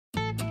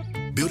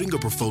Building a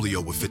portfolio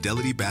with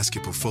Fidelity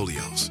Basket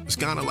Portfolios is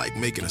kind of like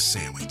making a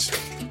sandwich.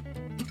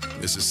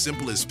 It's as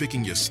simple as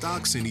picking your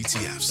stocks and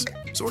ETFs,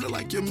 sort of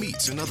like your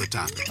meats and other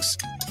toppings,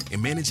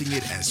 and managing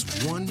it as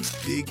one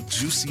big,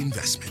 juicy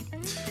investment.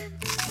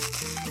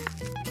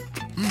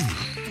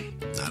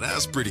 Now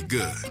that's pretty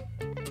good.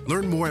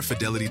 Learn more at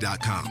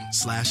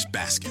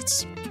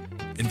fidelity.com/baskets.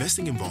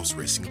 Investing involves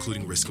risk,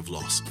 including risk of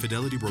loss.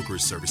 Fidelity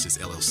Brokerage Services,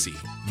 LLC.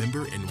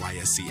 Member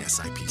NYSE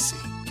SIPC.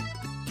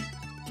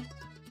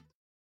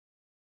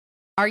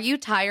 Are you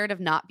tired of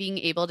not being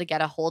able to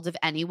get a hold of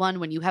anyone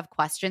when you have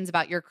questions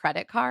about your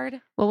credit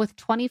card? Well, with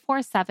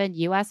 24/7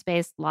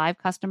 US-based live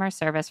customer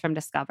service from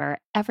Discover,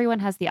 everyone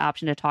has the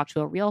option to talk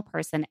to a real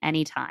person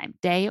anytime,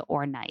 day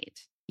or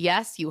night.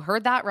 Yes, you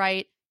heard that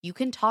right. You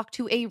can talk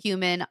to a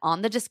human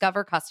on the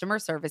Discover customer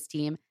service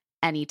team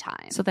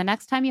anytime. So the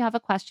next time you have a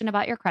question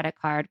about your credit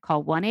card,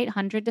 call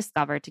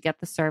 1-800-DISCOVER to get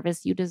the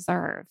service you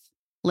deserve.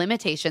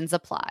 Limitations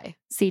apply.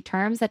 See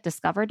terms at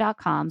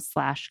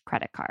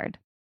discover.com/creditcard.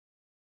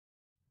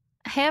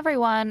 Hey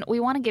everyone, we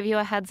want to give you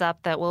a heads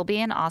up that we'll be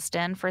in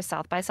Austin for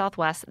South by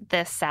Southwest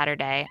this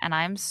Saturday, and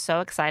I'm so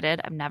excited.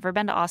 I've never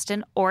been to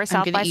Austin or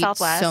South by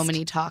Southwest. So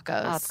many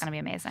tacos. Oh, it's going to be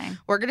amazing.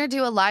 We're going to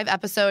do a live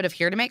episode of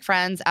Here to Make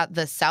Friends at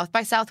the South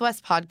by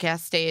Southwest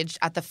podcast stage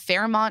at the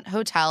Fairmont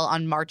Hotel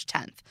on March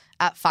 10th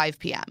at 5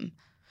 p.m.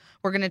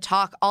 We're going to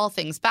talk all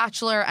things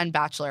Bachelor and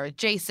Bachelor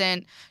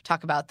adjacent,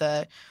 talk about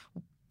the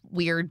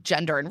weird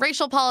gender and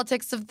racial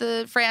politics of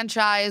the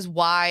franchise,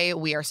 why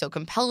we are so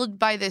compelled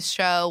by this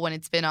show when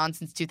it's been on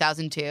since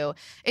 2002.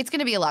 It's going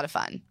to be a lot of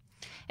fun.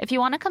 If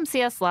you want to come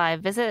see us live,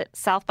 visit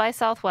South by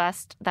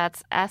Southwest,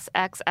 that's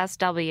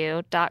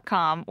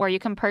sxsw.com, where you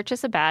can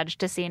purchase a badge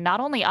to see not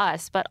only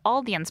us, but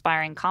all the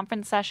inspiring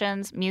conference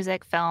sessions,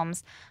 music,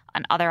 films,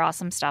 and other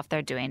awesome stuff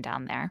they're doing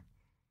down there.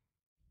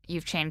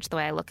 You've changed the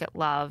way I look at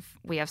love.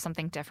 We have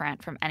something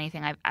different from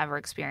anything I've ever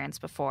experienced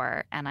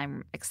before, and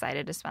I'm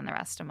excited to spend the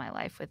rest of my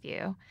life with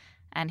you.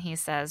 And he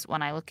says,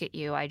 when I look at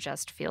you, I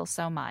just feel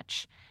so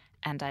much,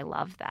 and I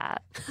love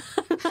that.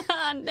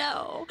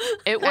 No.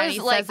 It was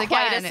like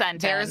quite a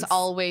sentence. There's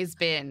always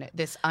been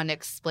this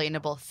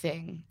unexplainable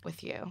thing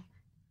with you.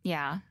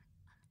 Yeah.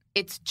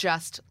 It's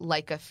just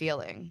like a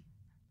feeling.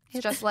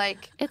 It's just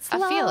like it's a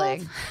love.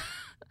 Feeling.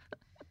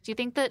 Do you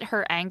think that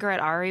her anger at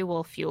Ari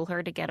will fuel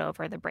her to get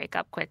over the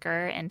breakup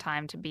quicker in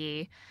time to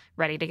be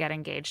ready to get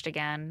engaged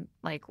again,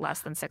 like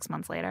less than 6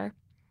 months later?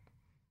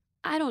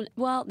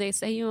 Well, they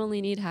say you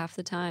only need half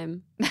the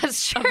time.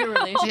 That's true. Of the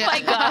relationship. Oh my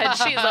God,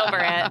 she's over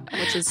it.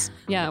 Which is,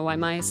 why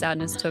my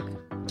sadness took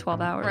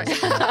 12 hours.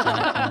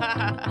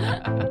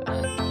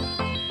 Right.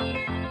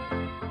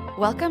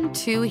 Welcome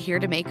to Here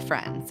to Make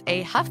Friends,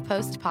 a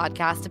HuffPost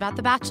podcast about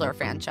the Bachelor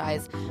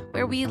franchise,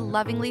 where we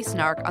lovingly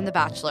snark on The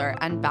Bachelor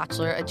and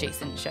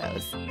Bachelor-adjacent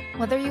shows.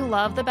 Whether you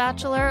love The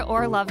Bachelor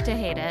or love to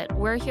hate it,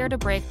 we're here to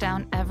break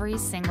down every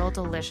single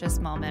delicious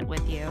moment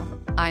with you.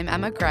 I'm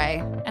Emma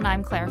Gray. And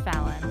I'm Claire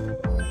Fallon.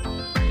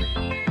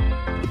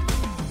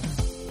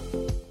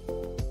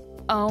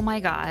 Oh my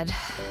God.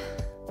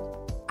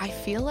 I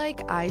feel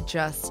like I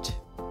just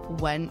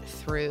went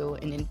through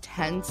an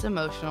intense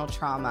emotional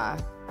trauma,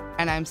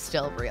 and I'm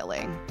still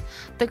reeling.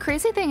 The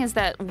crazy thing is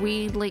that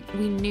we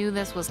knew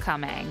this was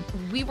coming.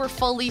 We were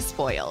fully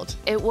spoiled.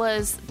 It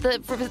was the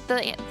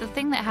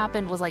thing that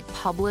happened was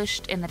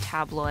published in the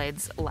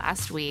tabloids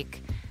last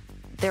week.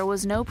 There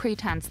was no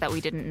pretense that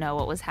we didn't know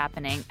what was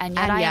happening, and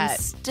yet I am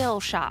still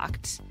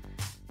shocked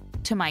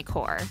to my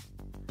core.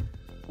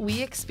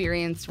 We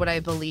experienced what I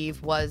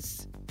believe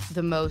was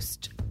the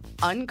most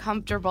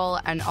uncomfortable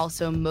and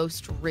also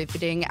most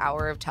riveting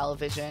hour of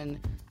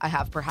television I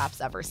have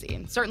perhaps ever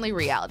seen. Certainly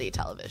reality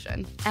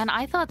television. And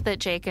I thought that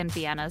Jake and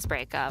Vienna's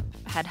breakup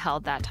had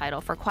held that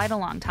title for quite a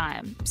long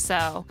time.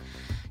 So,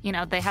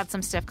 they had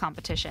some stiff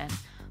competition.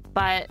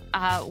 But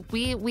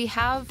we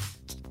have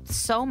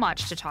so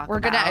much to talk about.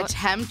 We're going to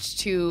attempt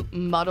to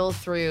muddle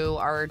through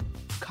our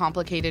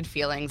complicated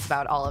feelings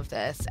about all of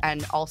this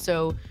and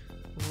also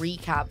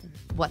recap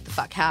what the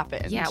fuck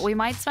happened. Yeah, we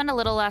might spend a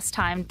little less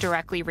time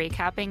directly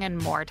recapping and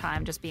more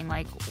time just being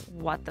like,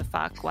 what the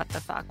fuck, what the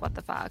fuck, what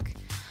the fuck.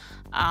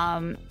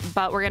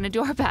 But we're going to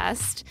do our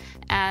best.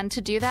 And to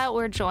do that,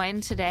 we're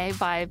joined today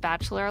by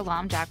Bachelor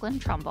alum Jacqueline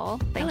Trumbull.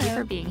 Thank you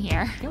for being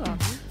here. You're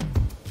welcome.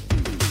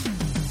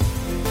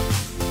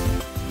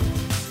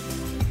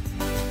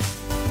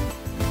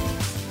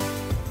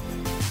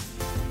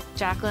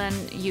 Jacqueline,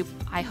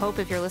 I hope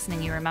if you're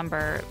listening, you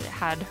remember,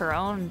 had her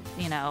own,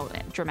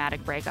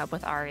 dramatic breakup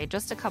with Ari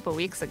just a couple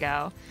weeks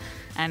ago.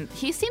 And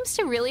he seems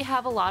to really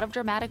have a lot of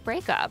dramatic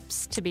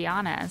breakups, to be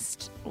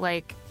honest.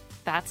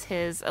 That's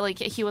his,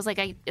 he was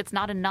it's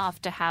not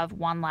enough to have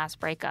one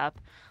last breakup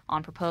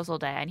on proposal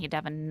day. I need to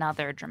have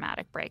another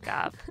dramatic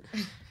breakup.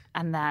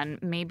 And then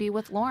maybe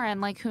with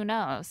Lauren, who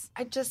knows?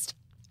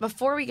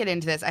 Before we get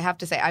into this, I have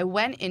to say, I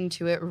went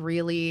into it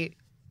really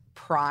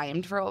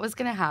primed for what was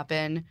going to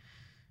happen,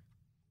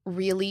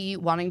 really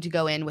wanting to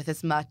go in with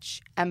as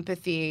much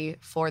empathy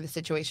for the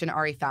situation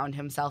Ari found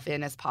himself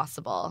in as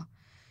possible.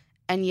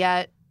 And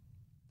yet,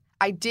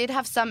 I did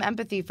have some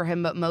empathy for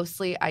him, but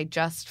mostly I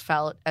just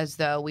felt as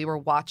though we were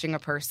watching a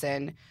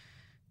person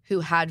who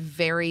had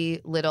very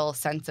little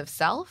sense of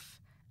self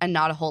and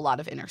not a whole lot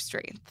of inner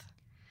strength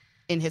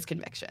in his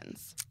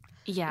convictions.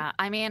 Yeah,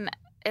 I mean,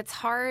 it's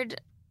hard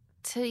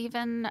to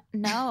even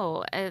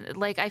know.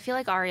 I feel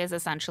like Ari is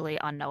essentially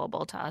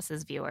unknowable to us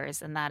as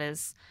viewers, and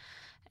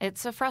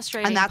it's a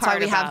frustrating And that's part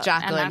why we have about-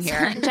 Jacqueline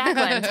here.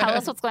 Jacqueline, tell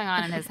us what's going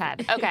on in his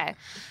head. Okay,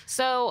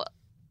 so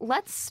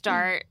let's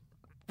start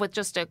with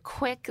just a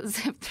quick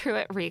zip through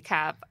it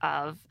recap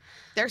of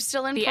They're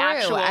still in the Peru,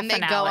 actual and they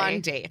go finale.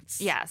 on dates.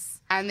 Yes.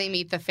 And they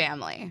meet the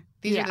family.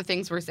 These Yeah. are the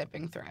things we're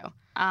zipping through.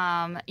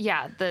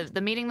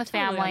 The meeting the Totally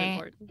family,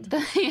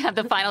 unimportant.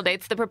 the final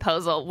dates, the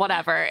proposal,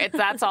 whatever.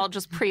 That's all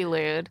just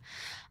prelude.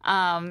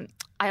 I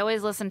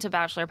always listen to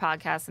Bachelor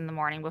podcasts in the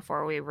morning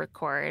before we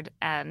record,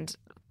 and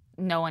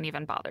no one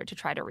even bothered to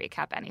try to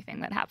recap anything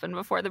that happened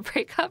before the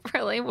breakup,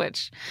 really,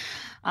 which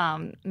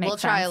makes We'll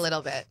try sense. a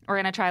little bit. We're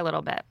going to try a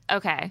little bit.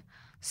 Okay.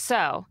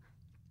 So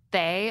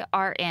they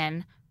are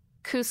in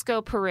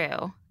Cusco,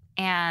 Peru,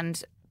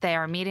 and they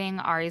are meeting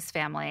Ari's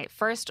family.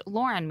 First,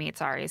 Lauren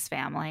meets Ari's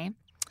family.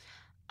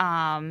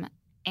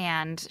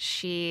 And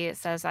she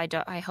says,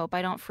 I hope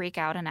I don't freak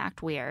out and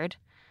act weird.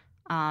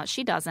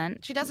 She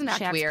doesn't. She doesn't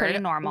act acts weird. pretty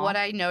normal. What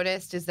I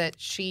noticed is that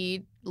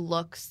she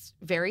looks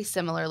very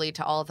similarly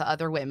to all the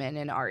other women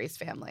in Ari's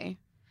family.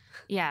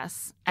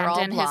 Yes. They're and all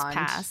in blonde. his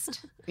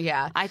past.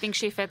 Yeah. I think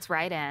she fits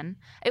right in.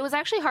 It was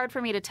actually hard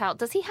for me to tell.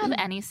 Does he have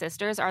any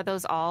sisters? Are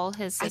those all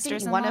his I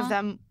sisters? think one of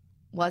them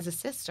was a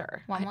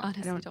sister. One I more?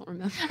 honestly don't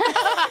remember.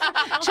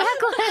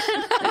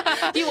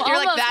 Jacqueline, you You're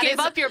like, almost that gave is-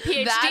 up your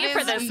PhD that for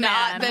is this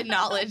not man. the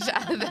knowledge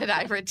that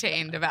I've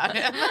retained about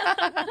him.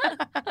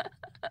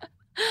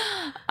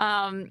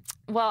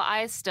 Well,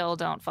 I still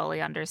don't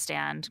fully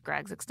understand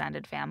Greg's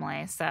extended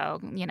family, so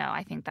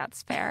I think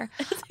that's fair.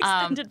 His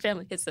extended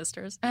family, his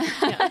sisters.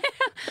 Yeah.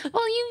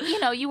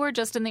 Well, you were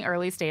just in the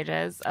early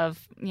stages of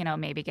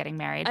maybe getting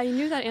married. I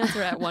knew that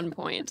answer at one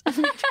point.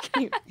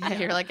 Yeah,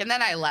 you're like, and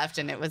then I left,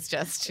 and it was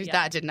just Yeah.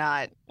 that did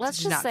not. Let's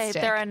did just not say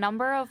stick. there are a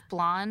number of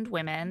blonde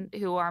women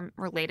who are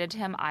related to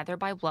him either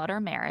by blood or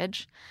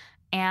marriage,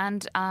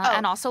 and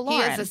also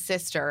Lauren. He has a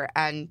sister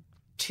and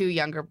two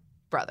younger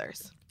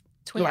brothers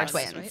who are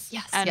twins. Right?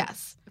 Yes, And-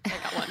 yes, I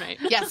got one right.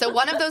 yeah. So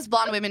one of those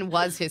blonde women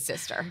was his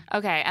sister.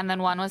 Okay, and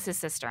then one was his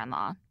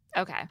sister-in-law.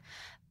 Okay,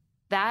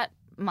 that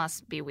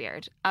must be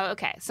weird. Oh,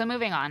 okay, so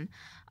moving on.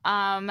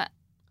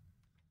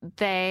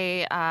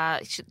 They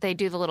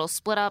do the little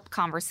split up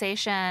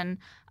conversation,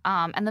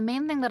 and the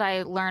main thing that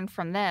I learned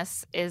from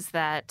this is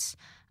that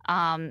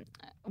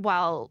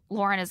while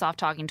Lauren is off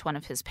talking to one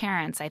of his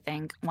parents, I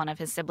think one of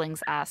his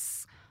siblings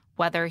asks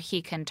whether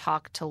he can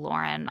talk to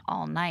Lauren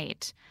all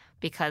night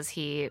because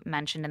he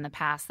mentioned in the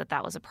past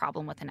that was a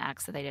problem with an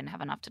ex that they didn't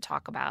have enough to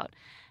talk about.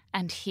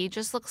 And he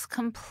just looks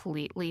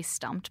completely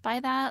stumped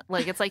by that.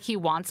 Like, it's like he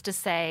wants to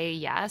say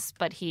yes,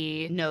 but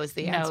he Knows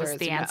the answer. knows is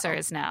the no. answer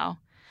is no.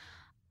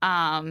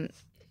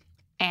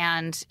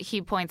 And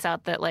he points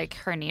out that, like,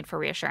 her need for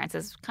reassurance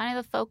is kind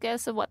of the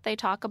focus of what they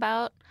talk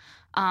about.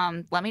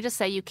 Let me just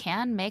say, you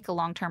can make a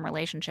long-term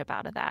relationship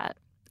out of that.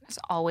 There's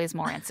always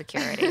more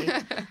insecurity.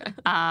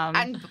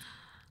 And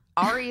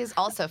Ari is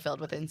also filled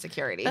with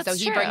insecurity, so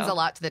That's he brings true. a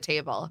lot to the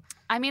table.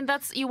 I mean,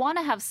 you want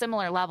to have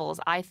similar levels,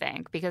 I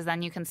think, because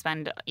then you can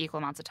spend equal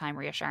amounts of time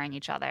reassuring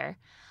each other.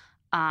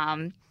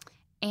 And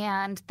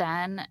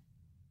then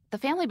the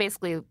family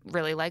basically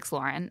really likes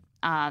Lauren.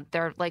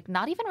 They're like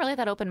not even really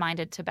that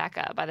open-minded to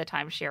Becca by the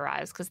time she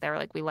arrives because they're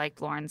like, we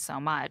like Lauren so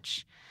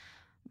much.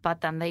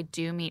 But then they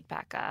do meet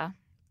Becca.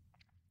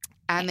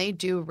 And they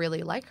do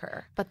really like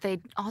her. But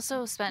they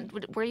also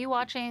were you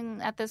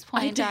watching at this I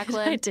point, did,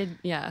 Jacqueline? I did,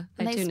 yeah.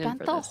 And I they tuned in spent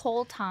for the this.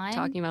 whole time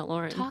talking about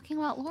Lauren.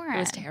 Lauren. It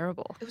was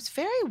terrible. It was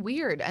very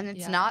weird, and it's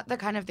Yeah. not the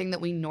kind of thing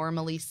that we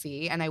normally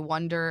see. And I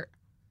wonder,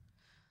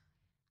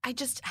 I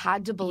just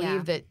had to believe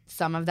Yeah. that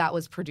some of that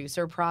was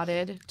producer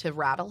prodded to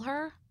rattle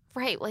her.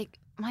 Right. Like,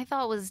 my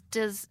thought was,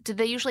 did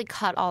they usually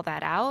cut all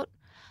that out?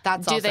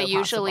 That's Do also they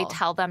usually possible.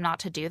 tell them not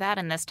to do that?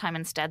 And this time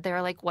instead, they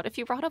were like, what if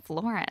you brought up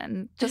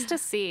Lauren? Just to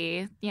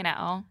see,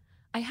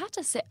 I have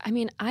to say, I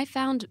mean, I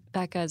found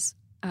Becca's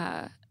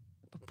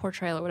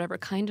portrayal or whatever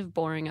kind of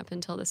boring up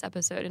until this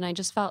episode. And I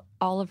just felt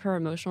all of her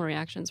emotional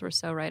reactions were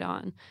so right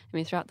on. I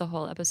mean, throughout the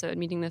whole episode,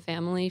 meeting the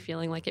family,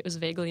 feeling like it was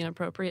vaguely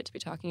inappropriate to be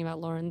talking about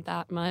Lauren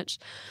that much.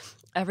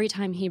 Every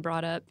time he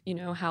brought up,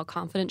 how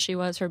confident she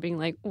was, her being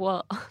like,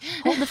 well,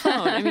 hold the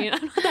phone. I mean,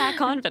 I'm not that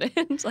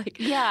confident. Like,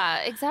 Yeah,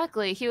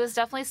 exactly. He was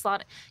definitely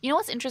slotted. You know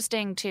what's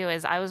interesting, too,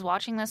 is I was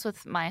watching this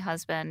with my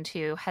husband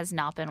who has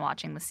not been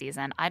watching the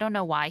season. I don't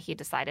know why he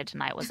decided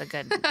tonight was a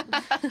good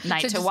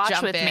night to just watch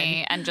jump with in.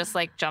 me and just,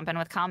 like, jump in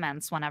with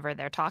comments whenever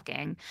they're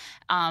talking.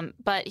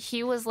 But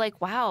he was like,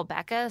 wow,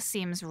 Becca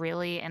seems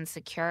really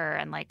insecure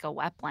and like a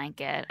wet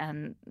blanket,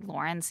 and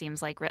Lauren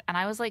seems like, and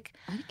I was like,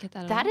 I didn't get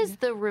that. that is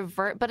the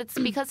revert, but it's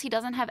because he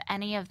doesn't have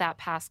any of that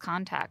past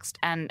context.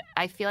 And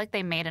I feel like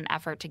they made an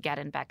effort to get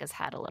in Becca's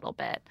head a little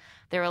bit.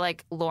 They were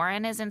like,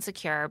 Lauren is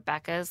insecure.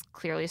 Becca's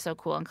clearly so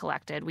cool and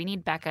collected. We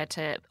need Becca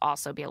to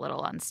also be a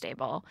little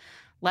unstable.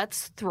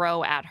 Let's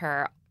throw at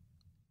her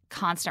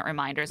constant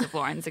reminders of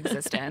Lauren's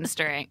existence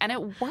and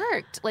it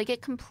worked. Like,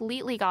 it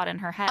completely got in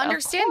her head.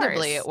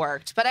 Understandably, it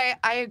worked. But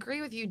I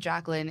agree with you,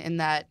 Jacqueline, in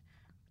that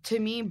to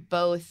me,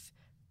 both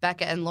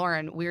Becca and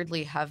Lauren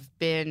weirdly have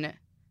been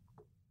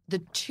the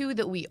two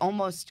that we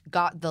almost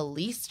got the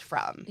least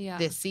from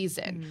this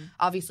season. Mm-hmm.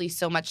 Obviously,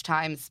 so much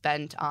time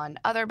spent on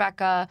other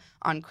Becca,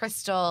 on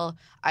Crystal.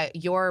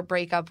 Your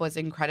breakup was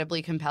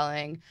incredibly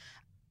compelling.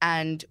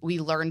 And we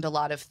learned a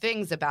lot of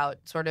things about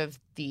sort of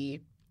the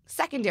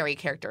secondary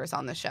characters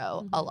on the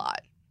show a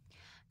lot.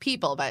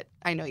 People, but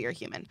I know you're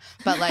human.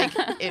 But like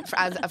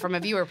from a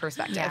viewer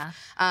perspective. Yeah.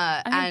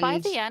 I mean, by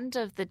the end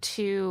of the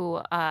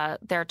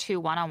their two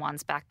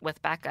one-on-ones back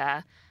with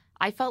Becca,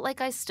 I felt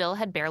like I still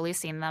had barely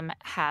seen them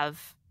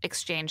have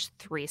exchanged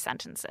 3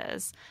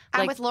 sentences.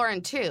 And with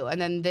Lauren too. And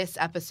then this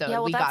episode,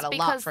 we got a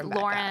lot from Becca.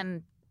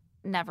 Lauren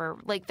never,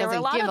 like, there were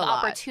a lot of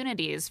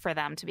opportunities for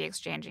them to be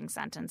exchanging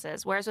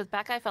sentences. Whereas with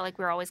Becca, I felt like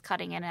we were always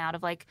cutting in and out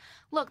of, like,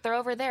 look, they're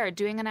over there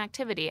doing an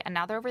activity, and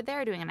now they're over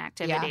there doing an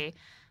activity,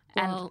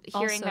 and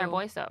hearing their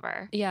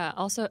voiceover. Yeah,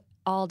 also,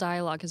 all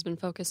dialogue has been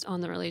focused on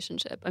the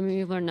relationship. I mean,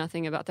 we've learned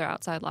nothing about their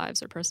outside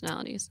lives or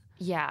personalities.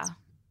 Yeah.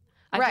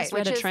 I just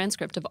read a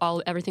transcript of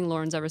everything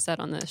Lauren's ever said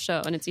on the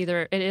show, and it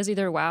is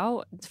either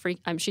wow,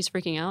 she's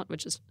freaking out,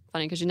 which is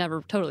funny because she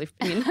never totally.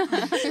 I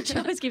mean, she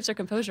always keeps her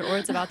composure, or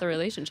it's about the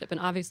relationship, and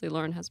obviously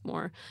Lauren has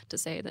more to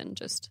say than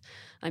just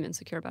I'm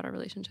insecure about our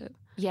relationship.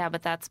 Yeah,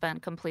 but that's been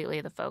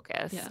completely the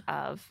focus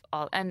of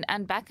all,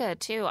 and Becca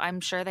too. I'm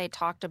sure they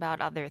talked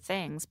about other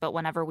things, but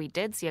whenever we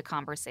did see a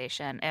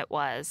conversation, it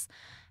was,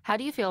 how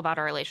do you feel about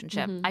our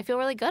relationship? Mm-hmm. I feel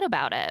really good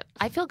about it.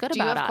 I feel good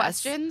about us. Do you have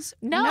questions?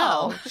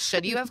 No.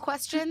 Should you have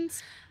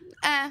questions?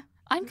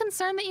 I'm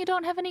concerned that you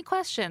don't have any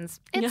questions.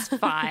 It's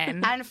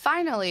fine. And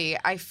finally,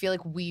 I feel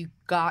like we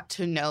got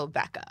to know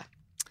Becca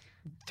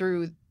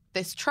through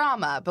this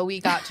trauma, but we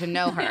got to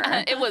know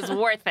her. It was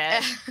worth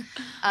it.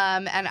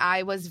 And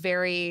I was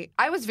very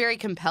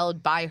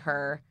compelled by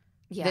her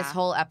this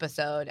whole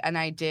episode, and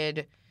I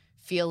did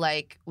feel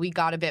like we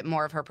got a bit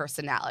more of her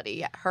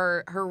personality.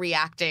 Her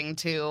reacting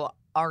to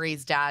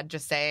Ari's dad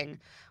just saying,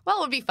 well,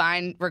 it would be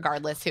fine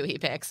regardless who he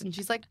picks. And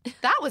she's like,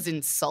 that was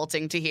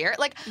insulting to hear.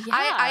 Like,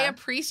 I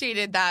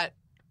appreciated that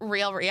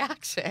real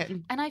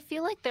reaction. And I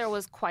feel like there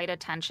was quite a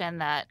tension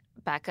that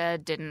Becca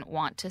didn't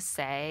want to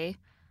say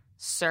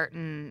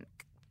certain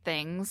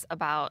things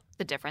about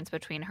the difference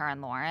between her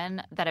and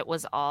Lauren, that it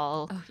was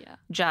all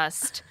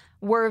just,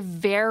 we're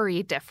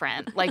very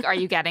different. Like, are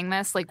you getting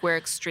this? Like, we're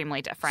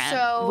extremely different.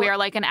 So, we are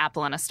like an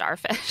apple and a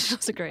starfish.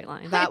 That's a great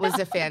line. That was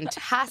a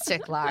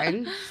fantastic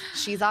line.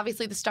 She's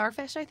obviously the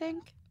starfish, I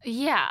think.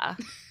 Yeah.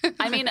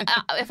 I mean,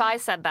 if I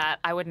said that,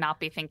 I would not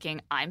be thinking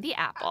I'm the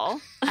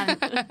apple. And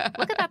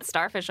look at that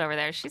starfish over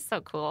there. She's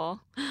so cool.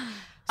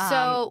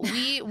 So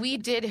we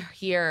did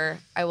hear,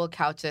 I will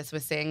couch this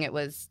with saying it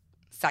was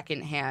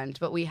secondhand,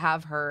 but we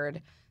have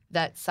heard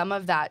that some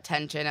of that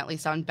tension, at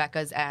least on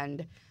Becca's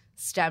end,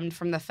 stemmed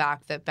from the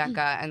fact that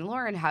Becca and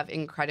Lauren have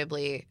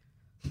incredibly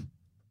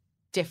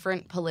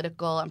different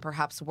political and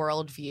perhaps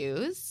world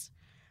views.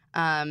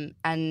 And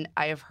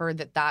I have heard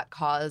that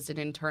caused an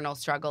internal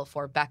struggle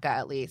for Becca,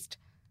 at least,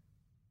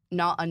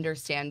 not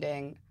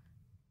understanding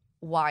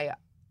why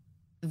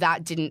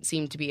that didn't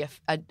seem to be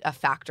a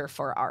factor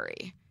for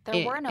Ari.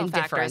 There were no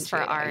factors for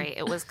Ari.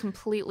 It was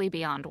completely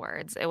beyond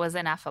words. It was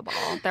ineffable.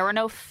 There were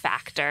no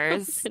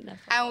factors. And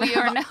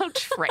there were no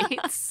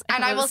traits.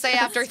 And I will say,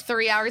 after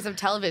 3 hours of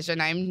television,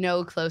 I'm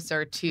no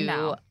closer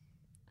to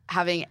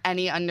having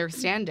any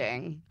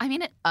understanding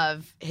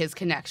of his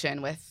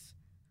connection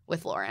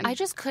with Lauren. I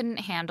just couldn't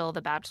handle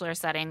the Bachelor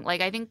setting. Like,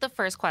 I think the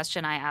first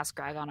question I asked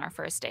Greg on our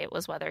first date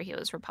was whether he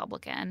was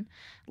Republican.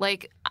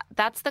 Like,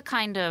 that's the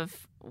kind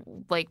of,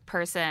 like,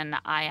 person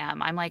I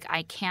am. I'm like,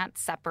 I can't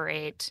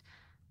separate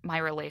my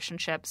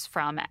relationships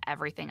from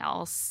everything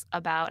else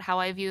about how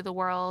I view the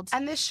world.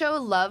 And this show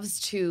loves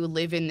to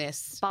live in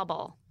this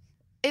bubble.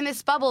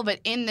 But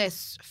in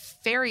this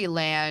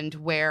fairyland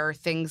where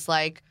things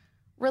like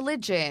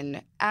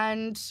religion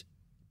and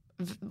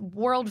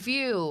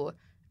worldview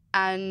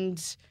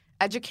and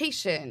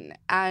education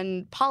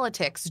and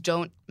politics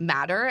don't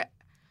matter.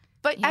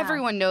 But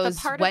everyone knows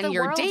when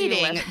you're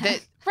dating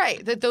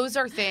that those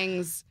are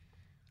things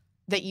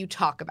that you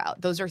talk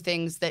about. Those are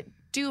things that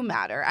do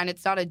matter. And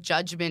it's not a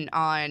judgment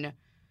on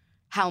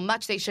how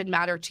much they should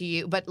matter to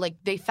you, but like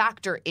they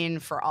factor in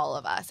for all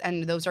of us.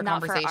 And those are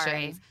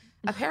conversations.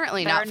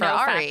 Apparently not for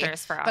Ari.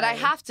 Factors for Ari. But I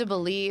have to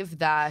believe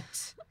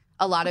that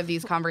a lot of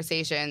these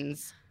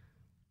conversations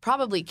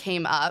probably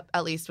came up,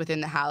 at least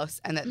within the house,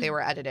 and that they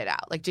were edited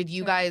out. Like, did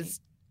you guys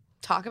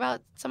talk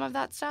about some of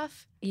that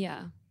stuff?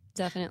 Yeah.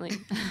 Definitely.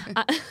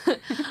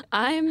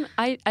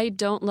 I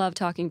don't love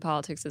talking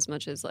politics as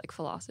much as like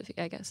philosophy,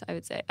 I guess I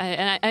would say.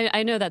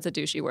 I know that's a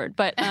douchey word,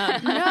 but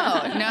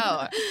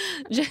No.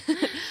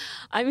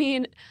 I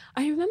mean,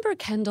 I remember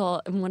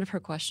Kendall in one of her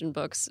question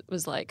books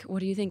was like,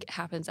 what do you think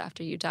happens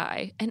after you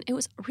die? And it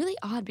was really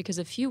odd because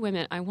a few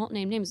women, I won't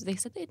name names, they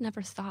said they'd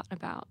never thought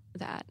about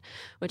that,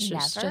 which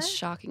is just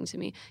shocking to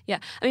me. Yeah.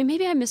 I mean,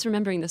 maybe I'm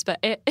misremembering this, but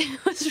it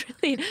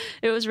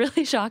was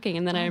really shocking.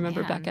 And then I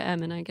remember Becca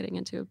M and I getting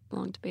into a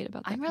long debate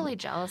about that. I'm really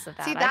jealous of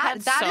that. See, that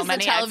is the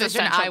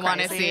television I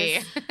want to see.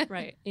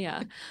 Right.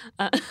 Yeah.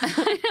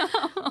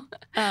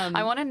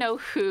 I want to know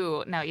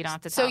who. No, you don't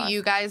have to tell us. So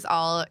you guys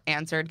all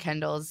answered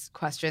Kendall's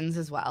questions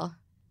as well?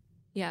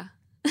 Yeah.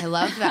 I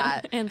love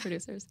that. And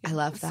producers. Yeah. I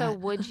love that. So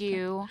would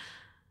you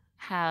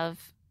have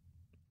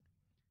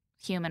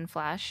human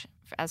flesh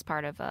as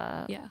part of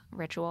a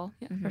ritual?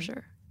 Yeah, for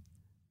sure.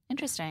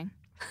 Interesting.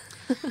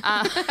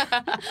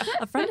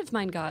 A friend of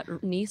mine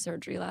got knee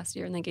surgery last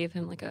year, and they gave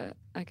him like a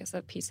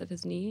piece of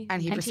his knee,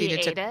 and he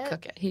proceeded to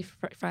cook it. He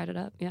fried it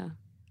up. Yeah,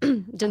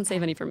 didn't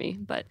save any for me,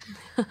 but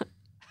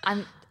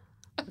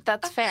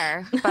that's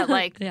fair. But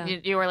like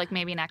you were like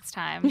maybe next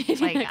time.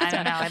 Like I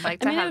don't know. I'd like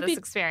to have this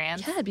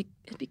experience. Yeah,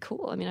 it'd be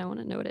cool. I mean, I want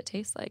to know what it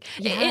tastes like.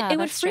 Yeah, it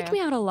would freak me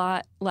out a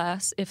lot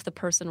less if the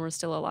person were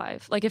still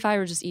alive. Like if I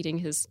were just eating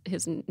his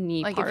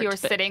knee. Like if you were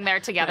sitting there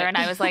together and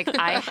I was like,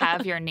 I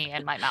have your knee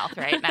in my mouth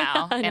right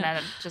now, in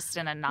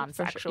a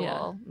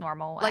non-sexual,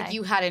 normal way. Like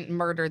you hadn't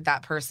murdered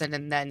that person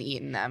and then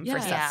eaten them for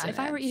sustenance. If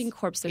I were eating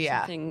corpse, there's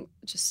something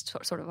just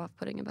sort of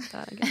off-putting about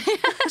that. I guess.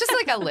 Just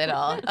like a little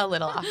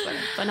off-putting,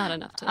 but not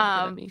enough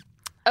to me.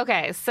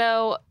 Okay,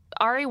 so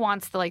Ari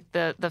wants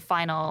the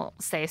final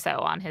say-so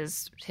on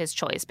his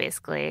choice,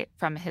 basically,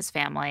 from his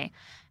family.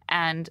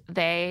 And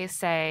they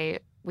say,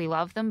 we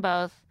love them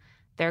both.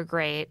 They're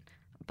great,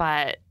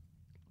 but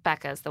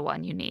Becca's the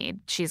one you need.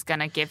 She's going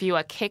to give you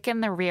a kick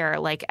in the rear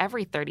like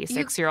every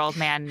 36-year-old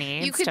man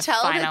needs. You could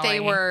tell that they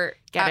were,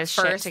 at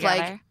first,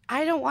 like,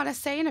 I don't want to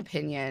say an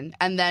opinion.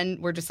 And then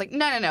we're just like,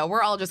 no,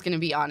 we're all just going to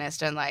be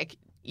honest and, like,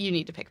 you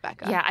need to pick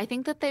Becca. Yeah, I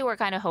think that they were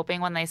kind of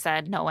hoping when they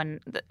said no one,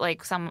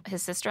 like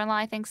his sister-in-law,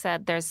 I think,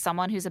 said there's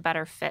someone who's a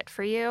better fit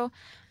for you.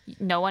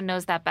 No one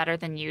knows that better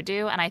than you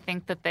do. And I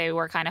think that they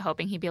were kind of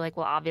hoping he'd be like,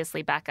 well,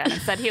 obviously Becca. And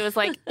instead he was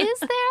like, is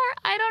there?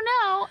 I don't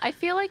know. I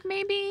feel like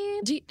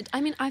maybe.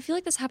 I feel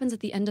like this happens at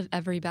the end of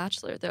every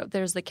Bachelor, though.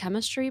 There's the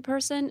chemistry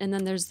person and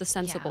then there's the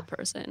sensible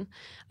person.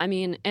 I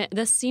mean,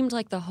 this seemed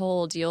like the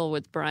whole deal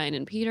with Brian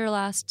and Peter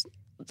last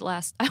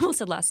I almost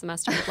said last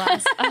semester, but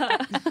last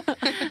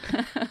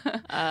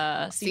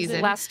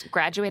season. Last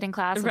graduating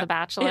class of The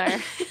Bachelor.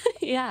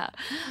 Yeah.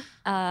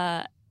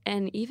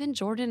 And even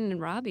Jordan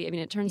and Robbie, I mean,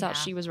 it turns out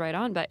she was right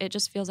on, but it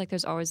just feels like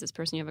there's always this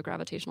person you have a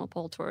gravitational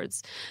pull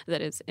towards that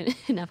is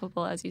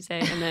ineffable, as you say.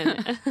 And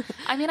then,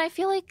 I mean, I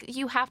feel like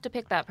you have to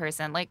pick that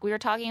person. Like we were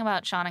talking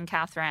about Sean and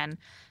Catherine.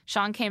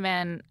 Sean came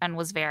in and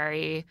was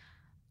very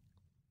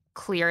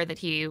clear that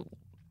he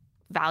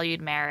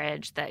valued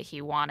marriage, that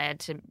he wanted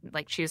to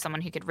like choose someone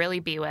he could really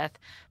be with.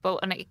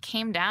 But when it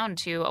came down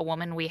to a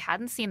woman we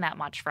hadn't seen that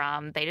much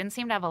from, they didn't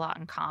seem to have a lot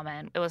in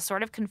common. It was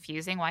sort of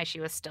confusing why she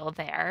was still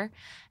there.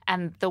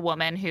 And the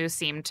woman who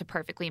seemed to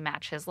perfectly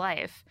match his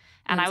life.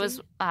 And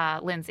Lindsay? I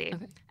was Lindsay.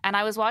 Okay. And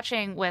I was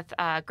watching with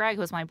Greg,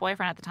 who was my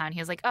boyfriend at the time. He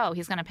was like, oh,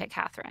 he's going to pick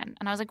Catherine.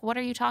 And I was like, what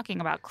are you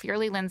talking about?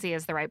 Clearly Lindsay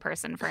is the right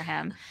person for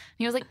him. And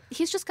he was like,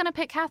 he's just going to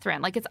pick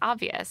Catherine. Like, it's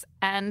obvious.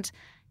 And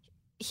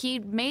he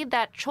made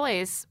that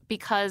choice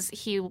because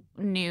he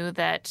knew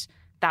that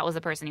that was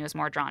the person he was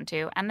more drawn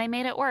to, and they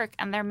made it work,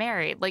 and they're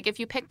married. Like, if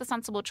you pick the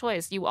sensible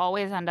choice, you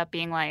always end up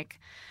being like,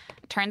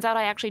 turns out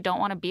I actually don't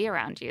want to be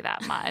around you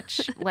that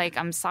much. Like,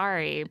 I'm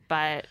sorry,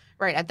 but...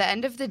 Right. At the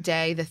end of the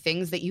day, the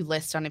things that you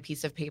list on a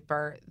piece of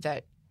paper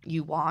that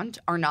you want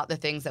are not the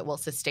things that will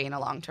sustain a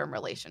long-term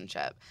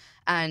relationship.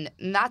 And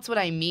that's what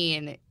I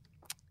mean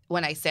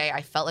when I say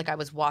I felt like I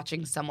was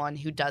watching someone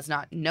who does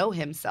not know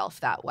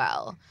himself that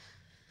well.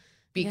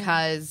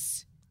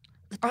 Because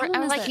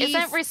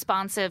isn't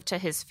responsive to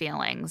his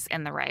feelings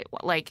in the right way.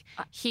 Like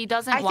he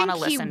doesn't want to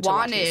listen to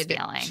what he's feeling.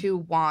 I think he wanted to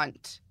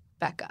want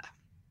Becca.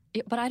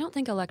 But I don't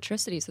think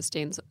electricity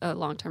sustains a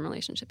long-term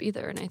relationship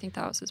either, and I think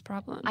that was his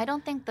problem. I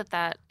don't think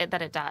that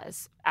it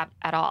does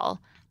at all.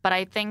 But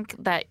I think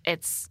that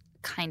it's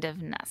kind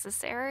of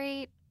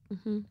necessary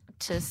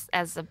to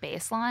as a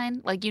baseline.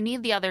 Like you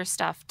need the other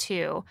stuff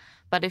too.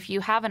 But if you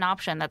have an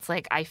option that's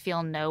like, I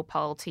feel no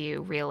pull to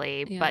you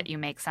really, but you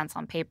make sense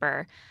on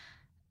paper,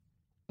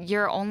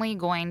 that's only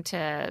going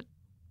to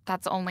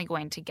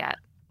get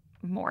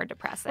more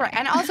depressing. Right.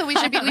 And also we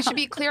should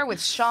be clear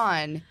with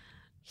Sean,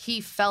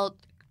 he felt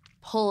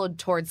pulled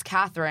towards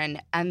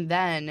Catherine and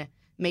then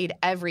made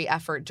every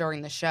effort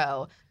during the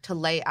show to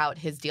lay out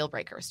his deal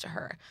breakers to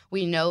her.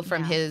 We know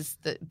from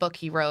the book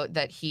he wrote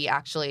that he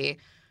actually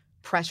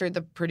pressured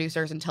the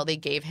producers until they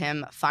gave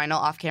him final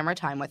off-camera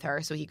time with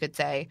her so he could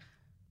say,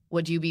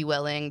 would you be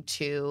willing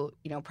to,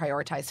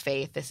 prioritize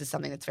faith? This is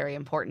something that's very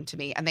important to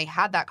me. And they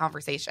had that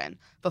conversation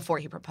before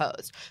he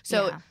proposed.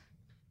 So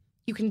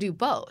you can do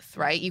both,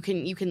 right? You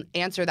can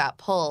answer that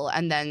pull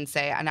and then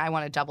say, and I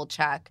want to double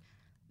check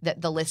that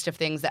the list of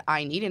things that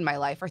I need in my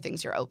life are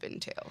things you're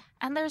open to.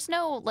 And there's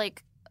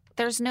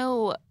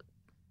no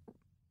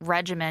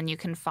regimen you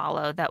can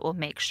follow that will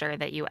make sure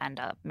that you end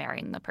up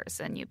marrying the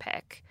person you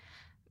pick.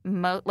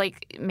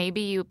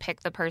 Maybe you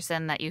pick the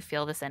person that you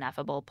feel this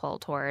ineffable pull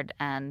toward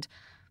and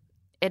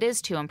it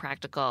is too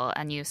impractical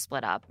and you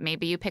split up.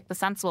 Maybe you pick the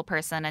sensible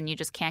person and you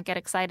just can't get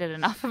excited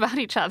enough about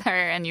each other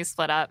and you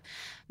split up.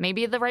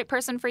 Maybe the right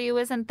person for you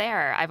isn't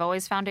there. I've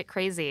always found it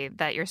crazy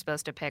that you're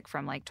supposed to pick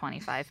from like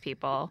 25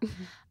 people.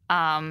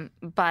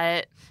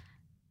 But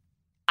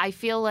I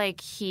feel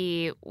like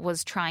he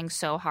was trying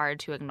so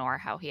hard to ignore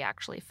how he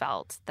actually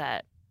felt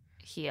that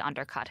he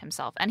undercut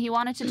himself. And he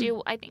wanted to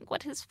do, I think,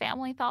 what his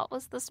family thought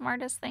was the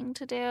smartest thing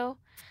to do.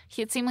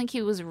 It seemed like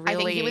he was really... I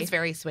think he was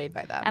very swayed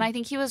by them. And I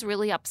think he was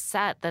really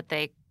upset that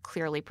they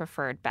clearly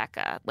preferred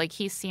Becca. Like,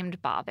 he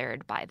seemed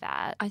bothered by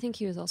that. I think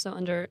he was also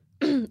under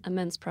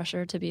immense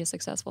pressure to be a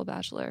successful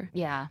bachelor.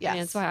 Yeah. Yes.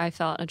 And that's why I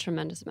felt a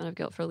tremendous amount of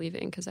guilt for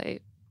leaving, because I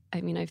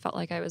felt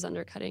like I was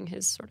undercutting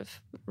his sort of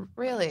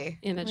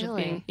image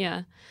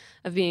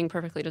of being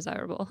perfectly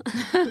desirable.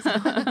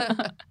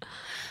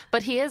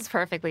 But he is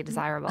perfectly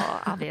desirable,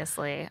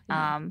 obviously.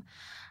 Yeah.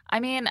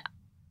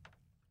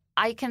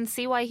 I can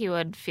see why he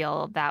would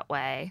feel that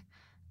way.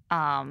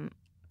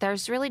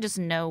 There's really just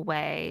no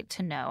way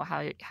to know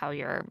how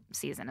your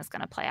season is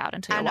going to play out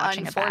until you're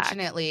watching it back. And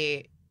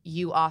unfortunately,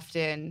 you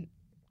often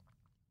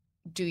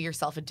do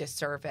yourself a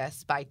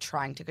disservice by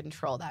trying to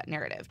control that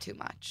narrative too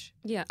much.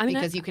 Yeah,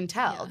 because you can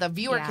tell. The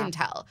viewer can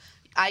tell.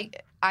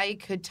 I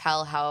could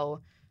tell how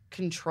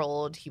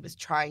controlled he was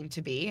trying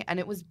to be, and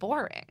it was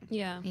boring.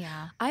 Yeah.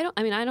 I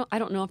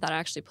don't know if that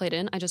actually played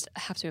in. I just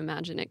have to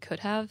imagine it could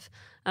have.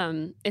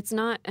 It's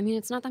not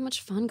that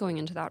much fun going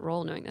into that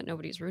role knowing that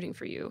nobody's rooting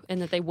for you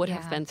and that they would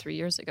have been 3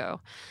 years ago.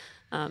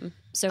 And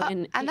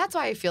that's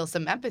why I feel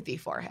some empathy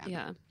for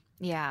him.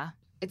 Yeah.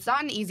 It's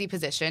not an easy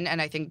position,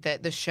 and I think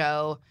that the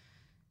show,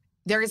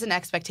 there is an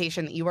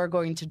expectation that you are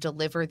going to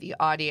deliver the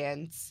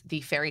audience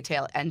the fairy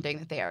tale ending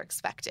that they are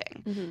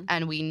expecting. Mm-hmm.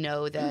 And we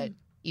know that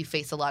you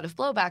face a lot of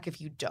blowback if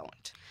you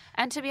don't.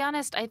 And to be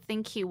honest, I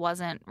think he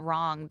wasn't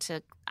wrong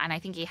and I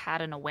think he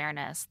had an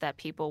awareness that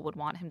people would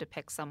want him to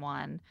pick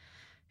someone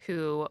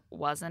who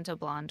wasn't a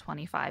blonde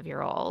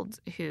 25-year-old,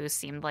 who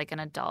seemed like an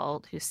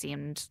adult, who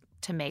seemed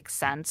to make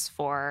sense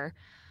for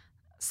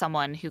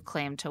someone who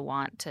claimed to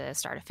want to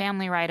start a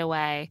family right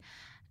away.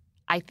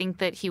 I think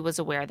that he was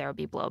aware there would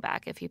be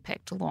blowback if he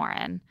picked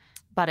Lauren,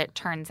 but it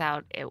turns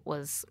out it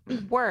was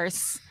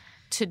worse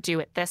to do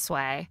it this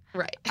way.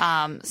 Right.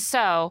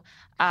 So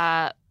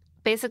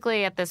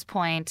basically at this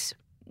point,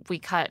 we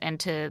cut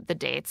into the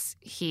dates.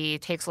 He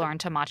takes Lauren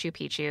to Machu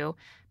Picchu.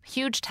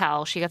 Huge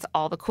tell. She gets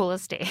all the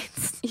coolest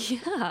dates.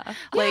 Yeah.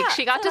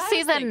 She got to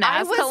see the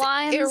Nazca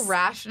lines. I was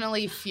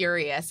irrationally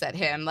furious at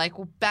him. Like,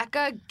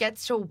 Becca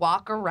gets to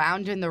walk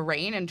around in the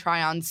rain and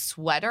try on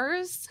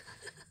sweaters.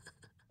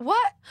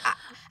 What?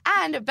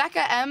 And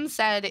Becca M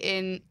said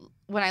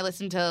when I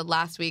listened to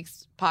last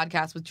week's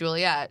podcast with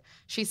Juliet,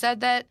 she said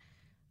that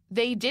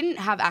they didn't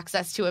have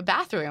access to a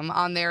bathroom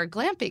on their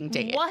glamping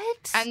date.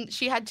 What? And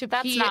she had to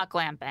That's not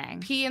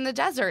glamping. pee in the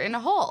desert in a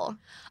hole.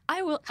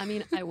 I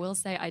will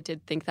say I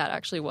did think that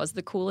actually was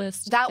the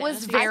coolest. That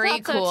was very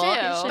cool.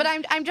 So too. But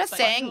I'm just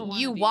saying,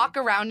 you walk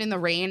around in the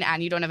rain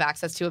and you don't have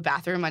access to a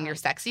bathroom on your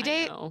sexy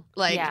date.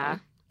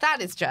 That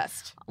is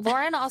just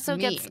Lauren also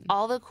mean. gets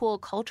all the cool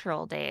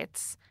cultural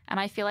dates, and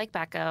I feel like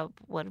Becca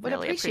would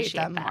really appreciate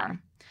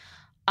them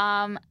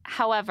more.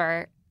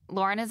 However,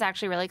 Lauren is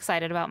actually really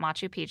excited about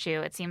Machu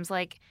Picchu. It seems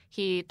like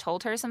he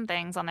told her some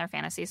things on their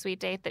fantasy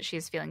suite date that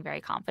she's feeling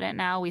very confident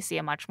now. We see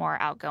a much more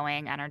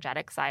outgoing,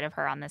 energetic side of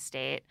her on this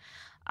date,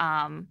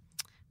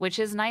 which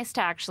is nice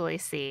to actually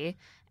see.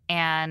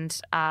 And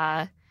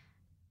Ari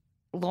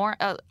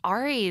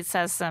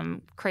says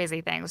some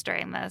crazy things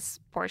during this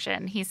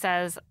portion. He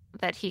says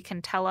that he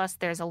can tell us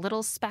there's a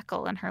little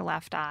speckle in her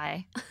left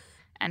eye,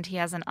 and he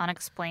has an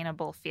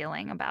unexplainable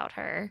feeling about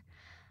her.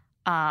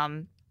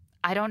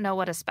 I don't know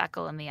what a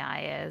speckle in the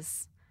eye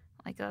is,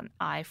 like an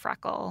eye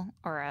freckle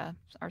or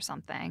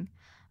something.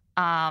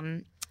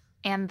 And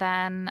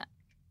then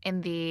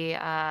in the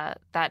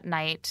that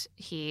night,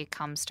 he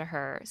comes to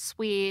her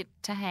suite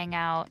to hang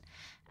out,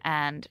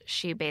 and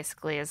she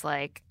basically is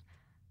like,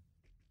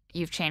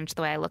 "You've changed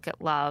the way I look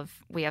at love.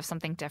 We have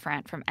something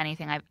different from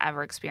anything I've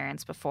ever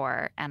experienced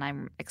before, and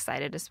I'm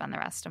excited to spend the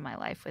rest of my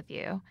life with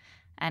you."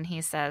 And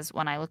he says,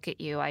 "When I look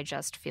at you, I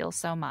just feel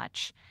so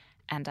much.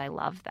 And I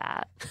love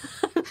that."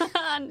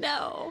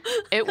 No.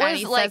 It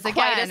was like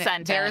quite a again,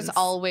 sentence. There's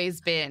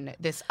always been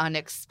this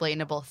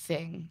unexplainable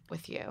thing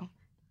with you.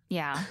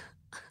 Yeah.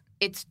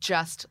 It's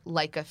just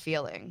like a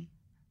feeling.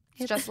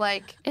 It's just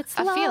like it's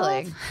a love.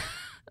 feeling.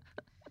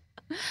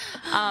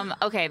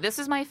 Okay, this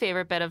is my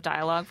favorite bit of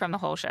dialogue from the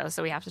whole show,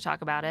 so we have to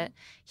talk about it.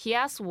 He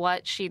asks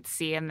what she'd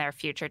see in their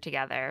future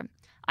together.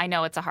 I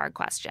know it's a hard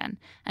question.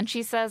 And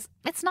she says,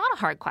 it's not a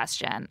hard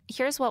question.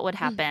 Here's what would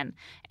happen.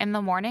 In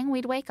the morning,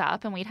 we'd wake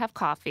up and we'd have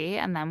coffee,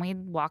 and then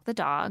we'd walk the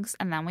dogs,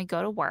 and then we'd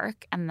go to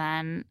work. And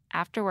then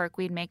after work,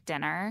 we'd make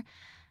dinner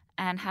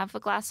and have a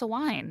glass of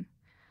wine.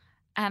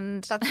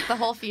 And That's the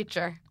whole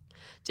future.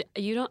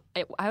 You don't.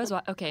 I was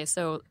okay.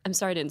 So I'm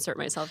sorry to insert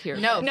myself here.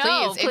 No, No,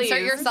 please insert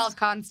please. yourself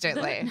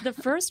constantly. The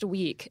first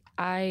week,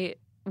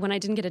 when I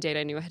didn't get a date,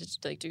 I knew I had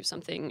to do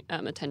something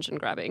attention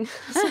grabbing.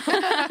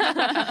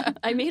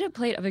 I made a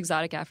plate of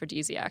exotic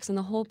aphrodisiacs, and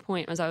the whole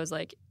point was I was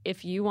like,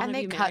 if you want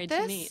to be married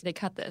to me, they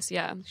cut this.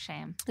 Yeah,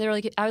 shame. they were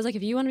like, I was like,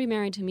 if you want to be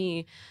married to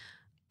me,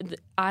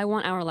 I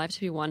want our life to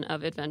be one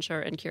of adventure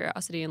and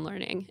curiosity and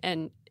learning.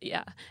 And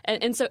yeah,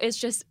 and so it's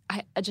just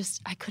I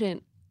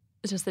couldn't.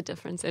 It's just the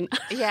difference in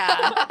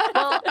Yeah.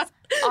 Well,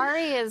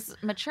 Ari is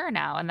mature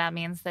now, and that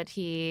means that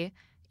he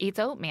eats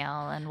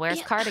oatmeal and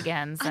wears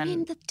cardigans. I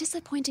mean, the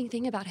disappointing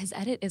thing about his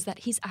edit is that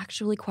he's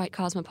actually quite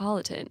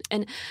cosmopolitan.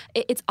 And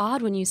it's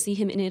odd when you see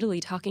him in Italy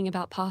talking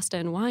about pasta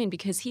and wine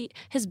because he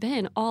has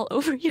been all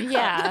over Europe.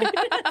 Yeah.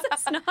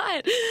 It's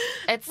not.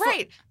 It's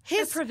Right.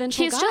 His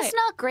provincial He's guy. just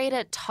not great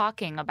at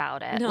talking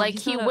about it. No, like,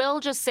 he's he not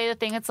will just say the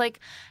thing. It's like,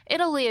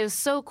 Italy is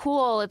so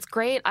cool. It's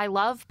great. I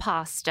love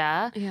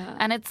pasta. Yeah.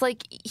 And it's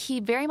like, he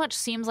very much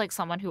seems like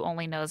someone who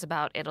only knows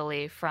about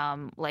Italy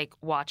from, like,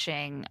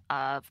 watching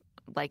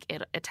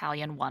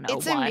Italian 101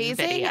 It's amazing.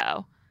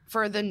 video.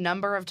 For the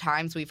number of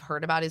times we've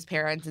heard about his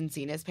parents and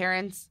seen his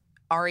parents,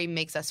 Ari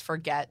makes us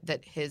forget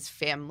that his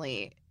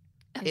family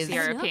is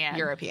European.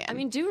 European. I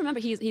mean, do remember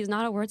he's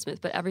not a wordsmith,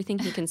 but everything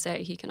he can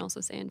say, he can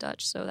also say in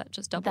Dutch. So that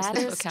just doubles That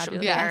his is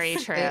vocabulary. Yes. very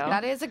true.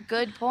 That is a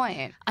good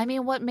point. I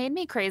mean, what made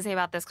me crazy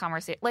about this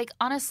conversation, like,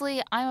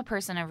 honestly, I'm a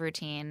person of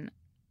routine.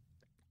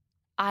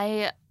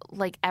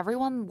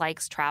 Everyone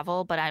likes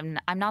travel, but I'm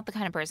not the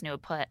kind of person who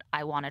would put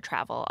I want to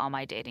travel on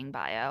my dating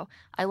bio.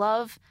 I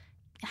love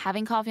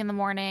having coffee in the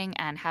morning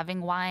and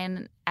having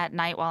wine at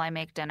night while I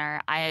make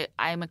dinner.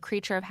 I'm a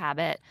creature of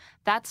habit.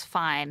 That's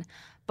fine.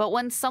 But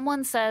when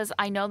someone says,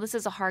 I know this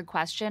is a hard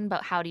question,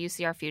 but how do you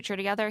see our future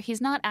together?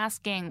 He's not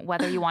asking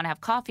whether you want to have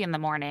coffee in the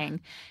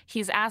morning.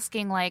 He's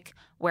asking, like,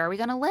 where are we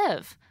going to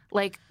live?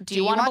 Like, do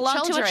you want to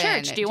belong to a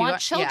church? Do you want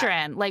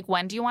children? Like,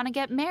 when do you want to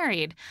get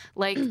married?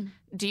 Like,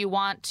 do you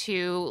want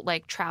to,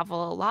 like,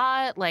 travel a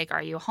lot? Like,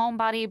 are you a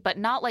homebody? But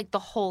not, like, the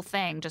whole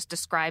thing, just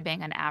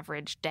describing an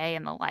average day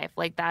in the life.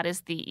 Like, that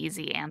is the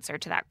easy answer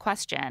to that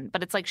question.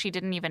 But it's like she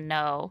didn't even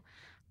know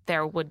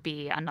there would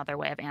be another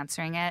way of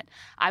answering it.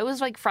 I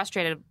was, like,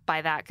 frustrated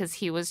by that because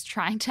he was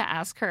trying to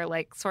ask her,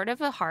 like, sort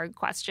of a hard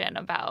question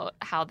about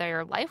how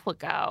their life would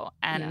go.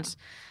 And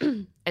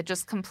it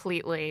just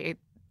completely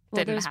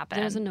didn't happen.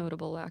 There's a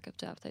notable lack of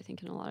depth, I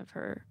think, in a lot of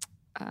her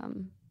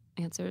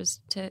answers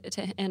to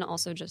and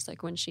also just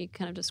like when she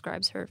kind of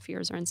describes her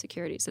fears or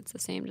insecurities, it's the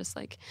same, just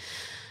like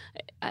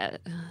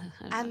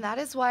And that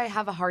is why I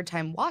have a hard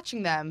time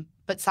watching them,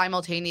 but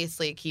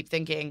simultaneously keep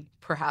thinking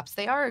perhaps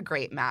they are a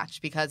great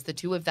match because the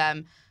two of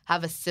them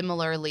have a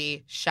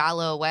similarly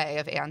shallow way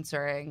of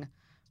answering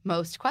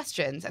most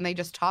questions, and they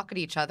just talk at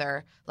each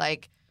other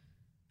like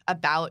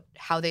about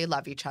how they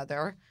love each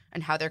other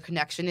and how their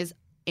connection is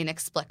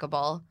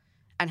inexplicable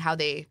and how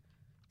they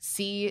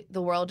see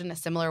the world in a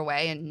similar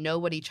way and know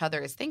what each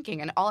other is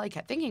thinking. And all I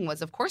kept thinking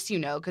was, of course you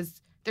know,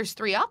 because there's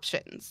three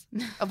options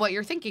of what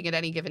you're thinking at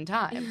any given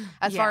time,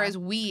 as far as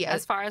we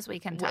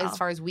can tell. As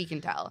far as we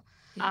can tell.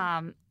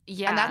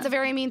 Yeah. And that's a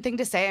very mean thing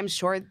to say. I'm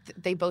sure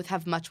they both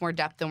have much more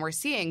depth than we're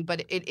seeing,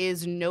 but it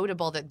is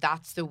notable that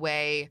that's the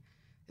way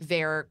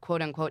their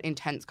quote-unquote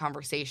intense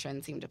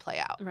conversation seemed to play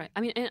out. Right.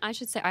 I mean, and I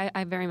should say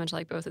I very much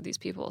like both of these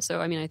people.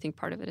 So, I mean, I think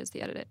part of it is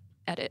the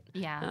edit.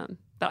 Yeah.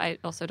 But I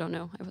also don't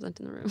know. I wasn't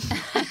in the room.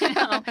 I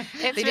know.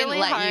 It's They really didn't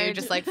let hard. you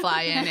just like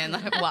fly in and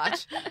like,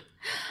 watch.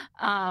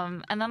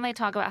 And then they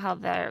talk about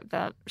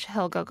how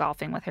he'll go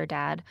golfing with her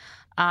dad.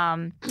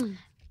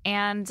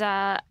 And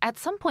at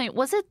some point,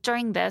 was it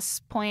during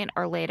this point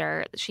or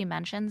later, she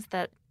mentions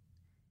that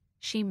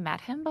she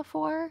met him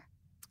before?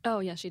 Oh,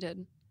 yeah, she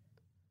did.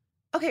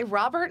 Okay,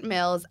 Robert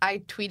Mills, I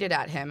tweeted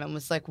at him and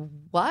was like,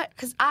 what?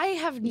 Because I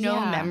have no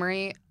Yeah.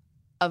 memory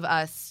of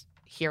us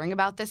hearing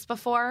about this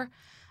before.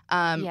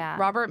 Yeah.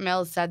 Robert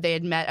Mills said they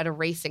had met at a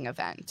racing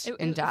event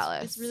in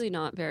Dallas. It's really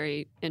not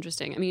very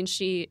interesting. I mean,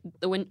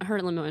 when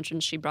her limo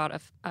entrance, she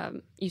brought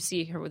you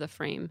see her with a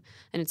frame,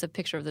 and it's a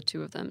picture of the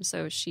two of them.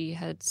 So she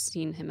had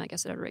seen him, I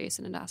guess, at a race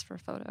and had asked for a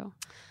photo.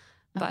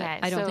 But Okay,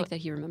 I don't so- think that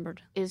he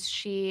remembered. Is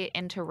she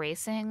into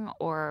racing,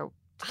 or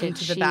did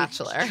Into The she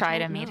Bachelor. try I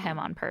to don't meet know. him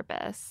on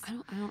purpose? I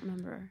don't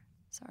remember.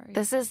 Sorry.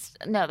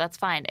 That's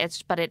fine.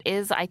 But it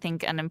is, I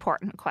think, an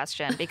important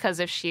question because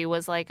if she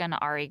was like an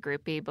Ari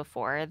groupie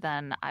before,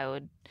 then I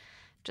would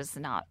just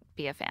not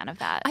be a fan of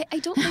that. I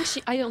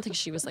don't think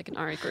she was like an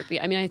Ari groupie.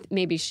 I mean,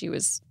 maybe she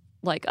was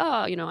like,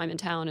 oh, I'm in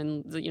town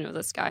and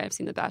this guy, I've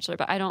seen The Bachelor,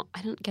 but I don't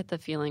get the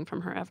feeling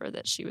from her ever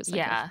that she was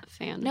like a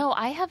fan. No,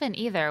 I haven't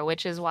either,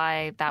 which is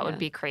why that would Yeah.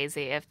 be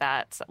crazy if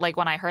that's like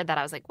when I heard that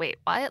I was like, wait,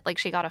 what? Like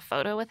she got a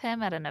photo with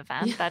him at an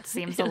event? That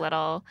seems a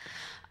little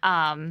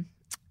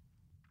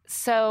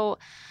So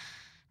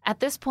At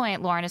this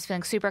point, Lauren is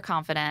feeling super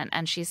confident,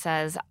 and she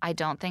says, I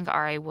don't think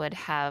Ari would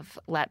have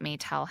let me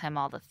tell him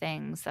all the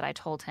things that I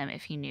told him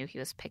if he knew he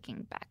was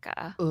picking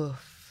Becca.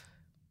 Oof.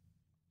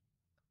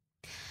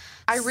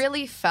 I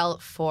really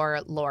felt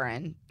for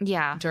Lauren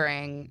Yeah.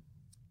 during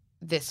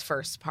this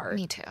first part.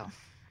 Me too.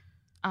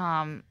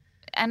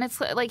 And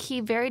it's like he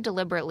very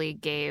deliberately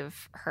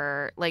gave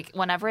her, like,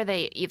 whenever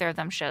either of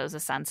them shows a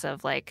sense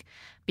of like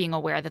being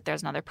aware that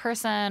there's another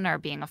person or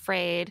being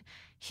afraid,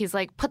 he's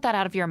like, put that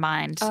out of your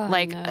mind.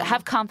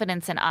 Have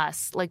confidence in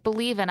us. Like,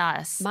 believe in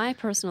us. My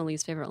personal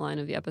least favorite line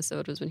of the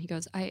episode was when he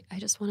goes, I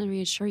just want to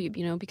reassure you,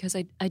 because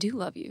I do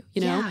love you,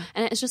 know? Yeah.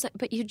 And it's just like,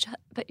 but you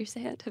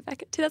say that to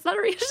Becca too. That's not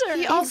a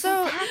reassurance. He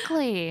also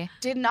Exactly.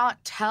 did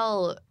not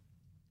tell.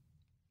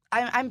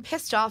 I'm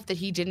pissed off that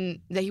he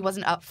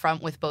wasn't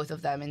upfront with both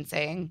of them and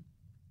saying,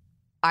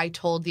 I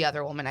told the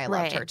other woman I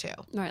loved her too.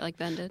 Right, like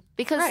Ben did.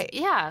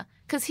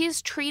 Because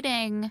he's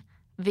treating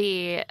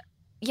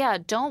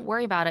don't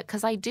worry about it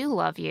because I do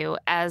love you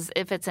as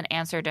if it's an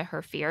answer to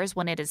her fears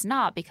when it is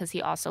not, because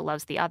he also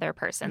loves the other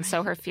person. Right.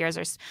 So her fears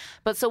are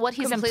 – but so what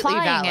he's completely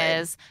implying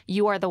valid. is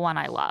you are the one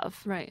I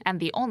love. Right. And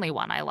the only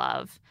one I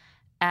love.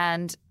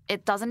 And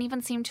it doesn't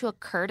even seem to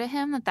occur to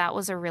him that that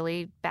was a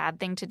really bad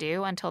thing to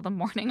do until the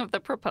morning of the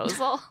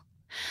proposal.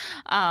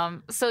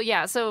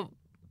 So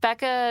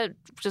Becca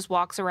just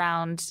walks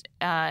around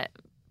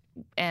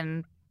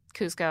in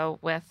Cusco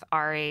with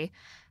Ari.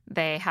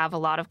 They have a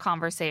lot of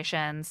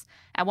conversations.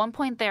 At one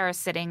point, they're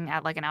sitting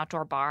at like an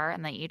outdoor bar,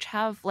 and they each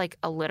have like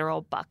a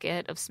literal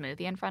bucket of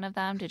smoothie in front of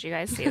them. Did you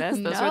guys see this?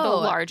 Those were the No.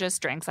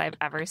 largest drinks I've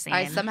ever seen.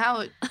 I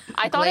somehow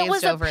I thought it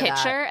was glazed a over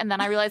pitcher, that. and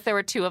then I realized there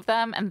were two of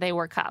them, and they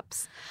were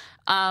cups.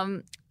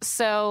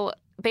 So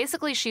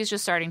basically, she's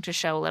just starting to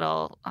show a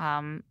little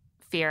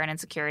fear and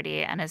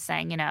insecurity, and is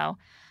saying,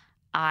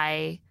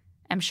 I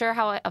am sure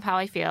of how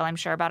I feel. I'm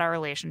sure about our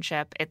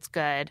relationship. It's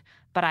good.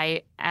 But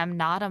I am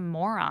not a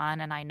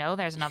moron, and I know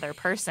there's another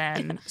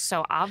person.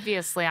 So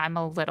obviously I'm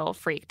a little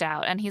freaked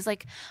out. And he's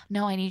like,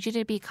 no, I need you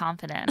to be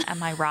confident at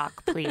my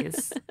rock,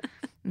 please.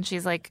 And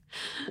she's like,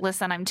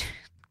 listen,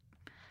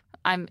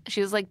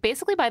 she was like,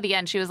 basically by the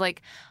end, she was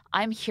like,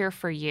 I'm here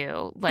for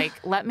you. Like,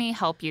 let me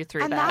help you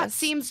through and this. And that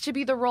seems to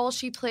be the role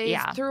she plays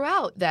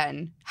throughout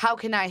then. How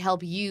can I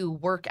help you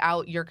work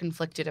out your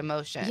conflicted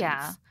emotions?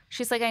 Yeah.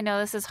 She's like, I know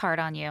this is hard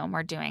on you, and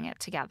we're doing it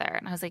together.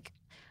 And I was like,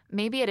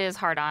 maybe it is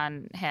hard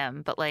on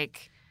him, but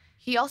like...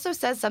 He also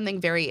says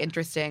something very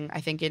interesting, I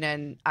think, in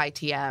an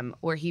ITM,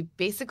 where he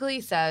basically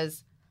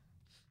says,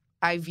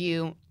 he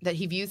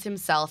views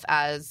himself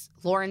as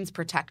Lauren's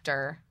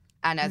protector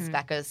and as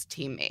Becca's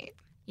teammate.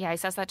 Yeah, he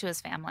says that to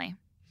his family.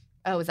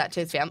 Oh, is that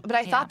to his family? But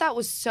I thought that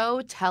was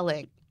so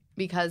telling,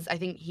 because I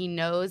think he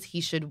knows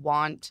he should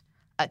want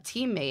a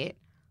teammate,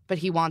 but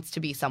he wants to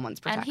be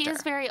someone's protector. And he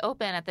is very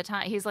open at the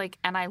time. He's like,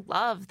 and I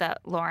love that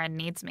Lauren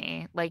needs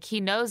me. Like,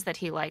 he knows that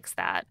he likes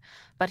that.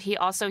 But he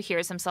also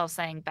hears himself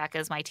saying,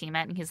 Becca's my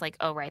teammate. And he's like,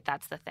 oh, right,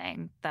 that's the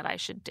thing that I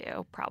should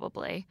do,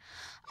 probably.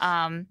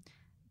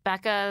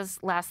 Becca's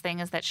last thing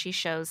is that she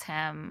shows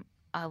him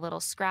a little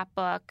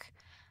scrapbook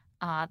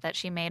that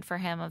she made for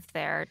him of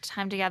their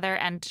time together.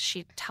 And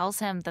she tells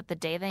him that the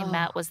day they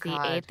met was the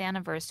 8th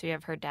anniversary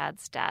of her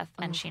dad's death.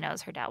 And she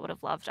knows her dad would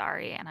have loved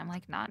Ari. And I'm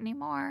like, not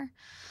anymore.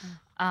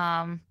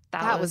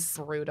 That was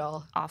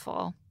brutal.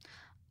 Awful.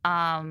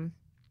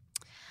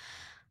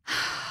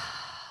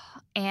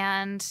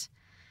 And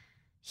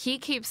he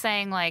keeps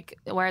saying, like,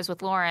 whereas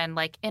with Lauren,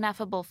 like,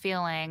 ineffable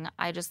feeling,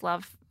 I just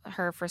love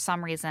her for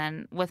some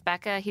reason. With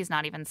Becca, he's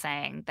not even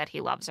saying that he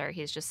loves her.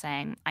 He's just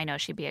saying, I know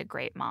she'd be a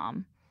great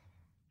mom.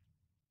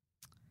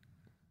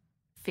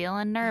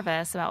 Feeling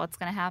nervous about what's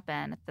going to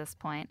happen at this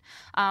point.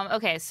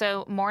 Okay,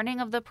 so morning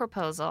of the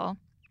proposal,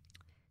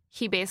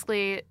 he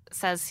basically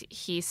says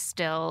he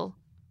still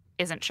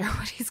isn't sure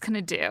what he's going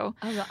to do.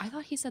 Oh, I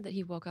thought he said that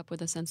he woke up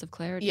with a sense of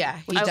clarity. Yeah,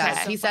 he does.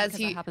 So he says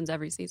that happens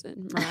every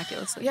season,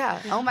 miraculously.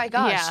 Yeah. Oh my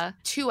gosh. Yeah.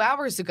 2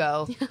 hours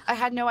ago, I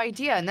had no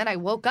idea, and then I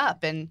woke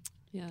up and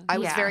I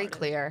was very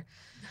clear.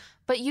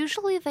 But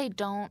usually they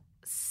don't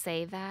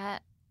say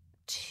that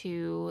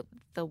to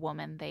the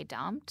woman they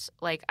dumped.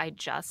 Like, I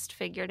just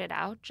figured it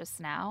out just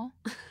now.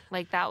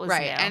 Like, that was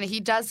right. new. And he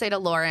does say to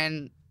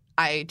Lauren,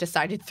 I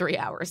decided 3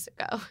 hours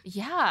ago.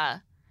 Yeah.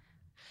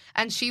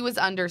 And she was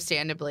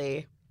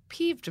understandably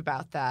peeved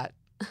about that.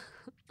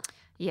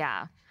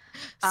 Yeah.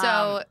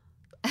 So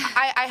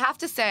I have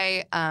to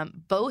say,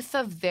 both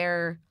of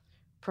their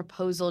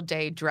proposal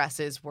day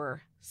dresses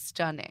were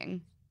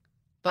stunning.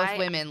 Both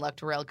women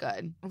looked real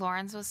good.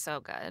 Lauren's was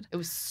so good. It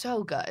was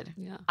so good.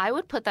 Yeah. I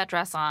would put that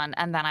dress on,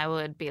 and then I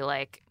would be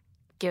like,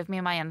 give me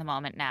my in the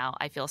moment now.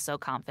 I feel so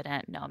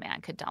confident. No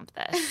man could dump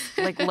this.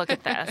 Like, look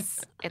at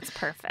this. It's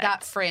perfect.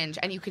 That fringe.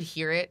 And you could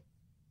hear it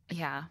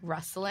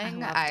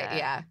rustling. I loved it.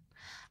 Yeah.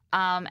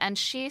 And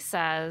she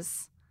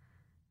says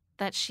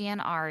that she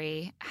and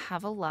Ari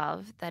have a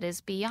love that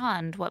is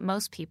beyond what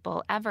most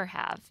people ever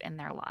have in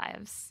their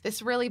lives.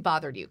 This really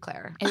bothered you,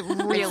 Claire. It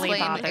really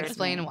bothered me.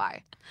 Explain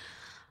why.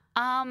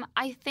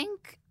 I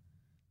think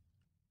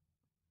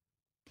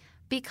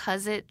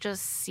because it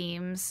just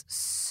seems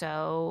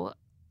so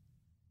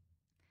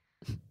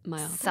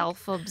Myopic?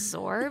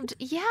 self-absorbed.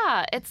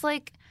 Yeah, it's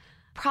like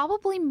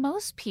probably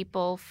most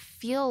people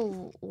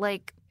feel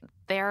like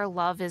their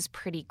love is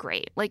pretty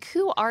great. Like,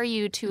 who are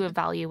you to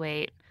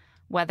evaluate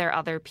whether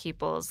other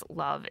people's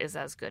love is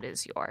as good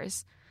as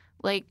yours?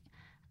 Like,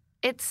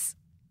 it's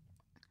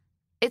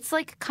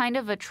like kind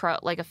of a trope,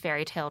 like a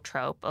fairy tale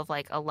trope of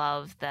like a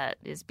love that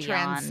is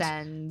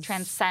beyond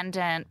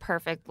transcendent,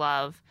 perfect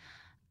love.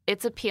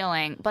 It's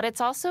appealing, but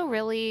it's also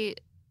really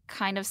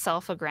kind of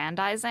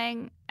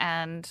self-aggrandizing,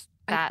 and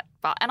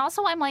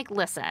also I'm like,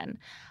 listen,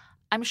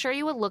 I'm sure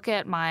you would look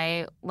at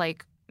my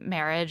like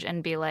marriage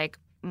and be like,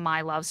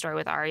 my love story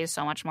with Ari is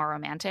so much more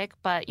romantic,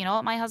 but you know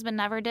what my husband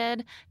never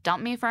did?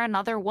 Dump me for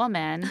another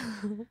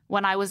woman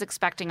when I was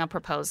expecting a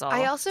proposal.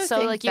 I also so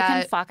think like you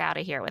can fuck out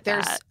of here with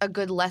there's that. a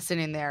good lesson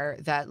in there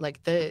that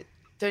like the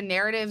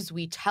narratives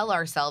we tell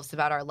ourselves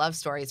about our love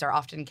stories are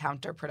often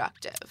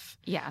counterproductive.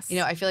 Yes. You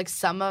know, I feel like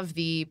some of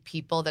the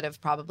people that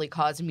have probably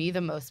caused me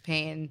the most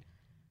pain,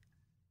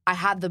 I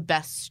had the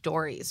best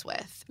stories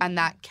with, and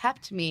that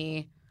kept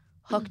me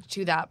hooked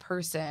to that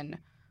person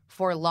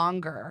for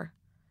longer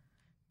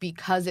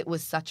because it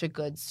was such a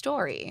good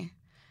story.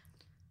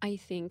 I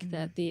think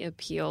that the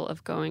appeal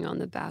of going on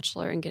The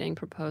Bachelor and getting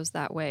proposed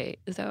that way,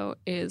 though,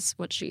 is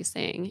what she's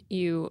saying.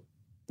 You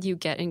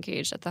get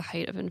engaged at the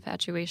height of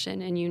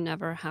infatuation, and you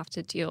never have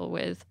to deal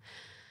with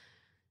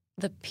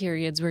the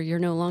periods where you're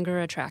no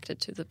longer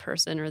attracted to the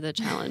person or the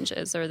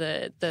challenges or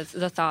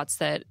the thoughts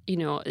that, you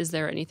know, is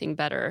there anything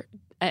better?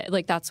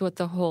 Like, that's what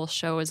the whole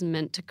show is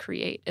meant to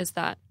create, is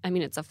that, I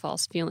mean, it's a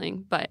false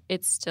feeling, but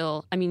it's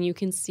still, I mean, you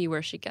can see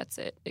where she gets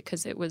it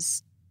because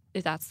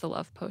that's the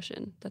love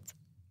potion.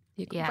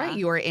 Right.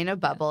 You were in a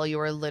bubble. You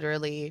were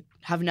literally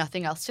have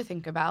nothing else to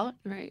think about.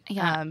 Right.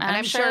 Yeah. And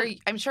I'm sure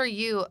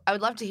I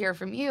would love to hear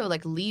from you,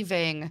 like,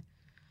 leaving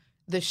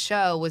the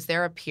show, was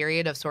there a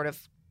period of sort of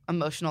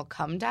emotional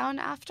come down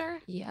after?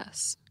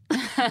 Yes.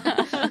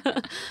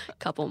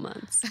 Couple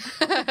months. Is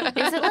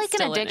it like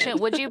Still an addiction?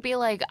 Would you be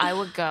like, I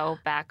would go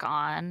back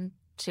on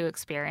to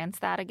experience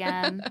that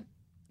again?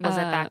 Was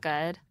it that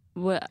good?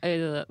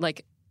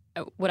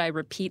 Would I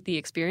repeat the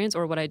experience,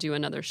 or would I do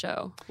another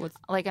show?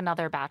 Like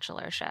another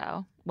Bachelor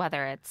show,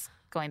 whether it's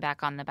going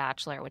back on The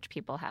Bachelor, which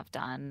people have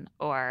done,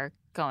 or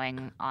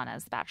going on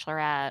as The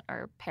Bachelorette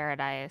or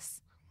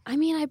Paradise. I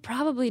mean, I'd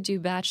probably do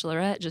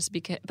Bachelorette just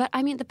because, but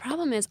I mean, the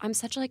problem is I'm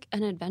such like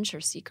an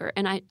adventure seeker,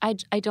 and I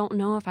don't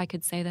know if I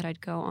could say that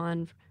I'd go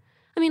on.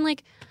 I mean,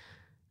 like,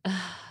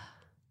 have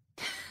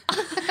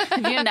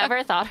you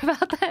never thought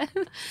about that?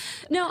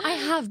 No, I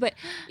have, but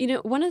you know,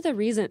 one of the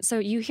reasons, so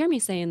you hear me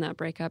say in that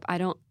breakup,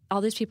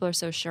 all these people are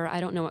so sure I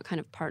don't know what kind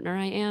of partner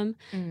I am.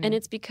 And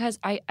it's because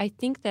I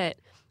think that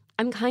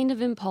I'm kind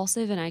of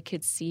impulsive, and I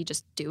could see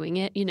just doing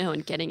it, you know,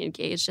 and getting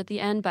engaged at the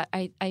end. But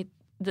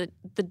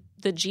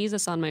the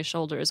Jesus on my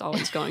shoulder is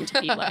always going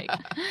to be like,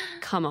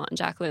 come on,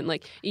 Jacqueline,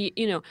 like,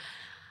 you know,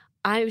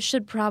 I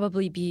should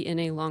probably be in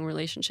a long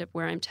relationship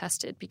where I'm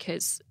tested,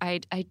 because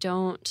I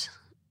don't,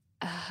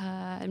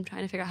 I'm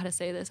trying to figure out how to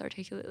say this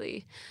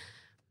articulately.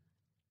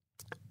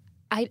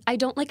 I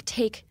don't like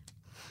take,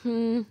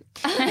 a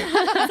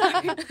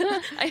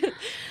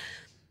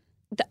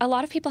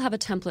lot of people have a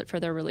template for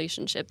their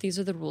relationship. These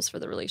are the rules for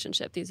the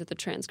relationship. These are the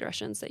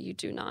transgressions that you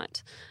do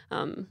not,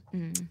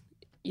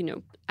 you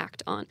know,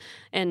 act on.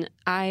 And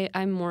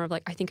I'm more of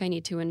like, I think I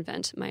need to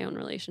invent my own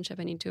relationship.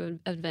 I need to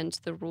invent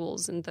the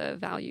rules and the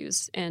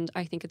values. And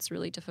I think it's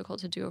really difficult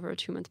to do over a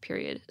 2-month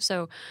period.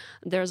 So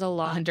there's a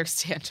lot.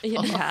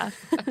 Understandable. Yeah.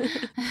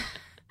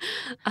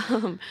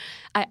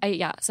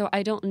 So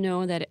I don't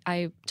know that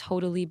I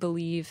totally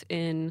believe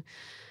in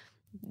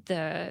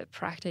the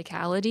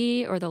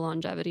practicality or the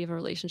longevity of a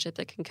relationship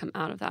that can come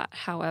out of that.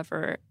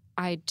 However,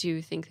 I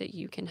do think that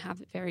you can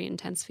have very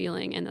intense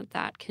feeling, and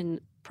that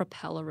can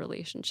propel a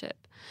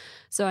relationship.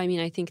 So, I mean,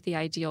 I think the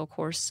ideal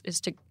course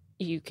is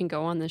you can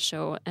go on the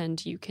show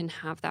and you can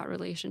have that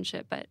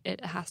relationship, but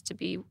it has to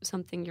be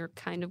something you're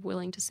kind of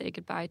willing to say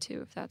goodbye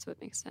to, if that's what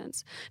makes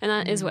sense. And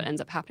that is what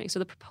ends up happening. So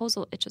the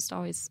proposal, it just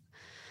always,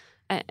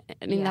 I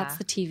mean, that's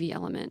the TV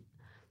element.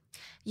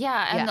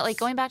 Yeah, and like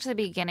going back to the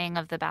beginning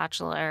of the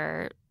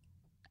Bachelor,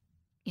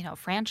 you know,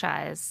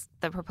 franchise,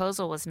 the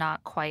proposal was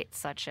not quite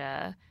such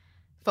a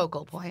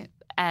focal point.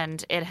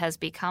 And it has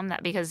become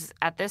that, because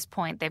at this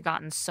point they've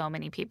gotten so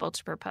many people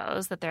to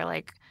propose that they're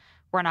like,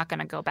 we're not going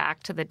to go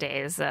back to the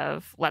days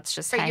of let's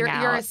just hang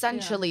out. You're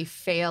essentially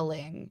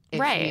failing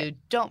if you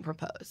don't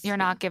propose. You're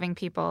not giving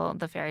people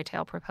the fairy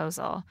tale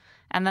proposal.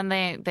 And then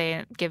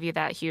they give you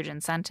that huge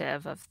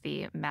incentive of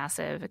the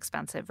massive,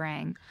 expensive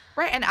ring.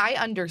 Right. And I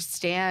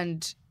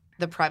understand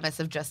the premise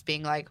of just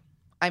being like,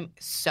 I'm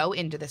so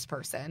into this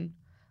person.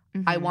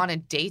 Mm-hmm. I want to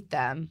date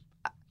them.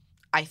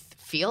 I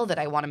feel that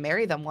I want to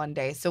marry them one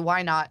day. So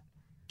why not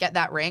get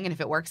that ring? And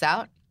if it works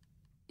out,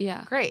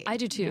 yeah, great. I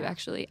do too,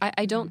 actually.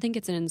 I don't think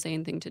it's an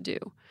insane thing to do.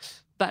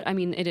 But, I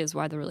mean, it is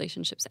why the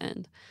relationships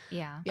end.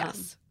 Yeah.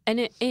 Yes.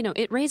 And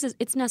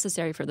it's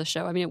necessary for the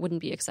show. I mean, it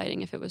wouldn't be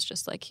exciting if it was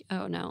just like,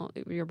 oh no,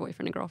 your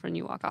boyfriend and girlfriend,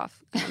 you walk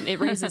off. It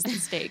raises the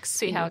stakes.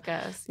 See how it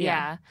goes.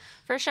 Yeah,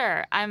 for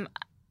sure. I'm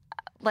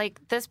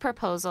like, this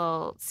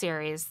proposal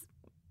series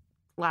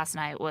last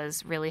night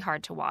was really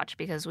hard to watch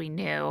because we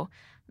knew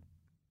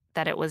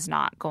that it was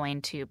not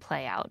going to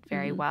play out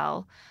very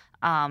well.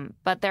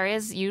 But there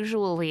is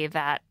usually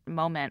that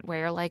moment where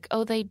you're like,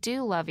 oh, they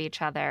do love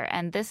each other,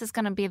 and this is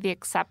going to be the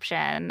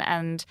exception,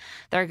 and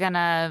they're going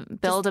to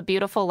build a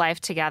beautiful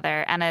life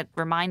together. And it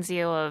reminds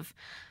you of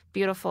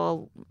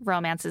beautiful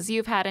romances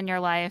you've had in your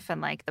life and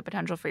like the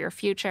potential for your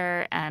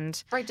future.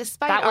 And right,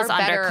 despite that was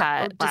undercut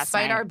last night.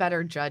 Despite our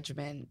better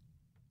judgment,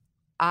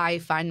 I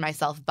find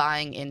myself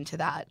buying into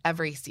that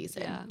every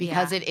season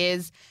because it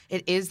is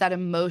that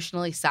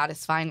emotionally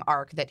satisfying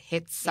arc that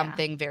hits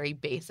something very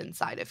base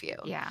inside of you.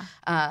 Yeah.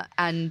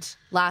 And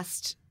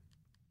last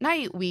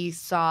night we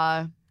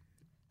saw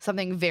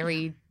something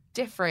very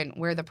different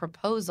where the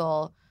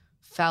proposal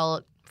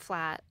felt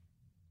flat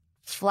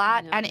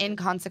and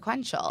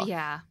inconsequential.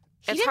 Yeah.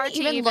 It's hard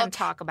to even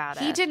talk about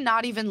it. He did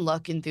not even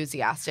look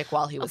enthusiastic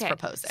while he was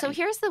proposing. So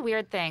here's the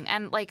weird thing.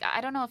 And, like,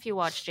 I don't know if you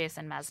watched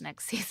Jason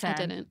Mesnick's season. I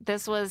didn't.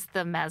 This was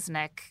the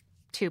Mesnick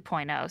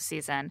 2.0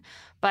 season.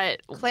 But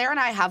Claire and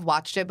I have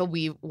watched it, but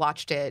we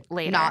watched it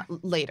later,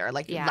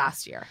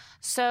 last year.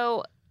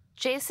 So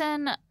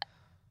Jason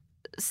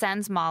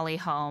sends Molly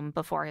home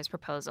before his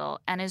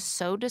proposal and is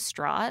so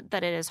distraught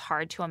that it is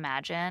hard to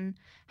imagine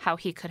how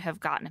he could have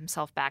gotten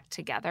himself back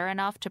together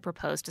enough to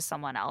propose to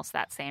someone else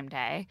that same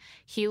day.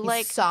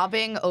 He's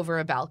sobbing over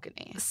a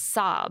balcony.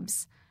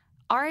 Sobs.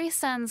 Ari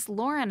sends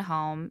Lauren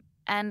home,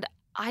 and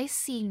I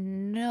see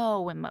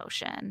no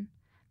emotion.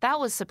 That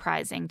was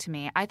surprising to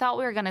me. I thought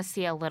we were going to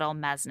see a little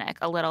Mesnick,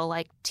 a little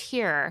like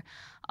tear,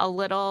 a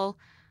little.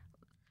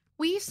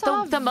 We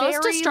saw the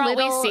most distraught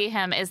we see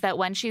him is that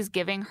when she's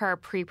giving her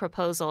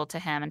pre-proposal to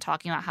him and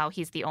talking about how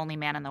he's the only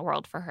man in the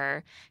world for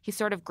her, he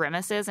sort of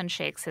grimaces and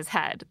shakes his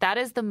head. That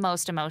is the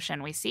most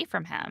emotion we see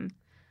from him.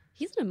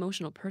 He's an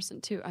emotional person,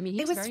 too. I mean,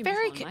 he was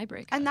very emotional in my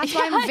breakup. And that's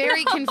why I'm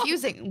very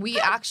confusing. We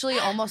actually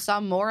almost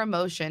saw more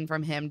emotion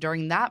from him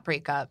during that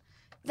breakup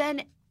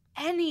than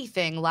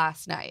anything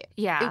last night.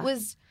 Yeah. It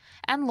was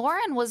and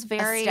Lauren was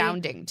very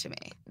astounding to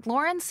me.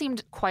 Lauren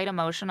seemed quite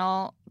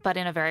emotional, but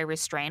in a very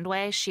restrained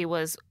way. She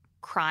was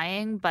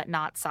crying but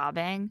not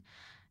sobbing.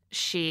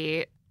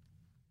 She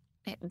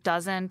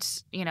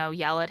doesn't,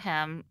 yell at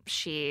him.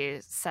 She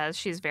says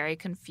she's very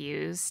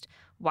confused.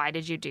 Why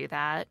did you do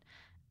that?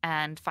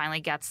 And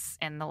finally gets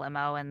in the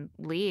limo and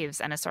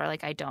leaves and is sort of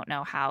like, I don't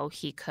know how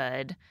he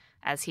could,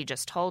 as he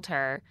just told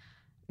her,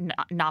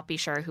 not be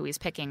sure who he's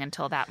picking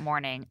until that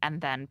morning and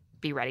then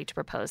be ready to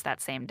propose that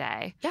same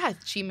day. Yeah,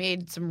 she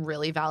made some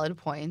really valid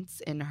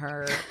points in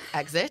her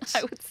exit.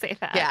 I would say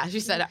that. Yeah, she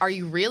said, are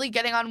you really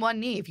getting on one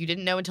knee if you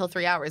didn't know until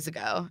 3 hours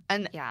ago?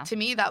 And to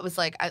me, that was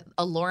like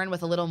a Lauren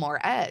with a little more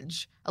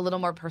edge, a little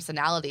more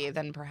personality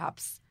than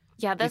perhaps.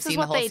 Yeah, this is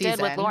what they did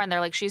with Lauren.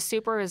 They're like, she's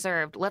super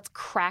reserved. Let's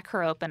crack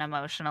her open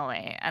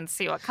emotionally and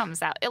see what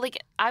comes out.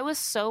 I was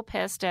so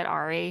pissed at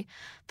Ari,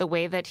 the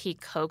way that he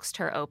coaxed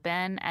her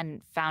open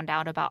and found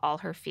out about all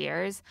her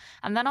fears,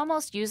 and then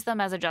almost used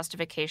them as a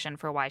justification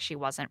for why she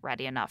wasn't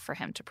ready enough for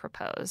him to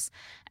propose,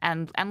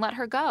 and let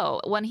her go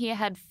when he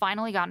had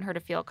finally gotten her to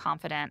feel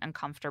confident and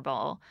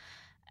comfortable.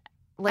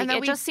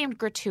 It just seemed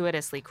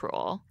gratuitously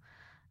cruel.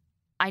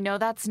 I know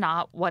that's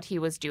not what he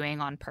was doing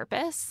on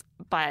purpose,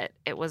 but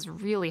it was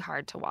really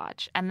hard to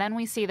watch. And then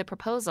we see the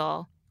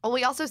proposal. Well,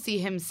 we also see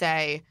him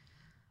say,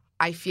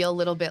 I feel a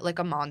little bit like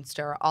a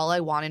monster. All I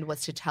wanted was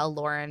to tell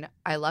Lauren,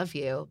 I love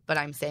you, but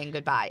I'm saying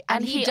goodbye.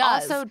 And he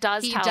also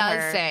does tell her. He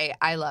does say,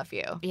 I love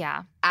you.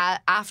 Yeah.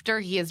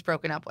 After he has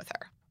broken up with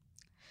her.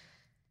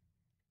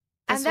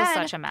 This was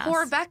such a mess.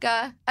 Poor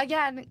Becca,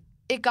 again,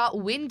 it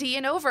got windy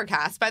and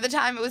overcast by the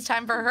time it was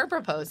time for her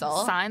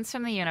proposal. Signs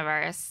from the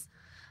universe.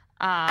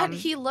 And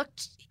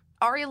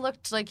Ari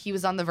looked like he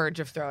was on the verge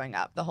of throwing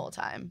up the whole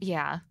time.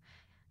 Yeah.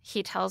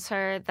 He tells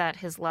her that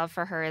his love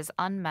for her is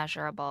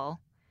unmeasurable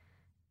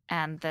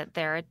and that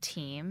they're a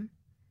team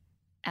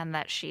and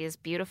that she is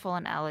beautiful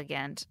and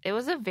elegant. It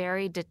was a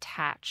very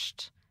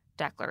detached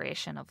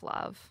declaration of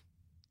love.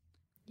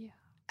 Yeah.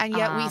 And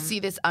yet we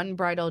see this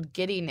unbridled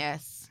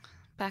giddiness.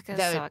 Becca's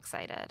so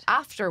excited.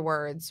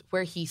 Afterwards,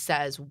 where he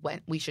says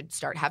when we should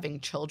start having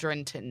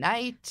children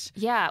tonight.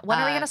 Yeah. When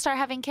are we going to start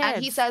having kids?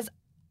 And he says,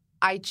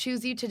 I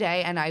choose you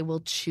today and I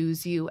will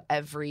choose you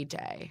every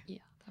day. Yeah,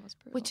 that was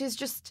brutal. Which is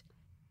just,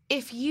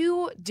 if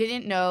you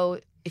didn't know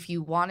if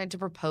you wanted to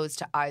propose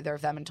to either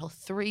of them until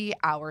 3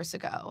 hours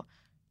ago,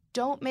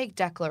 don't make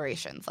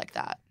declarations like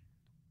that.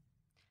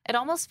 It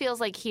almost feels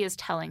like he is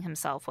telling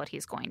himself what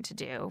he's going to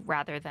do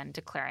rather than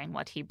declaring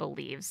what he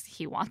believes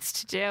he wants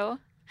to do.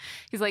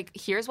 He's like,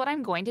 here's what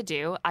I'm going to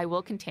do. I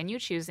will continue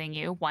choosing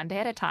you one day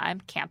at a time.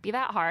 Can't be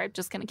that hard.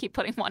 Just going to keep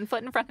putting one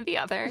foot in front of the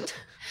other.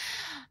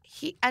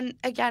 And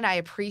again, I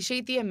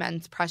appreciate the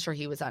immense pressure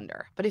he was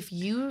under. But if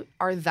you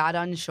are that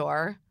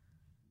unsure,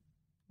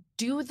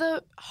 do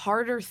the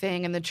harder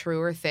thing and the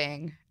truer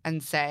thing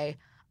and say,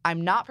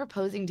 I'm not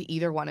proposing to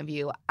either one of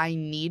you. I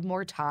need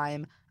more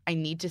time. I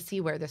need to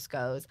see where this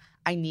goes.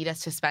 I need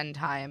us to spend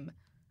time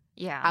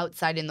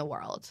outside in the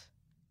world.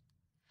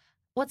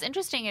 What's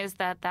interesting is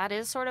that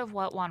is sort of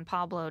what Juan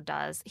Pablo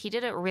does. He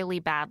did it really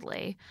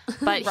badly,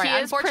 but Right, he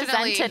is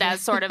presented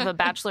as sort of a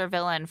bachelor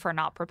villain for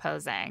not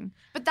proposing.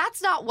 But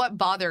that's not what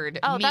bothered me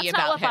about him. Oh, that's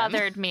not what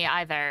bothered me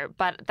either.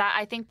 But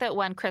I think that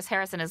when Chris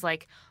Harrison is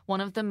like, one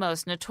of the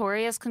most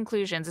notorious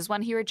conclusions is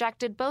when he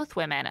rejected both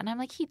women. And I'm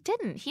like, he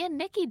didn't. He and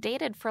Nikki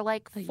dated for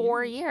like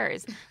 4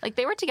 years. Like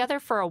they were together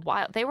for a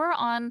while. They were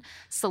on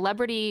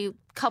celebrity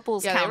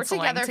couples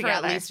counseling they were together for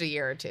at least a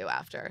year or two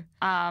after.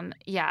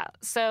 Yeah.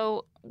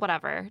 So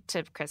whatever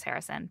to Chris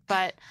Harrison.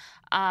 But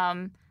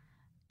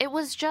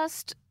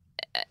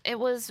it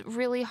was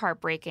really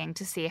heartbreaking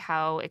to see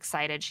how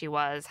excited she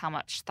was, how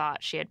much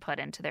thought she had put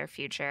into their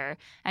future.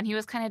 And he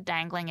was kind of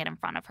dangling it in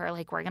front of her,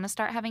 like, we're going to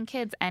start having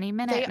kids any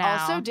minute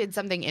now. They also did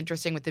something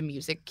interesting with the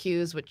music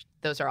cues, which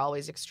those are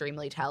always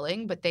extremely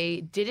telling, but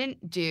they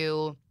didn't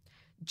do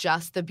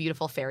just the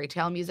beautiful fairy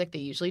tale music they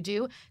usually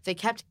do. They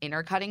kept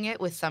intercutting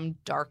it with some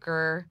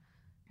darker,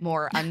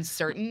 more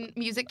uncertain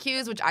music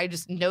cues, which I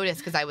just noticed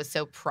because I was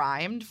so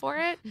primed for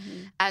it.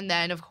 Mm-hmm. And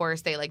then, of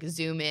course, they like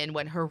zoom in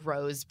when her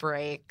rose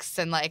breaks.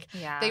 And like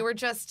they were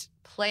just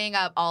playing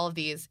up all of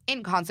these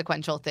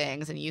inconsequential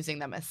things and using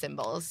them as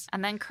symbols.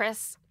 And then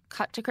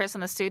cut to Chris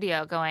in the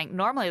studio going,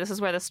 normally this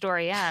is where the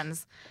story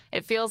ends.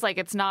 It feels like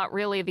it's not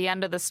really the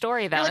end of the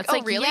story, though. Like, it's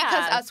like, really?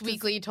 Because Us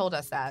Weekly told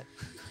us that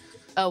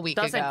a week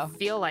ago. Doesn't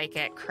feel like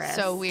it, Chris.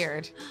 So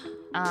weird.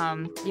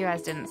 You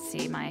guys didn't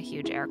see my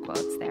huge air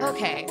quotes there.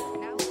 Okay.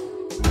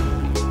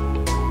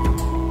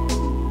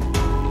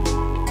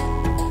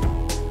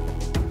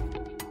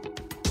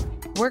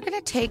 We're going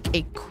to take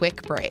a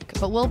quick break,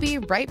 but we'll be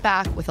right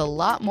back with a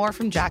lot more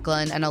from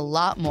Jacqueline and a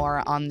lot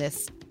more on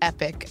this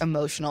epic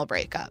emotional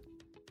breakup.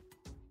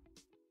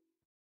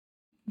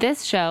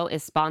 This show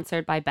is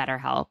sponsored by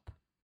BetterHelp.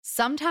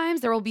 Sometimes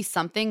there will be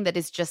something that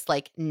is just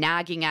like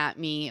nagging at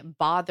me,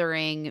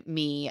 bothering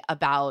me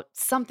about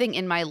something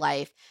in my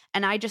life,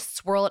 and I just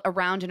swirl it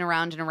around and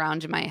around and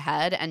around in my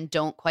head and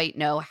don't quite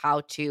know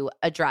how to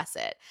address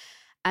it.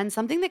 And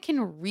something that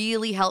can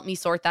really help me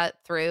sort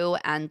that through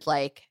and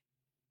like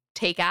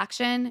take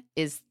action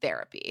is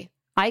therapy.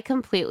 I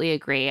completely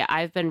agree.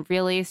 I've been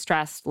really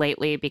stressed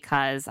lately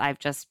because I've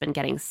just been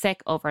getting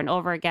sick over and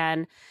over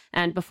again.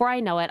 And before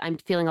I know it, I'm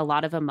feeling a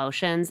lot of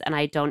emotions and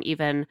I don't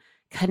even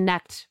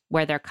connect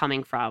where they're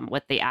coming from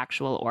with the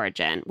actual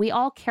origin. We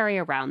all carry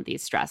around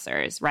these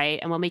stressors, right?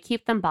 And when we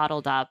keep them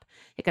bottled up,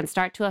 it can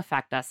start to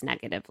affect us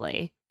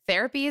negatively.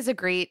 Therapy is a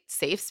great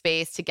safe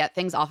space to get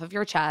things off of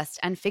your chest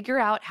and figure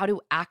out how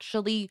to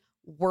actually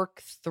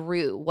work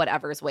through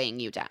whatever's weighing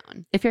you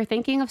down. If you're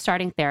thinking of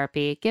starting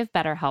therapy, give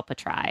BetterHelp a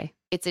try.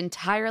 It's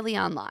entirely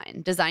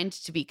online, designed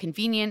to be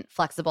convenient,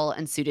 flexible,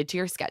 and suited to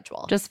your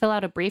schedule. Just fill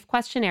out a brief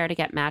questionnaire to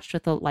get matched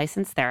with a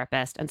licensed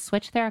therapist and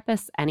switch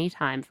therapists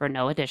anytime for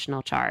no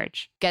additional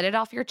charge. Get it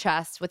off your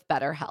chest with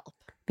BetterHelp.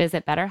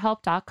 Visit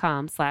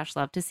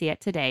BetterHelp.com/LoveToSeeIt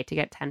today to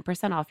get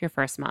 10% off your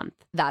first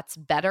month. That's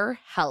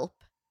BetterHelp,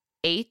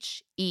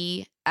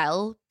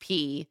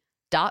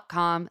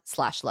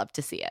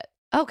 HELP.com/LoveToSeeIt.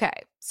 Okay,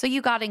 so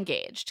you got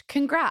engaged.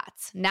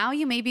 Congrats. Now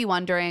you may be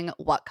wondering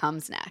what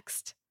comes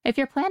next. If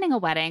you're planning a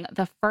wedding,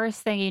 the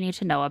first thing you need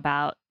to know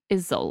about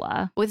is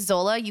Zola. With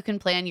Zola, you can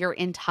plan your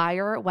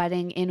entire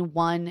wedding in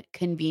one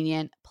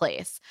convenient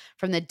place.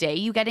 From the day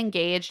you get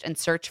engaged and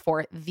search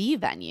for the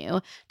venue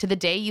to the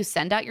day you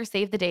send out your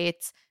save the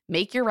dates,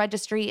 make your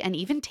registry, and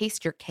even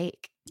taste your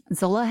cake.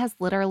 Zola has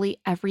literally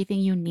everything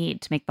you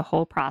need to make the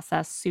whole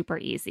process super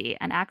easy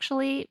and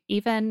actually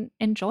even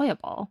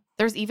enjoyable.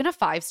 There's even a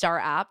 5-star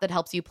app that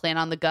helps you plan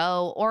on the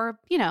go or,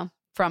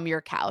 from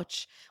your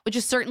couch, which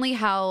is certainly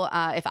how,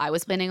 if I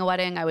was planning a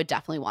wedding, I would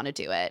definitely want to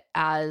do it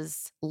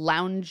as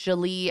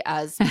loungily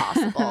as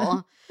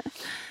possible.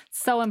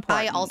 So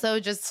important. I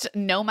also just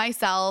know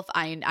myself.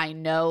 I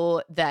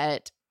know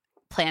that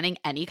planning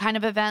any kind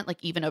of event,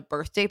 like even a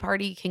birthday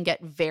party, can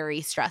get very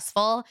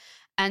stressful.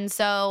 And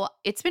so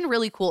it's been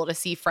really cool to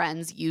see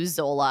friends use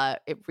Zola.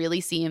 It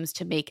really seems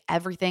to make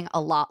everything a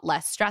lot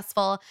less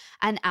stressful.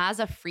 And as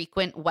a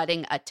frequent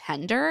wedding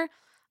attender,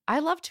 I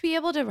love to be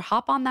able to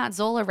hop on that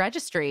Zola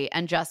registry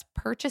and just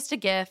purchase a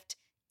gift.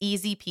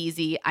 Easy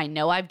peasy. I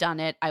know I've done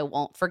it. I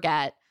won't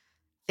forget.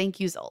 Thank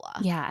you,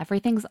 Zola. Yeah,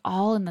 everything's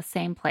all in the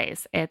same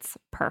place. It's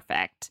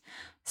perfect.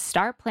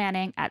 Start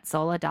planning at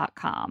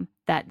Zola.com.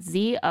 That's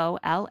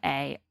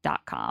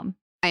ZOLA.com.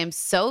 I am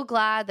so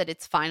glad that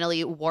it's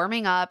finally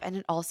warming up, and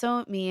it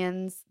also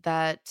means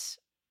that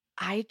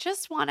I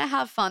just want to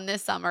have fun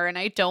this summer and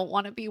I don't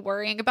want to be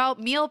worrying about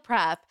meal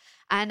prep.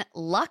 And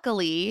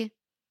luckily,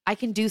 I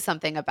can do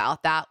something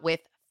about that with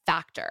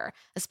Factor,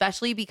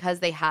 especially because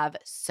they have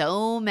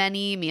so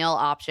many meal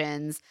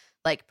options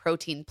like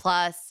Protein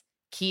Plus,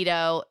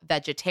 keto,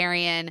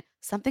 vegetarian,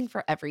 something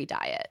for every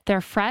diet.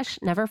 Their fresh,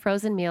 never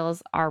frozen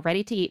meals are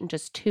ready to eat in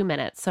just 2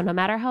 minutes. So no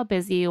matter how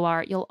busy you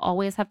are, you'll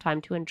always have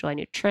time to enjoy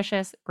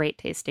nutritious, great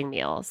tasting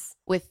meals.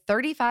 With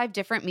 35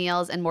 different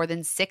meals and more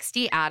than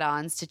 60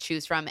 add-ons to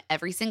choose from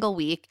every single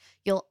week,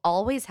 you'll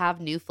always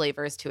have new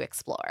flavors to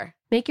explore.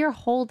 Make your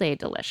whole day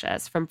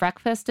delicious. From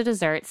breakfast to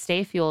dessert,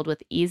 stay fueled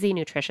with easy,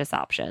 nutritious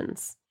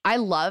options. I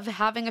love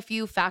having a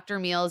few Factor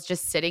meals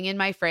just sitting in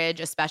my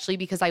fridge, especially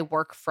because I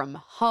work from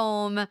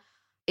home.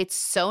 It's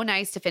so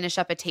nice to finish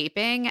up a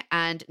taping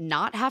and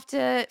not have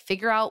to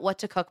figure out what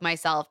to cook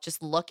myself.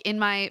 Just look in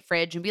my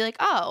fridge and be like,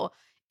 oh,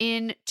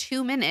 in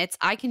 2 minutes,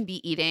 I can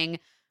be eating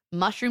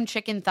mushroom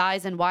chicken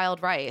thighs and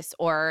wild rice,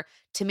 or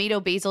tomato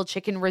basil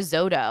chicken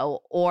risotto,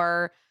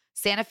 or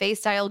Santa Fe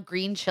style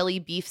green chili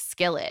beef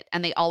skillet.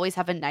 And they always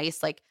have a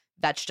nice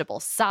vegetable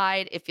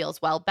side. It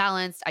feels well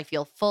balanced. I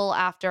feel full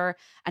after,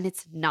 and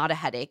it's not a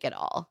headache at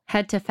all.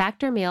 Head to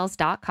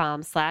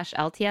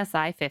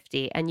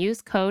factormeals.com/LTSI50 and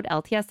use code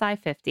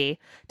LTSI50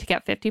 to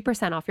get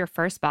 50% off your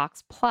first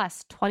box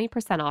plus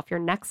 20% off your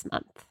next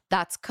month.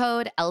 That's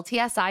code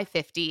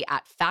LTSI50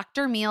 at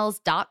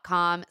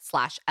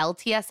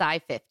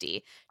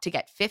factormeals.com/LTSI50 to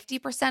get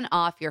 50%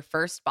 off your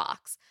first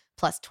box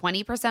plus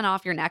 20%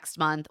 off your next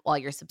month while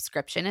your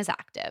subscription is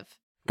active.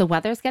 The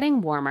weather's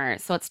getting warmer,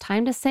 so it's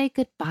time to say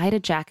goodbye to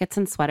jackets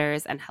and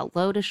sweaters and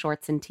hello to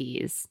shorts and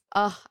tees.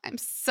 Oh, I'm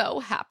so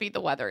happy the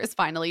weather is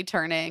finally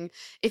turning.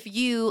 If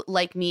you,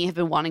 like me, have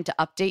been wanting to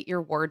update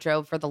your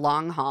wardrobe for the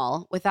long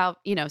haul without,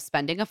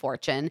 spending a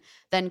fortune,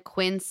 then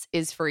Quince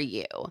is for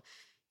you.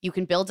 You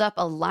can build up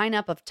a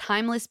lineup of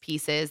timeless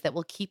pieces that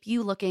will keep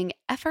you looking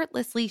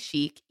effortlessly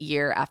chic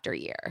year after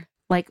year.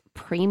 Like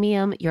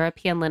premium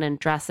European linen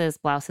dresses,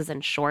 blouses,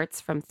 and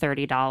shorts from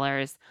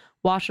 $30,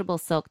 washable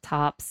silk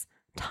tops,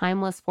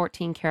 timeless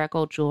 14-karat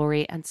gold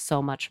jewelry, and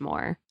so much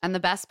more. And the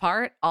best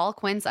part, all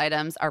Quince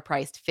items are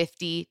priced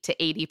 50 to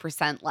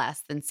 80%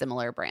 less than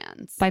similar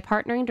brands. By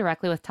partnering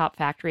directly with top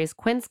factories,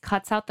 Quince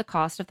cuts out the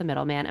cost of the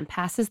middleman and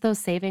passes those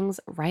savings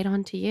right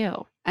on to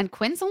you. And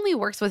Quince only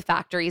works with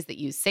factories that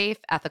use safe,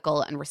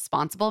 ethical, and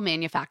responsible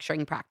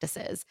manufacturing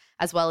practices,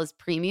 as well as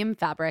premium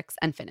fabrics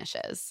and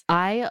finishes.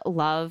 I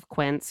love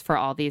Quince for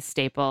all these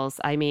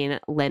staples. I mean,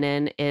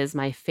 linen is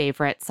my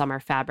favorite summer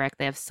fabric.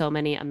 They have so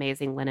many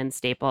amazing linen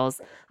staples.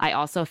 I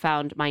also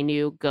found my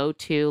new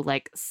go-to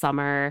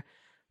summer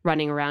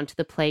running around to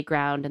the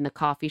playground and the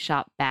coffee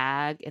shop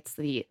bag. It's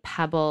the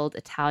pebbled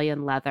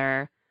Italian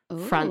leather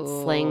front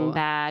sling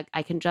bag.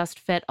 I can just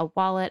fit a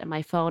wallet and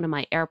my phone and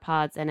my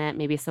AirPods in it,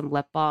 maybe some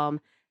lip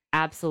balm.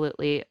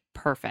 Absolutely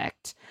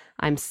perfect.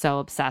 I'm so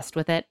obsessed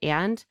with it.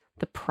 And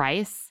the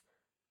price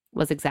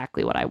was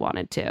exactly what I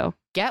wanted to.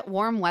 Get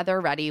warm weather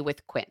ready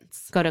with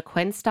Quince. Go to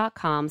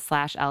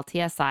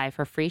quince.com/LTSI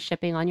for free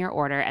shipping on your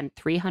order and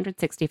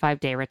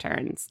 365-day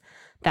returns.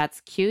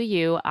 That's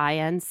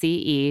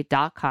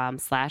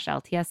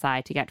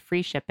QUINCE.com/LTSI to get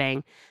free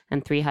shipping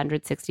and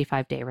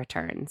 365-day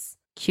returns.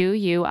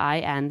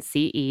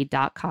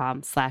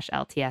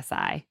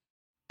 QUINCE.com/LTSI.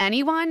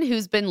 Anyone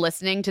who's been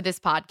listening to this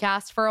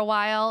podcast for a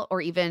while,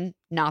 or even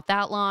not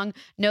that long,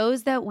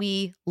 knows that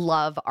we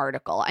love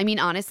Article. I mean,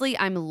 honestly,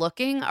 I'm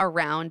looking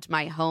around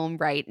my home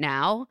right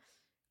now.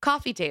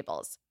 Coffee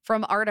tables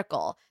from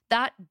Article.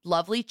 That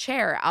lovely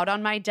chair out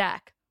on my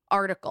deck.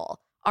 Article.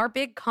 Our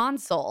big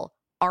console.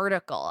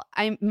 Article.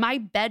 My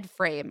bed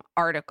frame.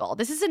 Article.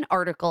 This is an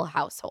Article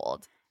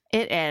household.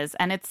 It is.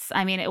 And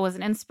it was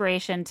an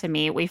inspiration to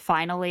me. We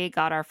finally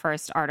got our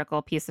first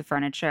Article piece of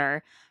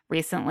furniture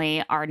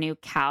recently, our new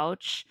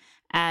couch.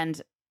 And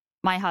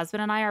my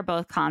husband and I are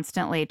both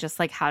constantly just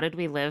how did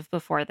we live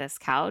before this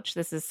couch?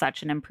 This is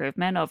such an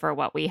improvement over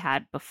what we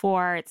had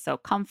before. It's so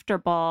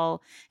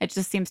comfortable. It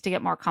just seems to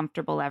get more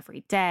comfortable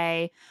every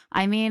day.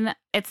 I mean,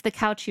 it's the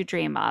couch you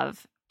dream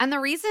of. And the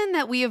reason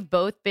that we have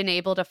both been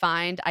able to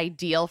find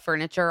ideal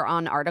furniture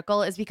on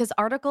Article is because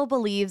Article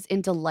believes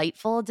in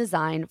delightful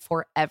design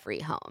for every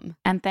home.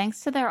 And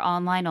thanks to their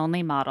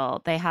online-only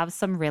model, they have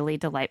some really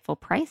delightful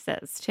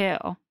prices, too.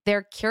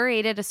 Their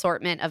curated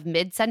assortment of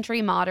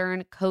mid-century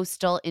modern,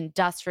 coastal,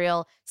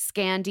 industrial,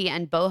 Scandi,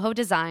 and boho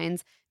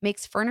designs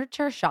makes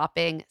furniture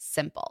shopping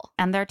simple.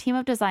 And their team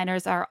of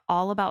designers are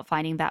all about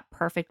finding that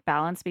perfect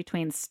balance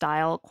between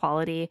style,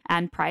 quality,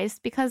 and price,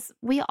 because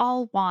we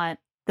all want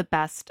the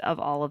best of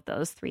all of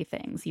those three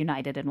things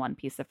united in one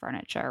piece of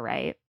furniture,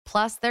 right?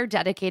 Plus, they're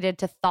dedicated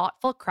to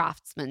thoughtful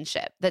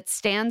craftsmanship that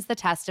stands the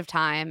test of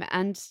time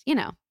and,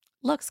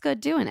 looks good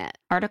doing it.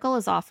 Article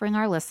is offering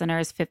our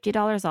listeners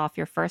 $50 off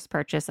your first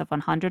purchase of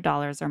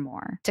 $100 or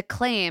more. To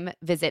claim,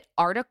 visit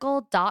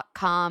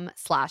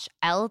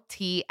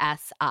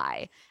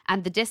article.com/LTSI,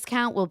 and the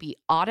discount will be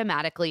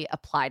automatically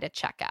applied at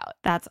checkout.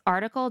 That's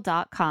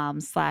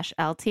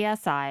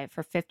article.com/LTSI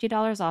for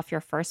 $50 off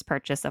your first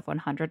purchase of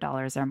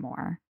 $100 or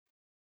more.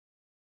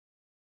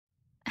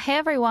 Hey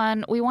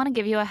everyone, we want to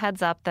give you a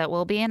heads up that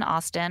we'll be in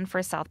Austin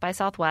for South by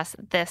Southwest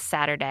this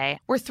Saturday.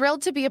 We're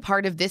thrilled to be a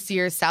part of this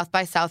year's South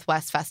by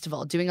Southwest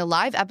Festival, doing a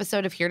live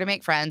episode of Here to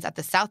Make Friends at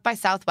the South by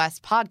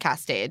Southwest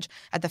podcast stage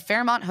at the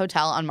Fairmont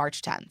Hotel on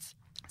March 10th.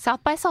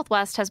 South by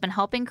Southwest has been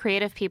helping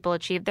creative people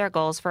achieve their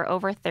goals for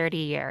over 30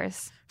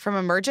 years. From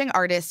emerging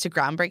artists to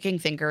groundbreaking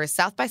thinkers,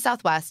 South by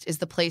Southwest is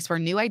the place where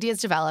new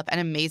ideas develop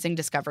and amazing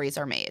discoveries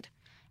are made.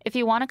 If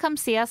you want to come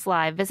see us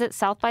live, visit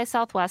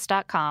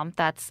southbysouthwest.com,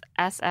 that's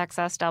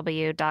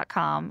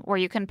SXSW.com, where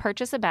you can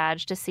purchase a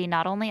badge to see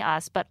not only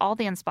us, but all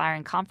the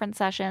inspiring conference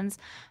sessions,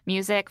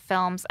 music,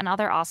 films, and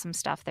other awesome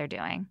stuff they're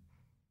doing.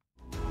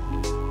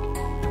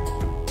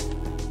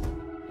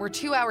 We're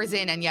 2 hours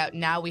in, and yet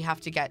now we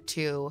have to get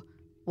to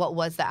what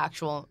was the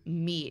actual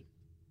meat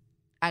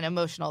and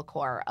emotional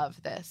core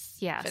of this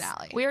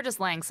finale. We were just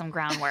laying some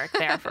groundwork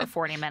there for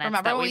 40 minutes.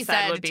 Remember that when we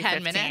said would be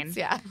 10 15. minutes?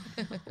 Yeah.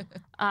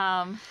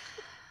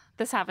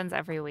 This happens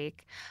every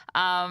week.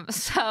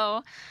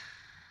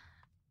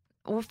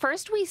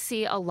 First we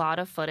see a lot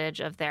of footage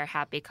of their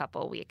happy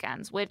couple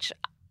weekends, which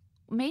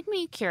made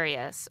me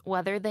curious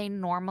whether they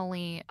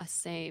normally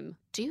Same.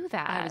 do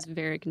that. I was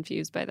very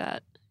confused by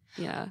that.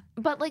 Yeah.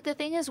 But like the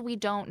thing is, we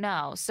don't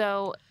know.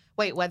 So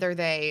Wait, whether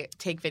they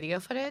take video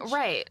footage?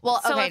 right. Well,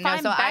 so okay, if no,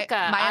 I'm so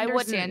Becca, my I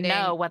wouldn't understanding-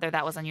 know whether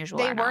that was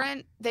unusual or not.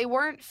 They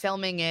weren't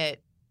filming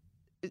it.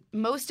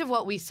 Most of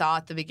what we saw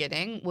at the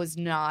beginning was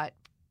not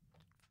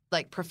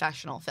like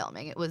professional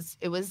filming. It was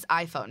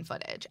iPhone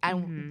footage,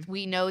 and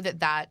we know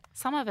that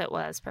Some of it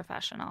was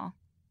professional.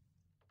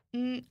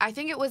 I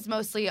think it was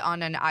mostly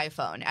on an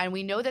iPhone, and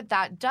we know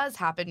that does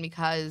happen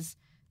because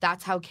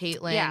that's how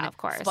Caitlyn of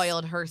course.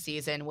 spoiled her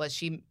season. Was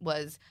she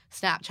was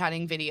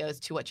Snapchatting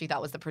videos to what she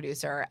thought was the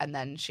producer, and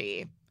then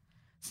she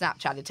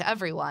Snapchatted to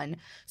everyone.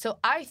 So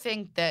I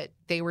think that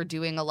they were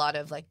doing a lot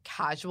of like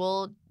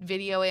casual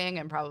videoing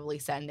and probably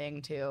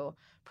sending to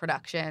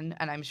production,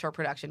 and I'm sure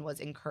production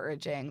was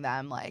encouraging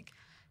them like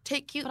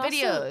take cute But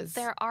videos. also,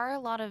 there are a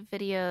lot of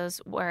videos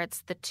where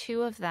it's the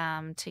two of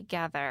them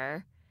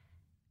together,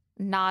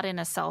 not in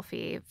a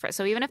selfie.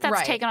 So even if that's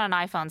Right. taken on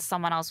an iPhone,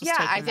 someone else was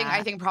taking that.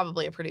 I think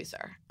probably a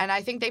producer. And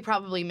I think they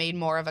probably made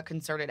more of a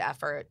concerted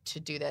effort to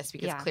do this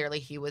because clearly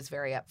he was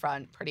very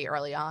upfront pretty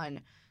early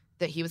on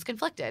that he was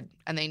conflicted,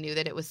 and they knew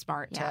that it was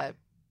smart to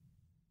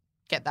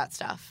get that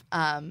stuff.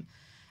 And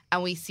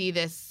we see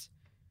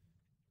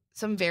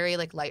some very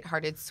like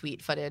lighthearted,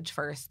 sweet footage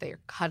first. They're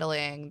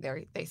cuddling.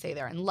 They say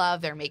they're in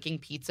love. They're making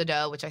pizza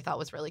dough, which I thought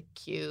was really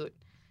cute.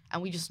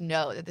 And we just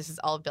know that this is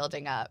all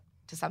building up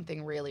to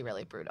something really,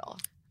 really brutal.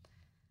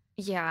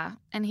 Yeah.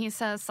 And he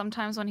says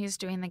sometimes when he's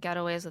doing the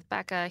getaways with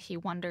Becca, he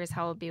wonders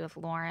how it would be with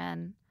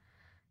Lauren.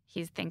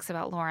 He thinks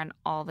about Lauren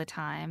all the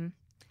time.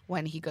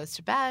 When he goes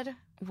to bed,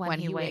 When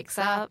he wakes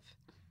up.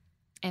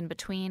 In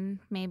between,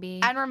 maybe.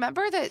 And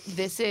remember that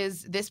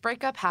this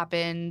breakup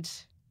happened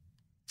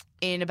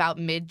in about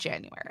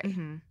mid-January.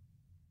 Mm-hmm.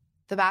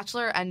 The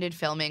Bachelor ended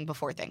filming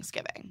before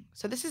Thanksgiving.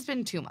 So this has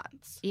been 2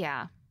 months.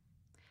 Yeah.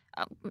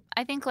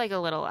 I think like a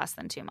little less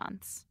than 2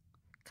 months.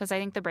 Because I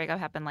think the breakup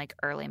happened like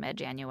early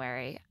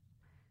mid-January.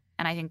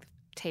 And I think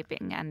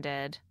taping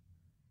ended.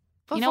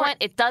 You know what?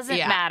 It doesn't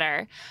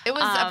matter. It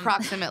was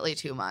approximately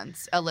 2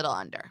 months, a little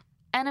under.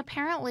 And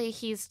apparently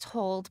he's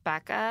told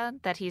Becca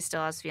that he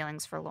still has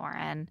feelings for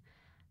Lauren.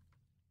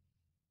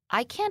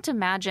 I can't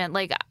imagine,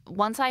 like,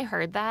 once I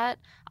heard that,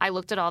 I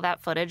looked at all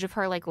that footage of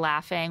her, like,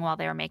 laughing while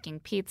they were making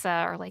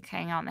pizza or, like,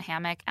 hanging out in the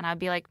hammock, and I'd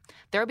be like,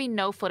 there would be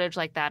no footage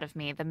like that of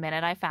me. The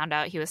minute I found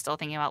out he was still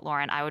thinking about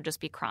Lauren, I would just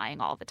be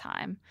crying all the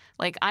time.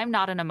 Like, I'm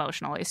not an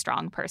emotionally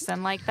strong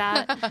person like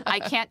that. I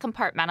can't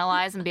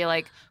compartmentalize and be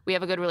like, we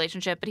have a good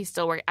relationship, but he's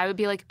still working. I would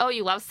be like, oh,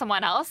 you love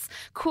someone else?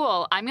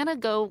 Cool. I'm going to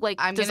go, like,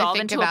 dissolve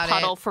into a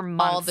puddle for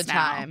months all the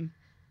time.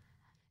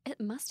 It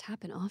must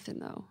happen often,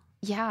 though.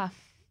 Yeah.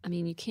 I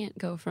mean, you can't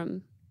go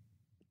from,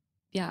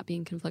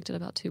 being conflicted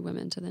about two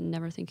women to then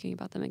never thinking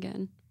about them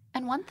again.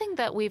 And one thing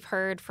that we've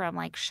heard from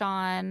like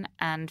Sean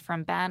and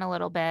from Ben a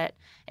little bit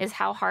is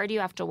how hard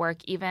you have to work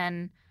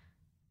even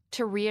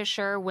to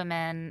reassure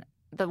women,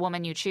 the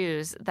woman you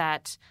choose,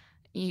 that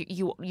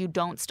you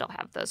don't still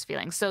have those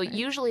feelings. So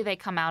usually they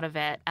come out of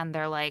it and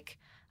they're like,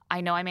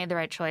 I know I made the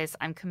right choice.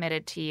 I'm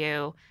committed to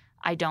you.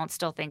 I don't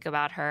still think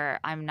about her.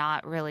 I'm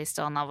not really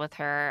still in love with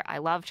her. I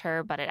loved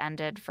her, but it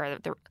ended for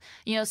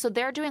so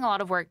they're doing a lot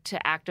of work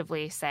to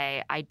actively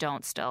say, I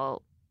don't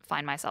still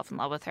find myself in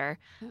love with her.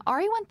 Yeah.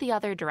 Ari went the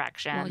other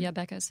direction. Well, yeah,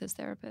 Becca's his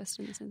therapist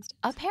in this instance.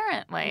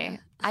 Apparently. Yeah.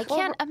 I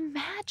can't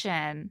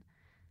imagine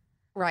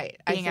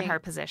being in her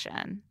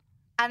position.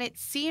 And it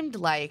seemed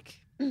like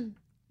it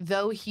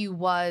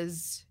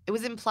was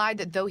implied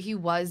that though he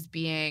was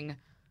being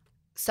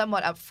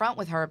somewhat upfront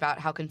with her about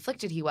how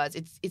conflicted he was,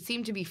 it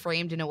seemed to be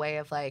framed in a way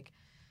of like,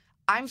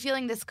 I'm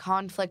feeling this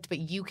conflict, but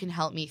you can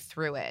help me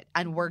through it,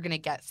 and we're going to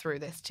get through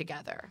this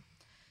together.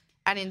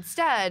 And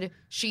instead,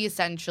 she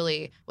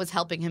essentially was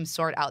helping him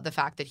sort out the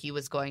fact that he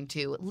was going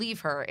to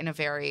leave her in a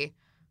very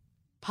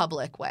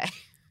public way.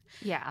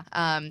 Yeah.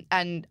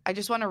 And I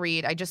just want to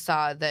read, I just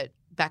saw that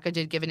Becca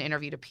did give an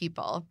interview to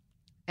People,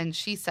 and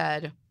she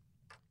said,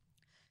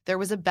 There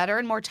was a better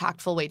and more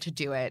tactful way to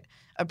do it.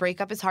 A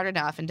breakup is hard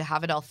enough, and to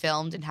have it all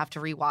filmed and have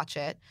to rewatch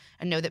it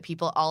and know that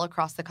people all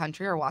across the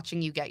country are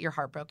watching you get your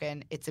heart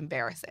broken, it's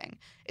embarrassing.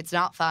 It's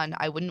not fun.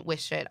 I wouldn't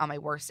wish it on my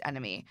worst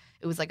enemy.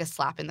 It was like a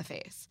slap in the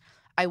face.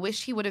 I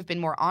wish he would have been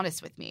more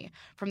honest with me.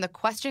 From the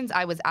questions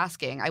I was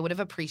asking, I would have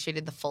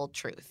appreciated the full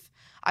truth.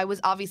 I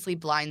was obviously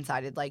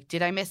blindsided, like,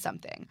 did I miss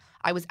something?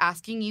 I was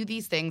asking you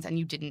these things and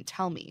you didn't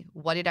tell me.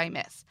 What did I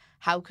miss?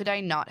 How could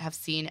I not have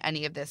seen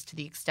any of this to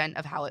the extent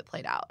of how it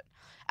played out?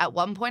 At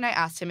one point, I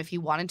asked him if he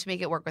wanted to make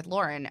it work with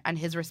Lauren, and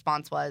his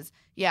response was,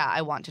 yeah,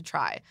 I want to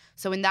try.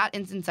 So in that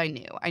instance, I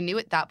knew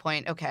at that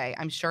point, okay,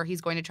 I'm sure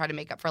he's going to try to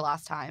make up for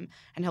last time,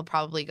 and he'll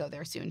probably go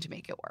there soon to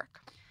make it work.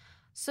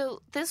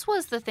 So this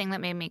was the thing that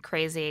made me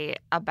crazy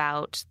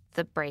about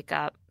the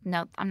breakup.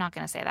 No, I'm not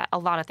going to say that. A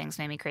lot of things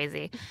made me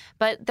crazy.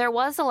 But there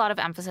was a lot of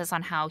emphasis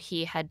on how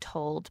he had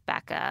told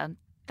Becca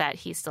that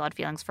he still had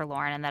feelings for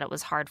Lauren and that it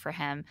was hard for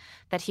him,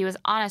 that he was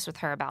honest with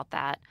her about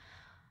that.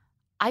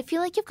 I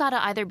feel like you've got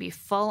to either be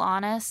full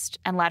honest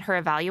and let her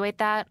evaluate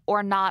that,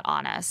 or not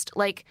honest.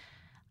 Like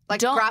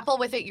don't grapple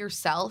with it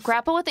yourself.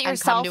 Grapple with it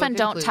yourself and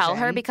don't tell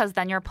her, conclusion. because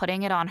then you're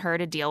putting it on her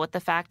to deal with the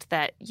fact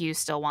that you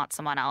still want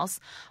someone else.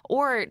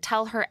 Or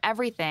tell her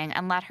everything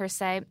and let her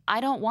say, I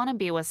don't want to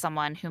be with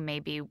someone who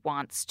maybe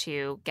wants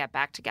to get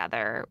back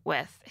together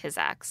with his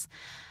ex.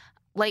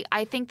 Like,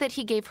 I think that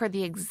he gave her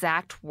the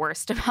exact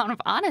worst amount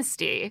of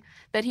honesty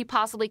that he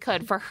possibly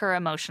could for her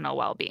emotional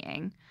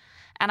well-being.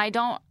 And I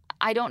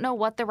don't know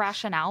what the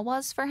rationale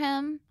was for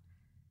him.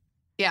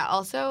 Yeah,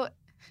 also,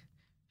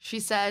 she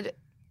said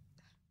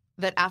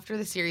that after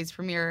the series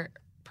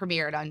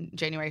premiered on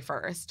January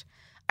 1st,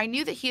 I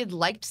knew that he had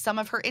liked some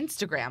of her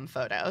Instagram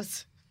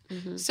photos.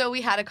 Mm-hmm. So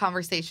we had a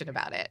conversation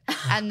about it.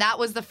 And that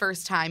was the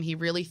first time he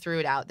really threw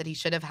it out that he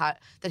should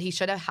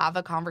have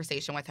a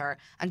conversation with her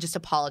and just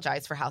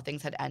apologize for how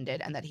things had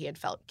ended and that he had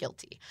felt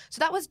guilty. So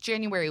that was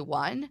January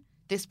 1.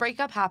 This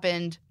breakup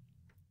happened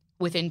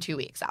within 2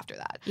 weeks after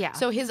that. Yeah.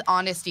 So his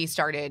honesty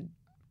started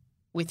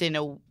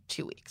within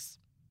 2 weeks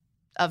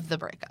of the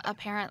breakup.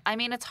 I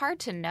mean, it's hard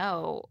to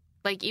know.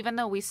 Like, even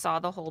though we saw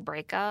the whole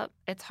breakup,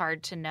 it's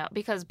hard to know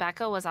because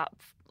Becca was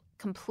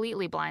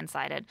completely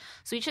blindsided.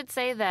 So we should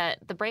say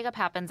that the breakup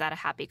happens at a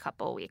happy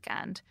couple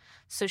weekend.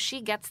 So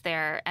she gets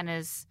there and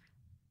is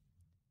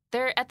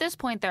there. At this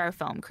point, there are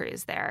film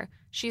crews there.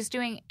 She's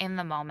doing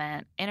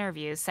in-the-moment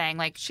interviews saying,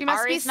 like, she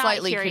must Ari's be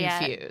slightly not here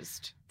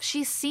confused. Yet.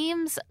 She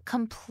seems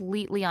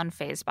completely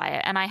unfazed by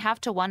it. And I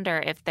have to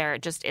wonder if there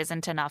just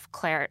isn't enough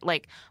clarity.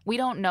 Like, we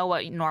don't know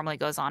what normally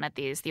goes on at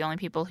these. The only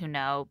people who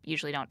know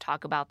usually don't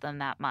talk about them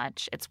that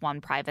much. It's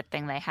one private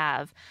thing they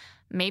have.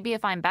 Maybe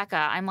if I'm Becca,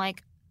 I'm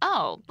like,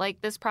 oh,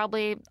 like, this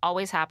probably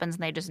always happens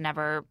and they just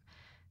never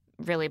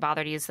really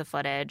bother to use the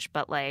footage,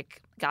 but,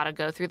 like, gotta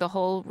go through the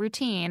whole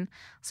routine.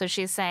 So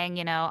she's saying,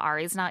 you know,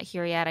 Ari's not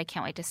here yet. I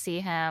can't wait to see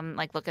him.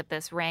 Like, look at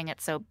this ring.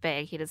 It's so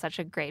big. He did such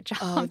a great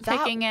job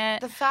picking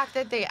it. The fact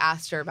that they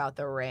asked her about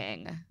the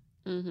ring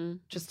Mm-hmm.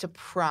 just to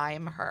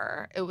prime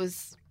her, it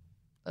was...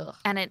 Ugh.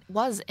 And it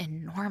was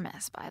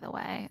enormous, by the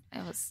way.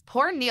 It was...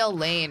 Poor Neil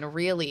Lane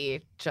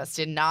really just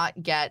did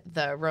not get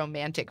the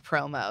romantic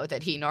promo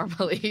that he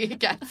normally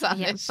gets on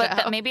this show.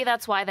 But maybe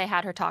that's why they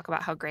had her talk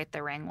about how great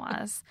the ring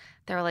was.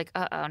 They were like,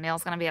 uh-oh,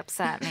 Neil's going to be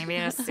upset. Maybe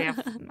just see if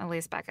at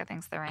least Becca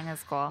thinks the ring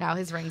is cool. Now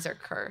his rings are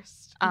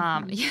cursed.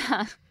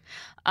 Yeah.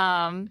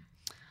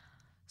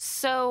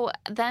 So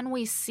then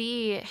we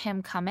see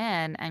him come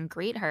in and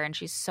greet her, and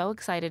she's so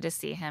excited to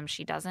see him.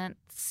 She doesn't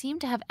seem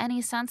to have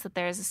any sense that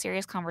there's a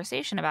serious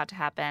conversation about to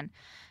happen.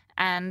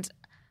 And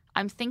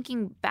I'm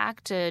thinking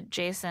back to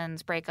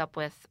Jason's breakup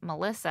with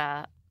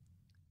Melissa,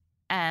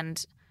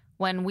 and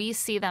when we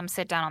see them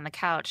sit down on the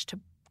couch to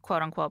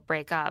quote-unquote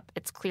break up,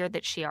 it's clear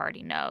that she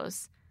already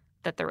knows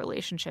that the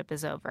relationship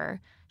is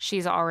over.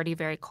 She's already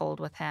very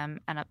cold with him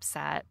and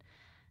upset.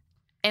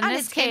 In and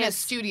this it's case, in a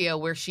studio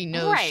where she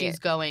knows right. she's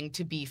going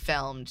to be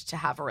filmed to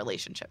have a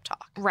relationship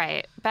talk.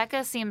 Right.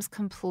 Becca seems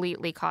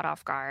completely caught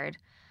off guard.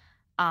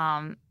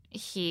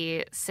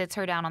 He sits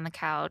her down on the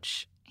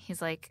couch.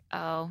 He's like,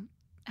 oh,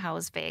 how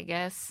was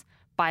Vegas?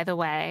 By the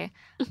way,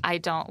 I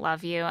don't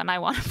love you and I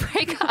want to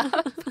break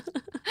up.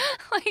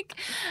 Like,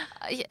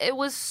 it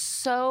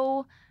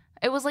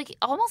was like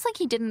almost like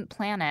he didn't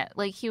plan it.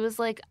 Like, he was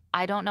like,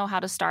 I don't know how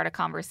to start a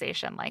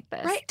conversation like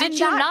this. Right. Did and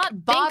you that not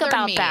think bothered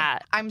about me. that?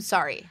 I'm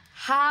sorry.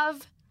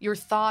 Have your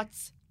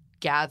thoughts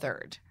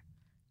gathered.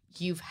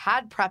 You've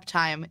had prep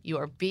time. You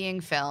are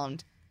being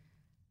filmed.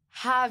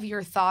 Have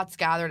your thoughts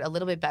gathered a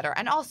little bit better.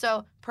 And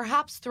also,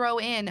 perhaps throw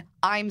in,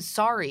 I'm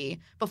sorry,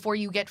 before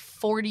you get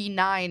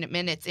 49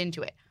 minutes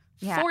into it.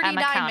 Yeah,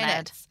 49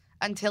 minutes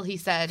until he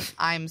said,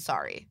 I'm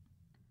sorry.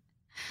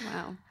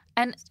 Wow.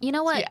 And you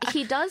know what? Yeah.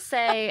 He does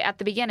say at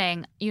the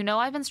beginning, you know,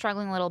 I've been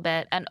struggling a little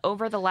bit. And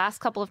over the last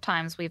couple of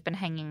times we've been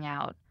hanging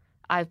out,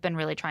 I've been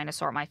really trying to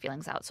sort my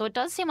feelings out. So it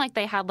does seem like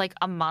they had like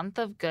a month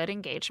of good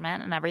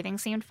engagement and everything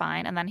seemed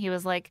fine. And then he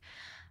was like,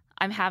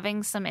 I'm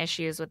having some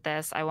issues with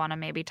this. I want to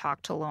maybe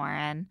talk to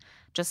Lauren,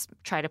 just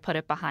try to put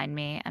it behind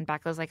me. And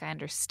Becca's like, I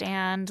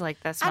understand. Like,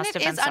 this must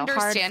have been so hard for you.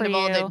 And it is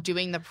understandable that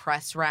doing the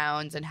press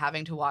rounds and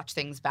having to watch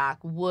things back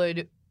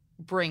would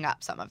bring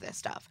up some of this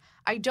stuff.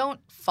 I don't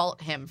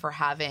fault him for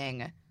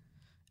having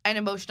an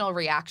emotional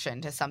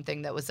reaction to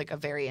something that was like a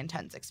very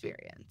intense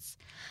experience.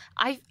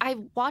 I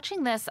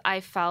watching this, I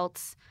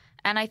felt,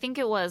 and I think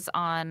it was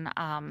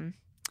on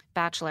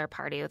Bachelor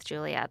Party with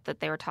Juliet,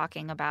 that they were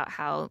talking about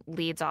how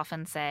leads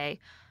often say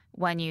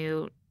once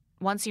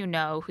you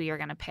know who you're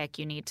going to pick,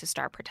 you need to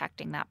start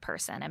protecting that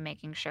person and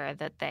making sure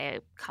that they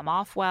come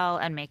off well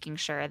and making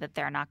sure that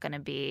they're not going to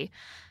be,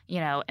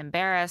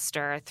 embarrassed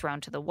or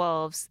thrown to the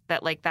wolves,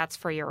 that like that's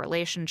for your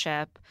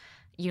relationship.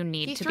 You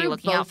need to be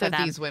looking out for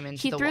them. These women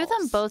he threw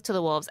them both to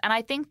the wolves. And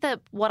I think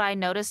that what I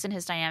noticed in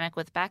his dynamic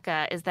with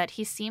Becca is that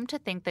he seemed to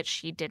think that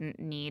she didn't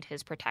need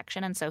his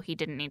protection, and so he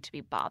didn't need to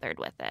be bothered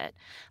with it.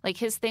 Like,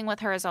 his thing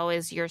with her is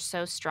always, you're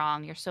so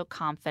strong, you're so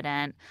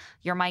confident,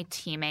 you're my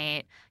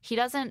teammate. He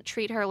doesn't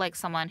treat her like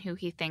someone who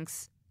he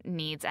thinks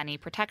needs any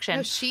protection.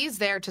 No, she's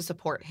there to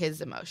support his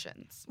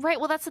emotions. Right.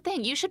 Well, that's the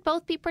thing. You should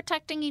both be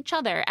protecting each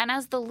other. And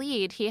as the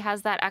lead, he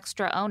has that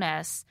extra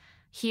onus.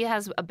 He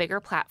has a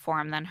bigger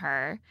platform than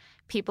her.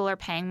 People are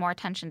paying more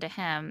attention to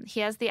him.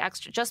 He has the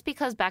extra. Just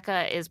because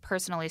Becca is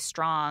personally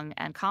strong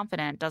and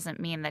confident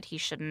doesn't mean that he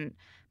shouldn't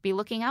be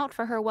looking out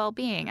for her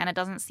well-being. And it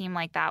doesn't seem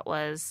like that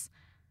was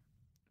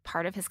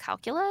part of his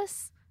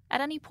calculus at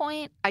any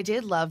point. I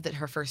did love that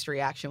her first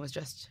reaction was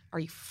just, "Are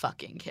you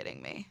fucking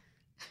kidding me?"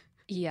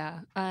 Yeah,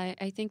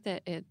 I think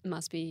that it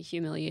must be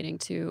humiliating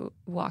to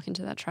walk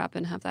into that trap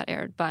and have that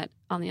aired. But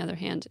on the other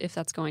hand, if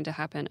that's going to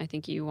happen, I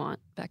think you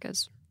want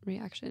Becca's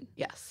reaction.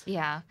 Yes.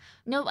 Yeah.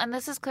 No, and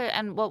this is clear.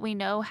 And what we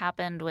know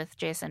happened with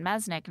Jason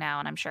Mesnick now,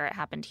 and I'm sure it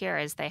happened here,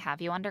 is they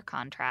have you under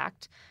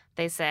contract.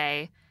 They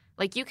say,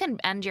 like, you can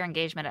end your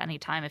engagement at any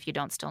time if you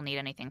don't still need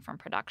anything from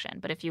production.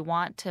 But if you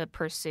want to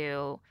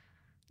pursue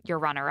your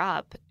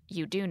runner-up,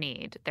 you do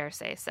need their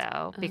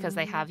say-so, because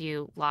they have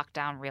you locked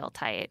down real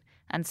tight.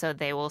 And so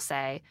they will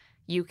say,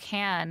 you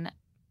can,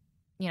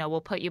 we'll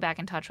put you back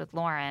in touch with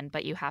Lauren,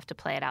 but you have to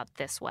play it out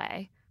this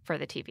way for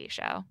the TV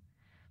show.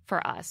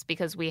 For us,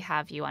 because we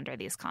have you under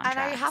these contracts.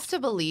 And I have to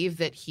believe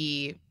that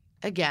he,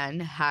 again,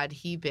 had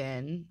he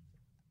been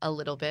a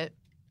little bit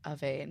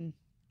of a,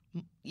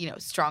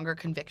 stronger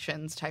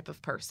convictions type of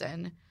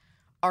person,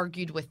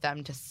 argued with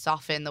them to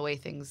soften the way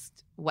things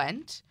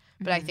went.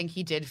 But I think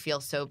he did feel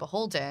so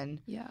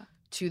beholden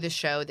to the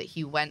show that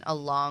he went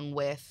along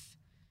with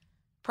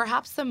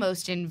perhaps the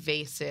most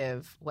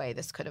invasive way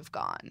this could have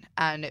gone.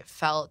 And it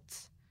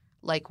felt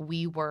like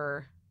we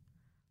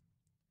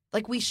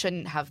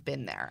shouldn't have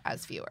been there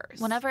as viewers.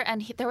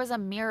 There was a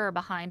mirror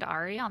behind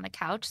Ari on the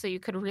couch, so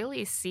you could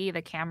really see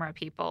the camera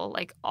people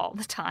like all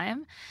the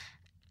time.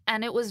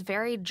 And it was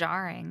very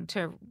jarring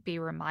to be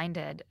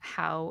reminded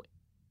how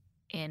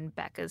in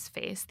Becca's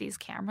face these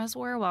cameras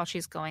were while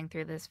she's going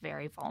through this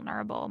very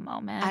vulnerable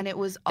moment. And it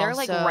was they're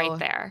like right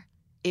there.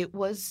 It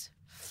was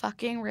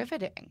fucking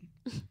riveting.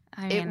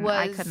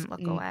 I couldn't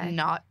look away.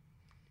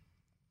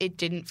 It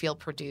didn't feel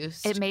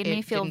produced. It made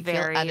me feel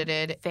very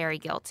edited. Very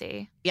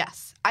guilty.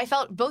 Yes. I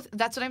felt both.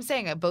 That's what I'm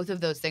saying. Both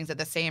of those things at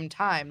the same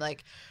time.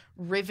 Like,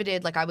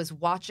 riveted. Like, I was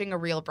watching a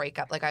real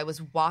breakup. Like, I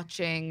was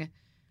watching.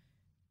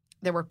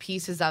 There were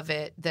pieces of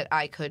it that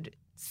I could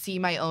see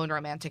my own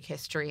romantic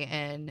history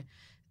in.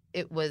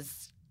 It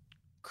was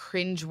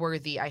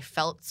cringeworthy. I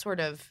felt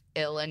sort of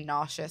ill and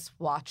nauseous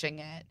watching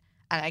it,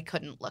 and I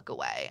couldn't look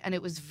away. And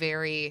it was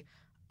very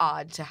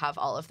odd to have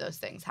all of those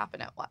things happen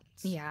at once.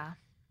 Yeah.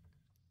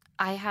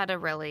 I had a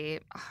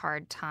really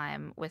hard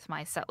time with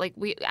myself. Like,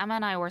 Emma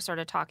and I were sort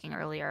of talking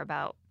earlier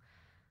about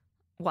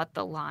what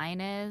the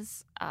line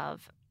is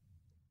of,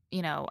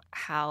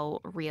 how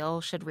real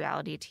should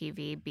reality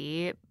TV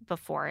be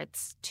before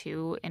it's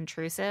too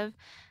intrusive.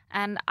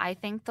 And I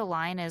think the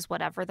line is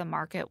whatever the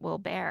market will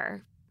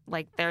bear.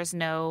 Like, there's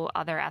no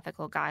other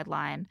ethical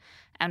guideline.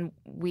 And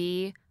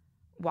we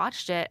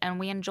watched it and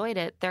we enjoyed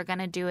it. They're going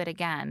to do it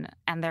again,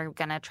 and they're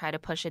going to try to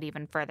push it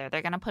even further.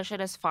 They're going to push it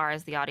as far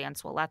as the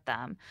audience will let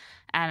them.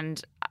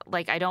 And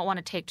I don't want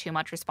to take too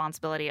much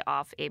responsibility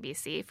off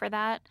ABC for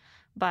that,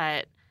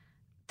 but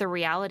the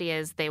reality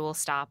is they will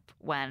stop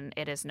when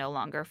it is no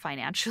longer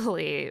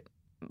financially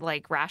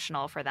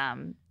rational for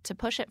them to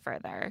push it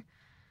further.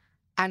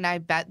 And I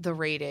bet the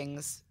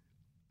ratings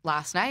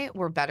last night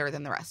were better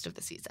than the rest of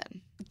the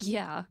season.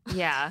 Yeah.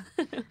 Yeah.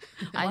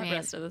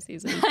 Rest of the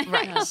season.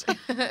 Right.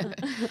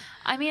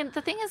 I mean,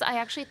 the thing is, I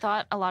actually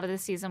thought a lot of the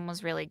season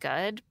was really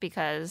good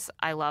because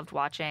I loved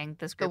watching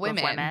this group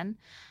of women.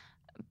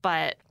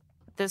 But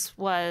this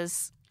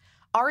was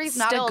Ari's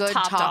not still a good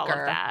topped all of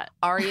talker. that.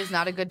 Ari is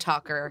not a good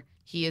talker.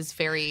 He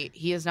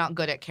is not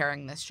good at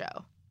carrying this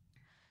show.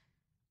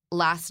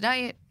 Last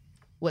night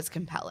was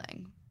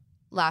compelling.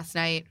 Last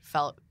night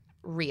felt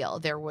real.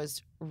 There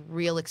was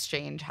real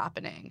exchange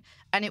happening.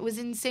 And it was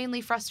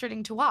insanely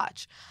frustrating to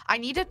watch. I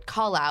need to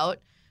call out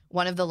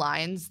one of the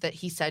lines that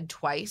he said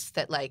twice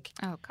that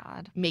oh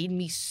God, made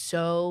me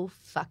so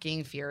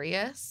fucking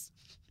furious.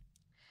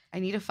 I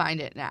need to find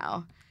it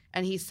now.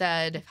 And he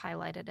said, I've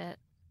highlighted it.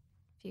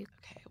 If you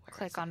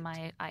click on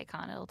my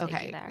icon, it'll take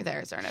you there. Okay,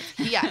 there's Ernest.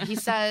 He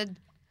said,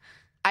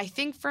 I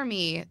think for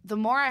me, the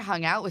more I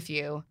hung out with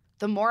you,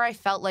 the more I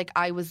felt like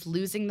I was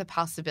losing the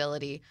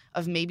possibility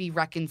of maybe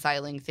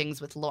reconciling things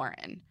with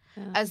Lauren,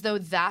 as though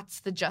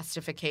that's the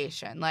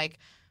justification. Like,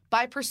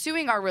 by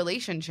pursuing our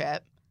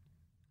relationship,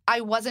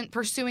 I wasn't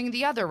pursuing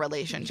the other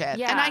relationship.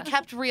 Yeah. And I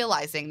kept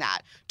realizing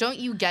that. Don't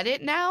you get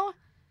it now?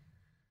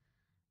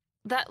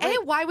 That,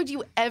 like, Why would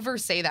you ever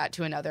say that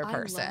to another I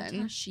loved how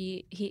person?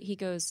 he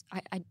goes,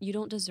 you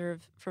don't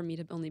deserve for me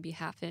to only be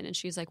half in. And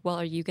she's like, well,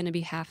 are you going to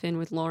be half in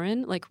with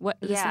Lauren? Like, what?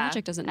 This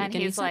logic doesn't make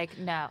any sense. And he's like,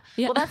 no.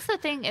 Yeah. Well, that's the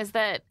thing is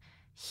that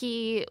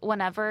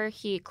whenever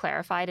he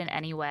clarified in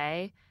any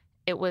way,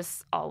 it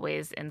was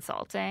always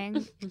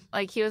insulting.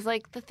 Like, he was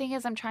like, the thing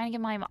is, I'm trying to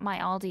give my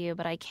all to you,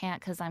 but I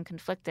can't because I'm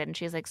conflicted. And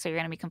she's like, so you're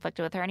going to be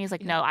conflicted with her? And he's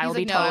like, no, I will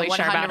be totally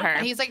sure about her.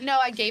 And he's like, no,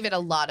 I gave it a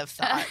lot of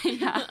thought.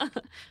 Yeah,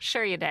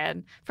 sure you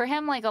did. For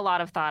him, like, a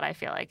lot of thought, I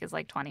feel like, is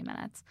like 20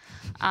 minutes.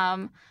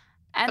 And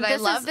but I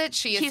love that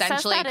she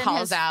essentially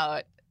calls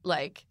out,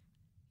 like,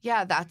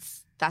 yeah,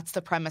 that's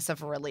the premise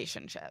of a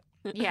relationship.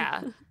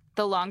 Yeah.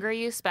 The longer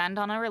you spend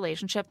on a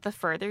relationship, the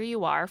further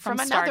you are from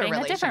another starting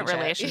a different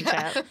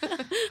relationship.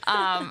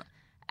 Yeah.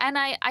 And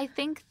I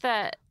think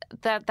that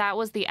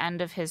was the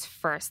end of his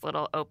first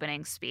little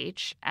opening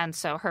speech. And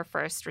so her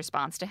first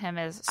response to him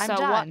is, I'm so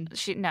done.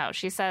 what?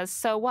 She says,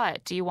 so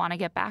what? Do you want to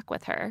get back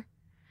with her?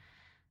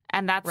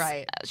 And that's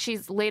right. She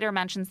later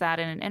mentions that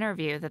in an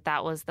interview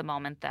that was the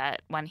moment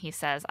that when he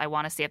says, I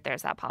want to see if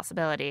there's that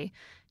possibility,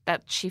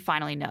 that she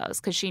finally knows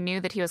because she knew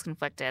that he was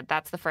conflicted.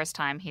 That's the first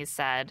time he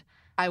said,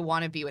 I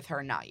want to be with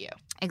her, not you.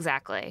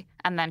 Exactly.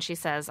 And then she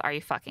says, are you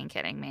fucking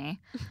kidding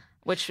me?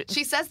 Which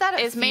she says that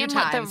a few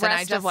times. The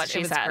rest of what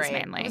she says, great.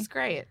 mainly. It was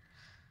great.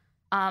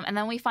 And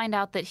then we find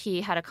out that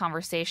he had a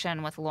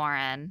conversation with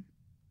Lauren,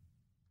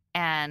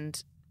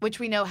 and which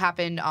we know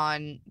happened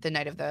on the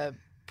night of the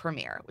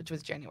premiere, which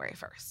was January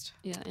 1st.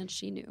 Yeah, and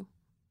she knew.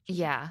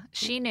 Yeah,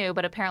 she knew,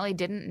 but apparently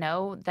didn't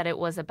know that it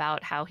was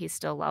about how he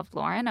still loved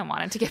Lauren and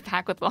wanted to get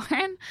back with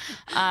Lauren.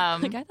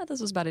 Like, I thought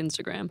this was about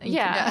Instagram.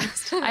 Yeah.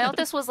 I thought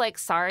this was like,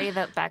 sorry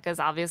that Becca's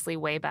obviously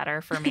way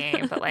better for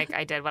me, but like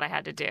I did what I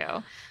had to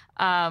do.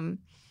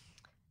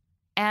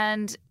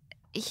 And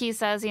he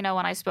says, when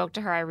I spoke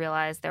to her, I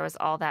realized there was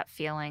all that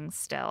feeling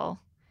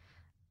still.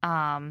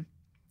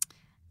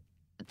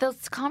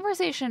 This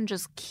conversation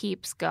just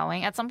keeps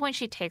going. At some point,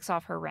 she takes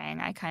off her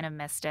ring. I kind of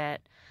missed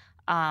it.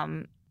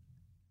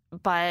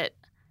 But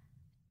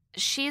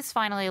she's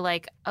finally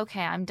like,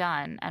 okay, I'm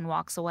done, and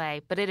walks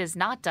away. But it is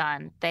not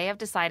done. They have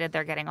decided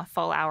they're getting a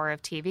full hour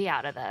of TV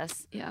out of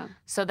this. Yeah.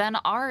 So then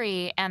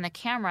Ari and the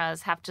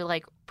cameras have to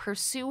like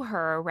pursue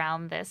her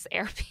around this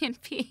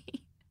Airbnb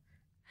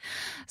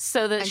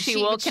so that she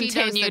will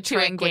continue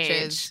to engage. Which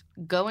is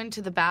go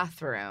into the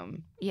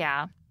bathroom.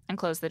 Yeah. And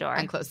close the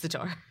door.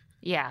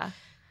 Yeah.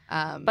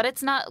 But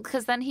it's not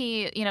because then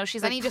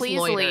she's like, please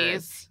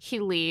leave. He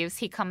leaves.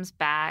 He comes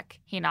back.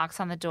 He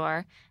knocks on the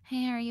door.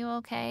 Hey, are you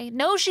okay?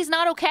 No, she's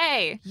not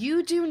okay.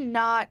 You do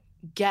not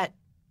get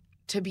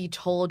to be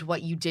told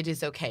what you did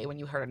is okay when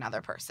you hurt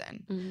another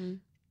person. Mm-hmm.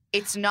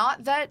 It's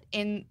not that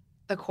in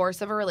the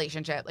course of a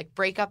relationship, like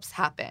breakups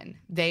happen.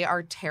 They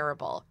are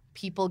terrible.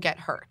 People get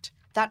hurt.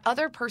 That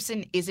other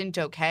person isn't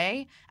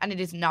okay, and it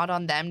is not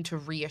on them to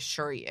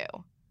reassure you.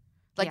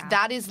 Like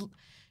that is...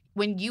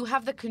 When you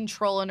have the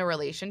control in a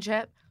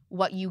relationship,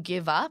 what you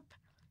give up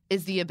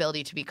is the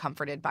ability to be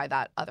comforted by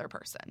that other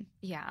person.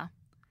 Yeah.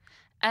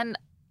 And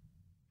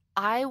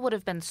I would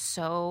have been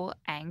so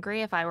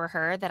angry if I were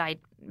her that I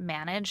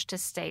managed to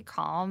stay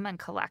calm and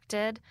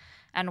collected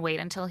and wait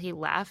until he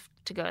left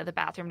to go to the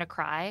bathroom to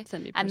cry.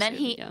 And then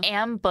he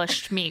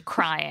ambushed me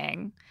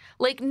crying.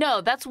 Like,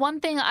 no, that's one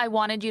thing I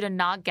wanted you to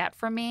not get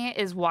from me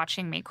is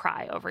watching me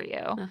cry over you.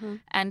 Uh-huh.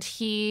 And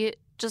he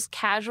just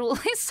casually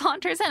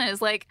saunters in and is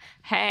like,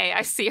 hey,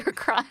 I see her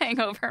crying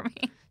over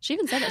me. She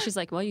even said that. She's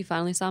like, well, you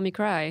finally saw me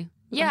cry.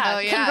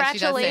 Yeah,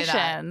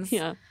 congratulations. She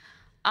does say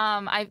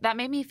Yeah. That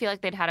made me feel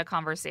like they'd had a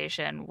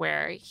conversation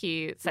where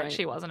he said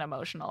she wasn't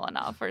emotional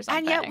enough or something.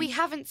 And yet we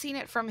haven't seen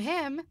it from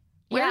him.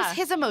 Where's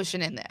his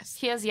emotion in this?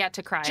 He has yet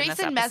to cry.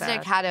 Jason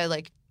Mesnick had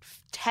a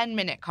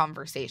 10-minute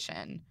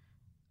conversation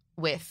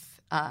with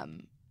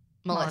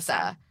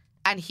Melissa,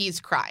 and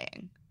he's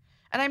crying.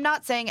 And I'm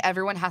not saying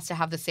everyone has to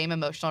have the same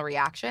emotional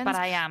reactions. But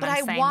I am. But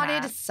I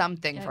wanted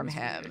something from it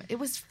him. weird. It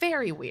was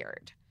very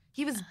weird.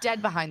 He was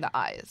dead behind the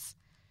eyes.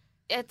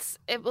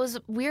 It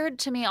was weird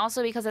to me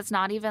also because it's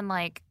not even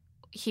like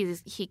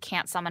he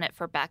can't summon it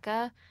for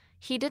Becca.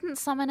 He didn't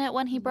summon it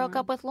when he broke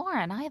up with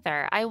Lauren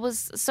either.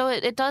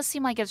 It does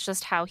seem like it's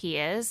just how he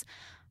is.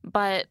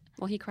 But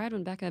well, he cried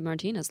when Becca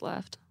Martinez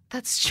left.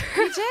 That's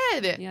true. He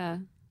did. Yeah.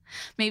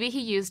 Maybe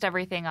he used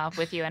everything up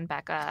with you and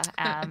Becca.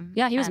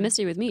 Yeah, he was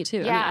misty with me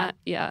too. Yeah,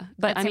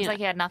 But it seems like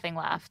he had nothing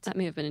left. That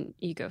may have been an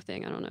ego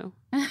thing. I don't know.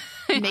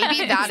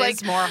 Maybe that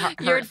is more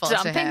hurtful You're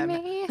dumping to him.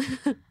 me.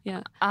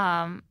 Yeah.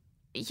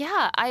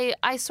 Yeah,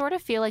 I sort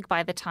of feel like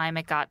by the time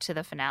it got to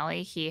the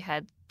finale, he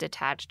had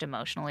detached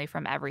emotionally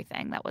from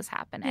everything that was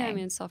happening. Yeah, I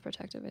mean, it's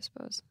self-protective, I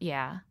suppose.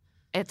 Yeah.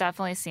 It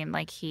definitely seemed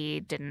like he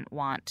didn't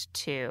want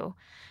to.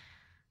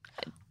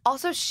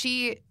 Also,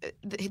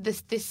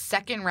 this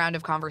second round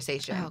of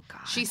conversation, Oh,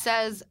 God. she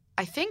says,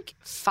 I think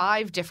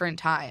 5 different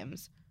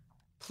times,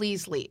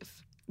 please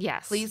leave.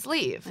 Yes. Please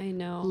leave. I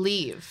know.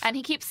 Leave. And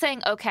he keeps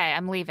saying, okay,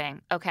 I'm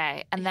leaving.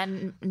 Okay. And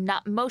then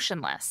not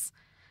motionless.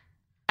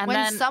 And when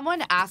then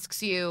someone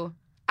asks you,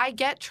 I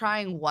get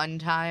trying one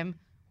time.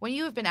 When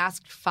you have been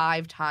asked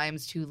 5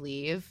 times to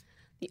leave,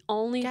 The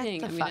only Get thing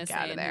the I'm going fuck to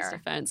out say of in his there.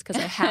 defense, because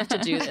I have to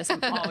do this,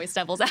 I'm always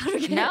devil's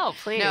advocate. no,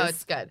 please. no,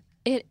 it's good.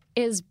 It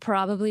is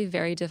probably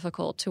very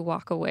difficult to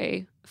walk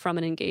away from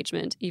an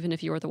engagement, even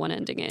if you're the one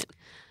ending it.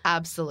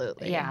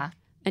 Absolutely. Yeah.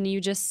 And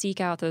you just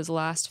seek out those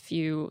last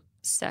few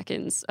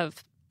seconds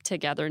of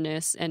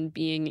togetherness and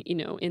being,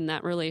 in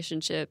that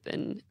relationship.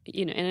 And,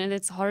 and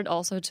it's hard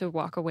also to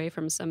walk away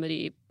from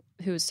somebody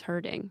who's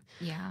hurting.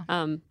 Yeah.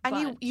 And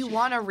But- you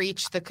want to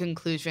reach the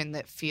conclusion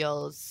that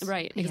feels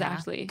Right,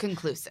 exactly.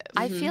 conclusive.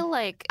 I feel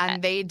like,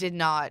 and he did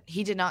not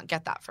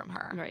get that from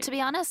her. Right. to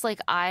be honest, like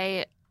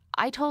I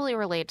totally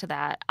relate to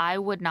that. I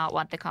would not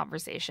want the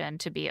conversation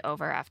to be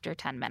over after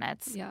 10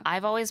 minutes. Yeah.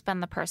 I've always been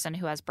the person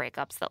who has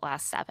breakups that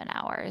last 7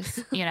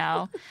 hours,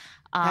 Yeah,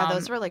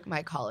 those were like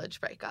my college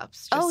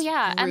breakups. Oh Just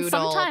yeah, and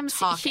brutal, sometimes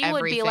talk he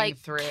would be everything like,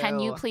 through. "Can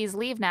you please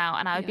leave now?"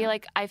 And I would be Yeah.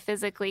 like, "I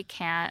physically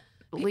can't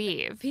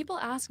leave." People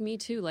ask me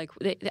too, like,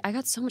 I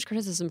got so much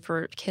criticism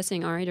for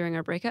kissing Ari during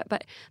our breakup,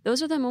 but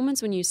those are the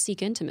moments when you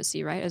seek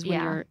intimacy, right?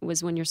 Yeah.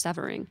 When you're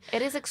severing.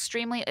 It is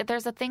extremely.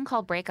 There's a thing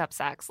called breakup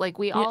sex. Like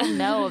we all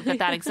know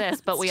that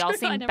exists, but we all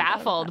That's true. I seem never thought of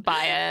baffled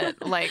by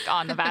it, like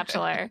on The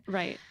Bachelor.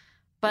 Right.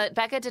 But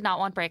Becca did not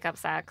want breakup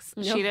sex.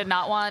 No. She did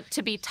not want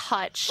to be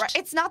touched. Right.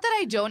 It's not that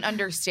I don't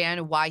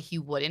understand why he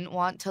wouldn't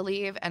want to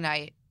leave, and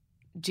I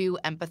do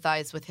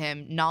empathize with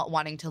him not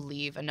wanting to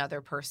leave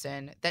another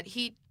person that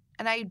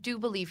and I do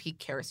believe he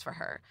cares for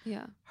her,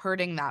 Yeah.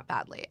 hurting that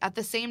badly. At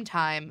the same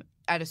time,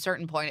 at a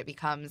certain point, it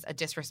becomes a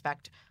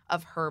disrespect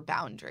of her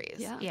boundaries.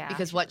 Yeah. Yeah.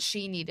 Because what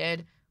she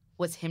needed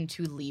was him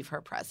to leave her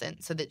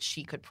present so that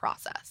she could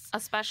process.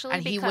 Especially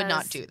And because he would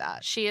not do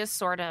that. She is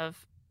sort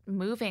of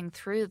moving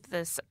through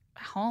this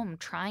home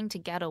trying to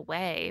get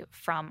away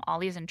from all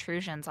these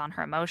intrusions on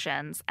her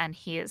emotions, and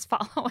he is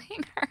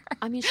following her.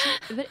 I mean,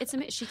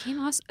 she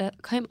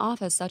came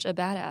off as such a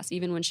badass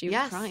even when she was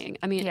Yes. crying.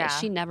 I mean, Yeah.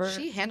 she never.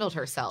 She handled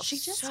herself She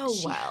just so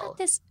she well. Had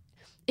this.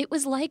 It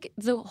was like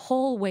the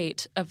whole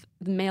weight of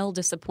male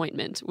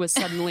disappointment was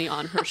suddenly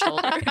on her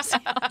shoulders. You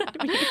know what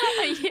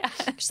I mean?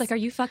 Yes. She's like, "Are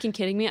you fucking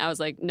kidding me?" I was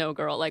like, "No,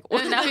 girl. Like,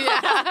 what?" No,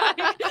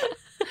 yeah.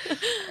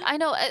 I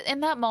know.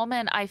 In that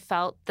moment, I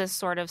felt this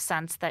sort of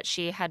sense that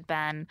she had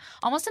been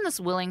almost in this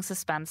willing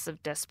suspense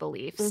of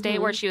disbelief state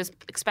where she was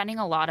expending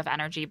a lot of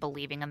energy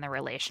believing in the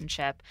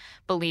relationship,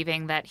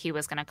 believing that he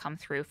was going to come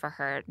through for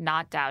her,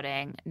 not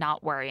doubting,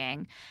 not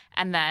worrying.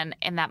 And then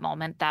in that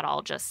moment, that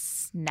all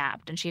just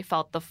snapped, and she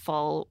felt the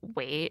full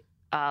weight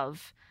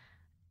of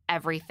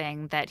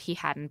everything that he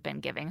hadn't been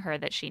giving her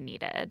that she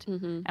needed.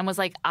 Mhm. And was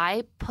like,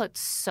 I put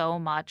so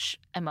much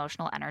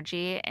emotional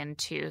energy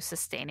into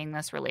sustaining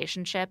this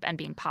relationship and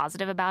being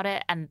positive about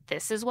it. And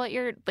this is what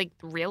you're like,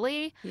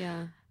 really?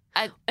 Yeah.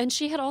 And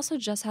she had also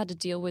just had to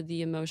deal with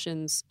the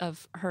emotions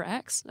of her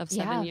ex of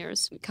 7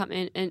 years come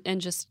in and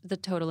just the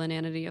total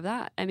inanity of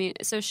that. I mean,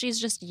 so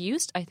she's just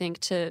used, I think,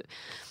 to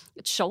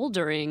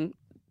shouldering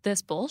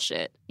this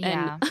bullshit.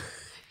 Yeah. And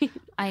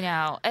I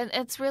know. And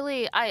it's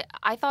really,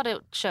 I thought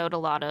it showed a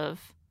lot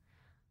of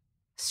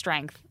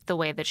strength the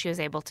way that she was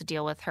able to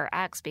deal with her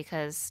ex,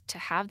 because to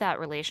have that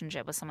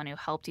relationship with someone who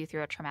helped you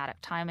through a traumatic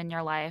time in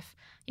your life,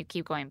 you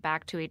keep going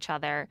back to each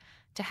other,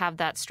 to have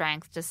that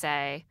strength to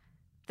say,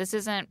 this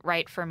isn't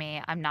right for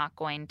me. I'm not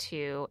going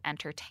to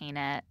entertain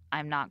it.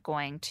 I'm not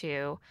going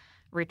to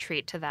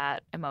retreat to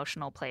that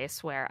emotional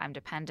place where I'm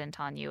dependent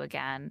on you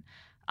again,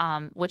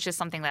 which is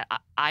something that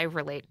I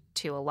relate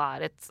to a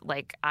lot. It's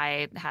like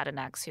I had an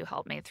ex who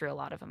helped me through a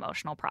lot of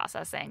emotional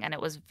processing, and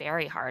it was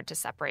very hard to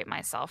separate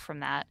myself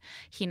from that.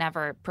 He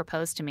never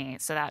proposed to me,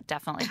 so that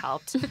definitely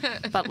helped.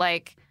 But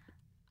like,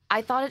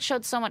 I thought it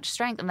showed so much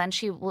strength, and then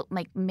she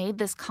like made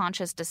this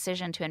conscious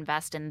decision to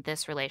invest in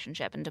this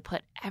relationship and to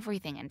put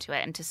everything into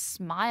it and to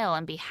smile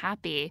and be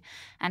happy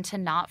and to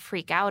not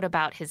freak out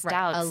about his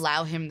doubts.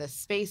 Allow him the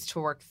space to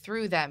work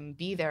through them,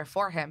 be there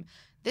for him.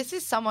 This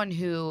is someone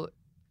who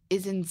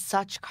is in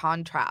such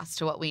contrast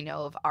to what we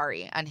know of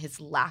Ari and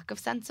his lack of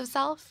sense of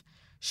self.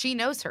 She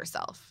knows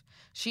herself.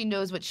 She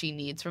knows what she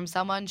needs from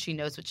someone. She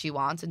knows what she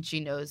wants, and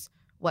she knows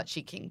what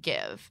she can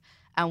give.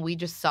 And we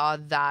just saw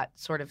that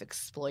sort of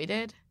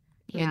exploited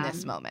in Yeah.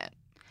 this moment.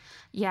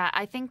 Yeah,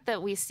 I think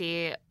that we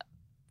see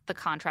the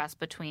contrast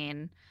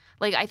between,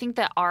 Like, I think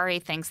that Ari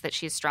thinks that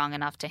she's strong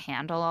enough to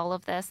handle all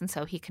of this, and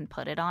so he can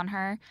put it on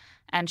her.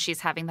 And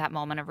she's having that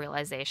moment of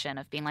realization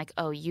of being like,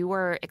 oh, you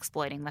were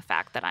exploiting the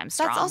fact that I'm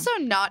strong. That's also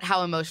not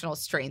how emotional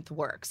strength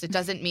works. It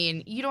doesn't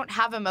mean you don't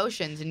have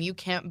emotions and you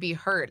can't be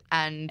hurt,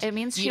 and it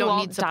means you she don't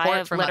won't need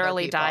support from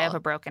literally other die of people.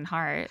 a broken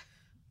heart,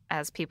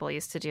 as people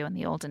used to do in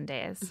the olden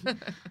days.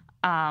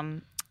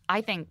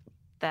 I think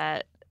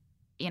that,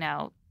 you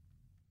know,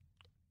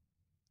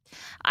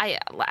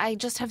 I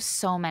just have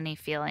so many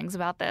feelings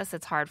about this.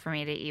 It's hard for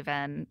me to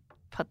even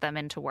put them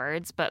into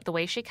words. But the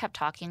way she kept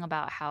talking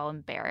about how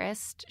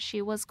embarrassed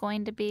she was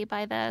going to be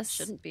by this.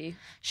 Shouldn't be.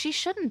 She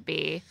shouldn't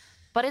be.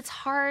 But it's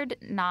hard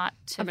not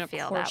to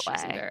feel that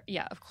way.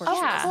 Yeah, of course.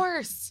 Yeah. Of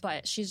course.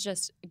 But she's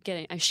just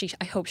getting.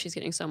 I hope she's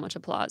getting so much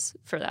applause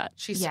for that.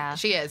 She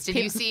is. Did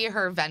you see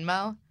her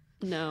Venmo?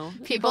 No.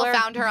 People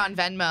found her on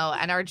Venmo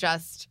and are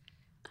just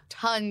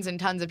tons and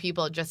tons of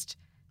people just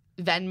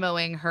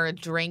Venmoing her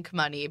drink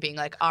money, being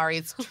like,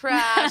 Ari's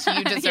trash,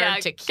 you deserve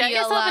tequila. Get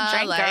yourself a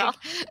drink,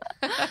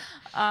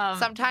 girl.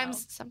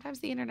 Sometimes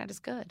the internet is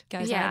good.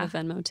 Guys, I have a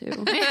Venmo too.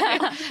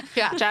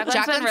 Yeah.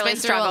 Jacqueline's been really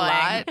through a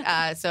struggling.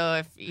 lot. So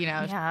if, you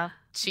know,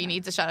 she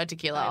needs a shot of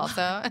tequila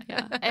also.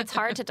 It's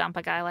hard to dump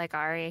a guy like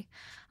Ari.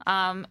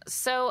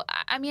 So,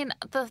 I mean,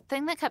 the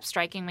thing that kept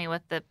striking me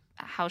with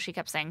how she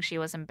kept saying she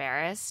was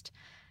embarrassed,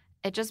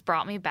 it just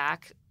brought me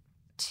back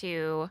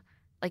to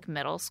like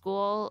middle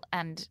school,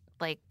 and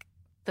like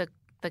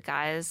the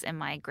guys in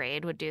my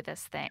grade would do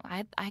this thing.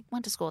 I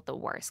went to school with the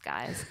worst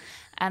guys,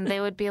 and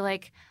they would be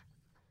like,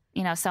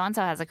 you know, so-and-so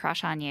has a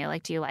crush on you.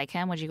 Like, do you like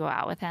him? Would you go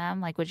out with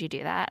him? Like, would you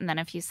do that? And then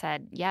if you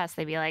said yes,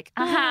 they'd be like,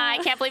 I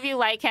can't believe you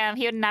like him.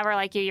 He would never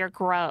like you. You're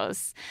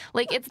gross.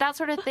 Like, it's that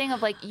sort of thing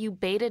of like, you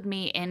baited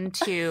me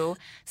into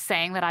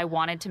saying that I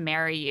wanted to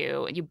marry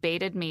you. You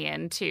baited me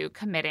into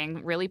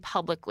committing really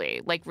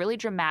publicly, like really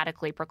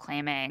dramatically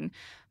proclaiming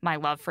my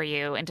love for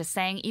you, into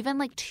saying even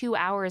like 2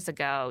 hours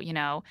ago, you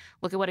know,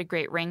 look at what a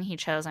great ring he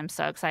chose. I'm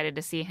so excited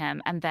to see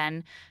him. And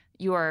then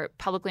you are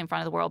publicly in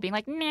front of the world being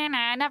like, nah,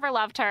 I never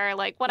loved her,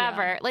 like,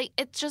 whatever. Yeah. Like,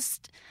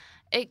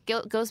 it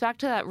goes back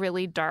to that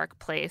really dark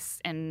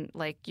place in,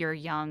 like, your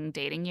young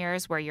dating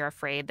years where you're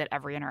afraid that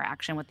every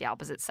interaction with the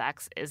opposite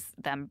sex is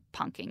them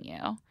punking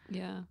you.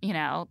 Yeah. You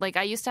know? Like,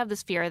 I used to have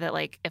this fear that,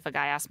 like, if a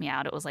guy asked me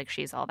out, it was like,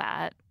 she's all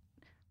that.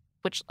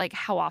 Which, like,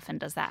 how often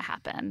does that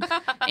happen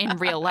in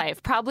real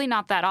life? Probably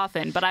not that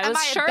often, but I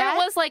was sure it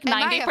was, like,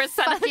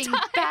 90% of the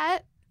time.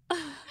 Bet?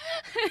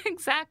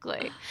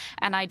 Exactly.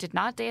 And I did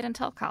not date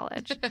until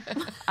college.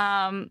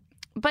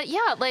 But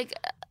yeah, like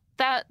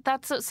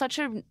that's such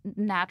a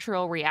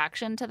natural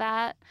reaction to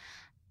that.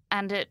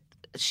 And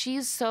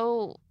she's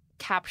so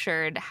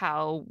captured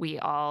how we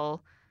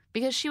all,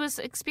 because she was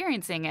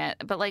experiencing it,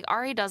 but like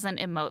Ari doesn't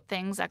emote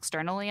things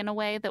externally in a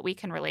way that we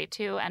can relate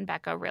to, and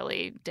Becca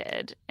really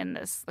did in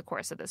the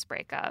course of this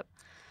breakup.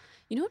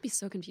 You know what would be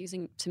so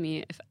confusing to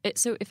me?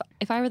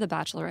 If I were the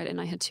Bachelorette and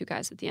I had two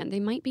guys at the end, they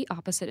might be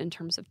opposite in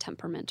terms of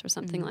temperament or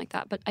something like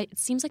that. But it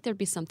seems like there'd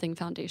be something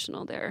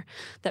foundational there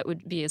that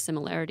would be a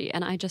similarity.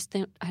 And I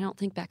don't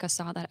think Becca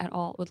saw that at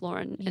all with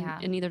Lauren,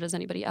 and neither does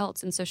anybody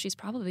else. And so she's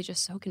probably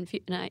just so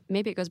confused. And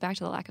maybe it goes back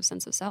to the lack of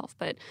sense of self,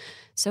 but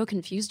so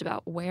confused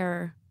about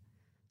where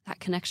that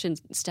connection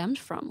stemmed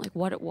from, like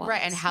what it was.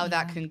 Right, and how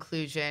that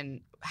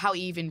conclusion, how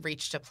he even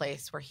reached a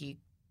place where he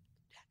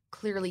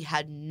clearly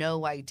had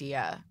no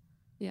idea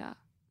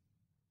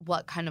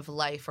what kind of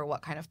life or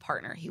what kind of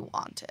partner he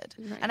wanted.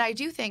 Right. And I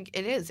do think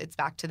it's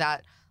back to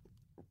that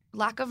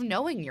lack of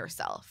knowing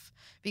yourself.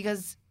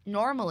 Because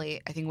normally,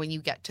 I think when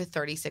you get to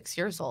 36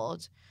 years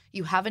old,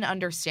 you have an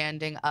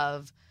understanding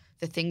of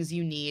the things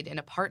you need in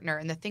a partner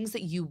and the things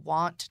that you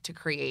want to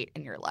create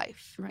in your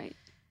life. Right.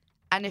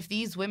 And if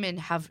these women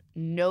have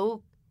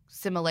no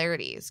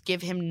similarities,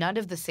 give him none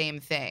of the same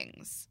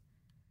things,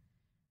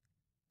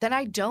 then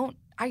I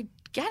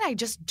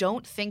just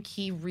don't think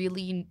he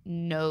really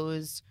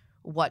knows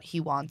what he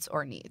wants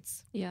or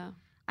needs. Yeah.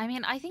 I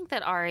mean, I think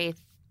that Ari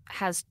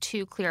has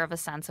too clear of a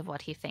sense of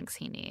what he thinks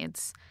he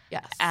needs.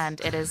 Yes. And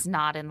it is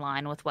not in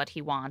line with what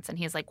he wants. And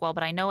he's like, well,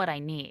 but I know what I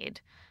need.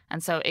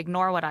 And so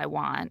ignore what I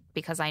want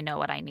because I know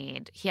what I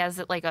need. He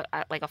has like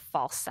a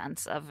false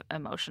sense of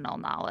emotional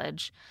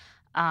knowledge.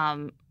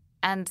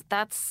 And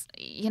that's,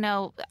 you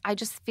know, I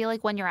just feel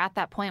like when you're at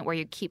that point where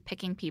you keep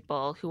picking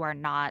people who are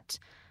not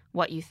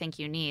what you think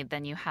you need,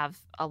 then you have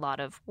a lot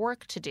of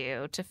work to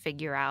do to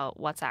figure out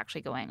what's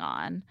actually going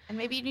on. And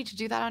maybe you need to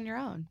do that on your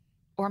own.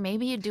 Or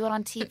maybe you do it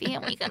on TV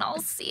and we can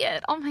all see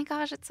it. Oh my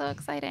gosh, it's so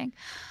exciting.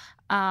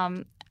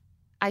 I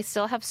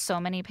still have so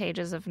many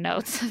pages of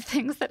notes of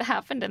things that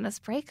happened in this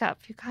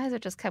breakup. You guys,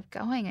 it just kept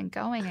going and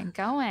going and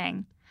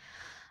going.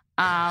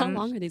 How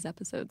long are these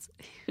episodes?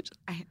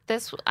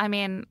 This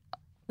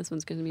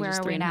one's going to be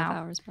just 3.5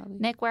 hours probably.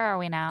 Nick, where are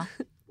we now?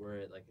 We're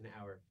at like an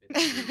hour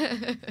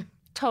 50.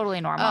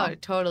 Totally normal. Oh,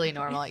 totally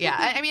normal. Yeah.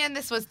 I mean, and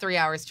this was 3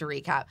 hours to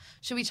recap.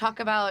 Should we talk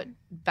about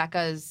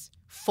Becca's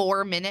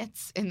 4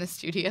 minutes in the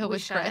studio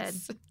with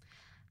Chris?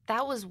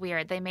 That was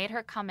weird. They made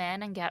her come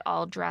in and get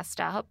all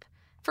dressed up.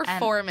 For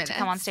 4 minutes. To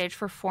come on stage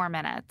for 4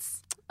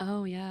 minutes.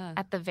 Oh, yeah.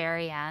 at the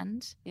very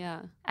end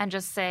Yeah. and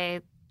just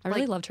say, I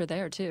really like- loved her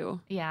there,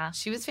 too. yeah.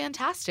 She was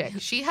fantastic.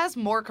 She has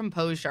more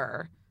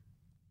composure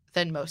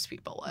than most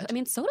people would. I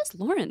mean, so does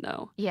Lauren,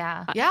 though.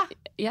 Yeah. yeah.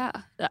 Yeah.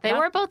 They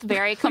were both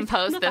very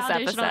composed the this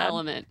foundational episode.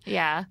 element.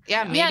 Yeah.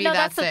 Yeah, maybe Yeah, no,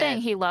 that's that's the thing.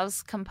 it. He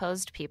loves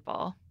composed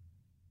people.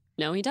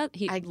 No, he does.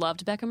 He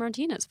loved Becca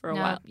Martinez for a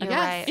No, while. you're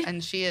Yes, right.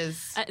 and she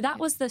is. That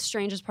was the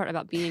strangest part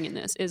about being in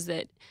this is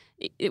that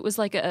it was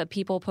like a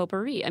people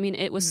potpourri. I mean,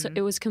 it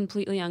was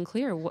completely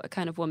unclear what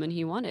kind of woman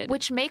he wanted.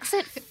 Which makes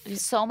it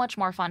so much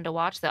more fun to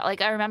watch, though.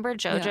 Like, I remember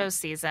JoJo's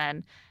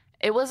season.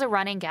 It was a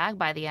running gag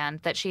by the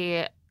end that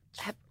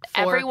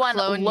everyone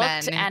clone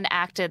looked men. and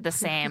acted the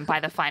same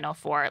by the final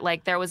four.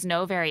 Like, there was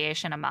no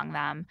variation among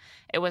them.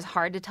 It was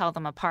hard to tell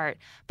them apart.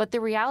 But the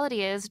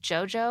reality is,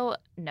 JoJo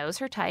knows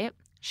her type.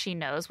 She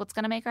knows what's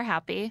going to make her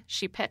happy.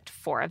 She picked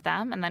 4 of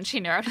them, and then she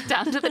narrowed it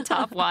down to the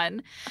top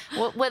one.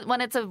 When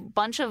it's a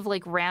bunch of,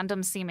 like,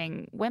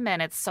 random-seeming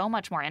women, it's so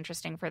much more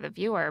interesting for the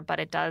viewer, but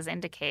it does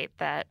indicate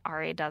that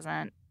Ari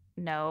doesn't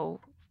know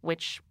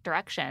which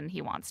direction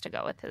he wants to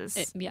go with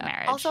his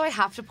marriage. Also, I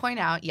have to point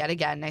out, yet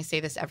again, and I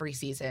say this every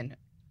season,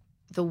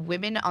 the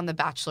women on The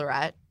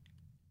Bachelorette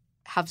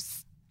have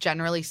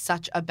generally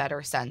such a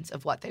better sense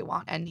of what they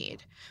want and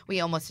need.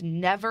 We almost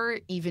never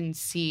even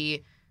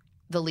see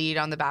the lead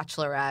on The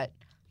Bachelorette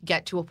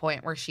get to a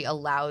point where she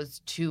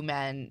allows 2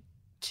 men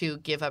to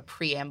give a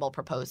preamble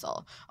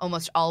proposal.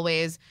 Almost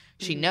always,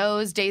 she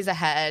knows days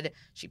ahead.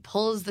 She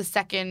pulls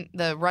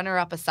the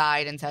runner-up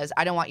aside and says,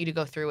 I don't want you to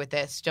go through with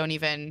this. Don't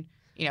even,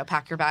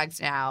 pack your bags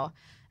now.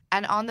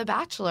 And on The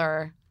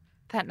Bachelor,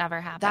 that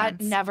never happens.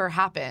 that never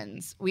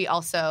happens. We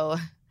also,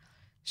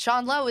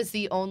 Sean Lowe is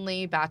the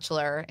only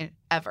bachelor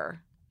ever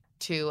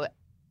to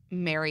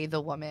marry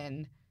the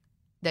woman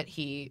that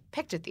he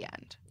picked at the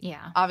end.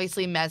 Yeah.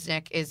 Obviously,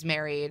 Mesnick is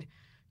married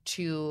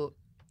to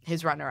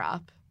his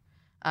runner-up.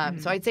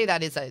 So I'd say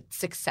that is a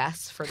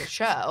success for the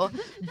show.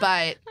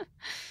 But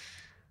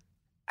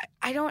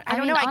I don't know.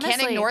 mean, I can't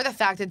honestly- ignore the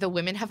fact that the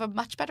women have a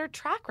much better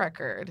track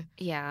record.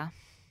 Yeah.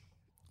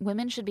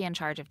 Women should be in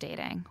charge of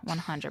dating,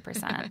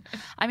 100%.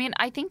 I mean,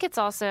 I think it's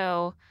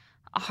also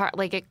hard,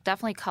 like, it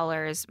definitely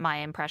colors my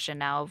impression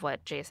now of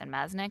what Jason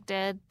Mesnick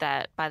did,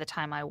 that by the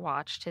time I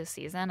watched his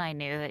season, I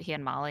knew that he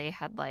and Molly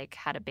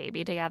had a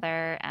baby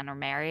together and are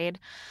married.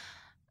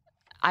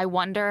 I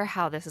wonder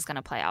how this is going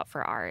to play out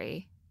for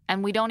Ari.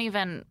 And we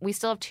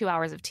still have 2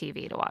 hours of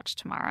TV to watch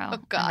tomorrow. Oh,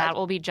 God. And that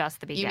will be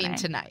just the You beginning. mean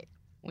tonight?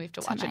 We have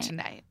to watch it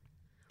tonight.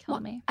 Kill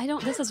me.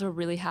 This is a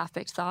really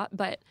half-baked thought,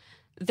 but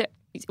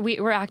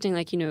we're acting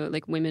like,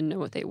 like women know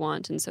what they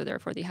want, and so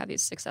therefore they have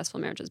these successful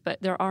marriages.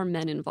 But there are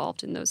men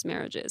involved in those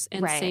marriages,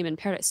 and Right. same in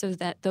Paradise, so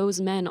that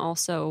those men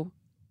also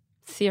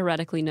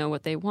theoretically know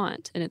what they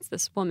want, and it's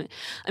this woman.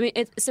 I mean,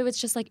 it's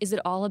just like, is it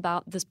all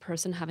about this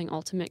person having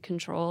ultimate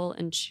control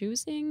and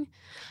choosing?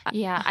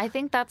 Yeah, I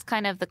think that's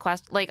kind of the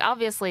question. Like,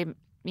 obviously,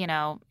 in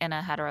a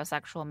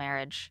heterosexual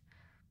marriage,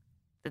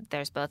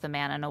 there's both a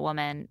man and a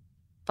woman.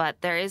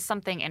 But there is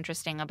something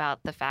interesting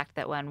about the fact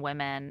that when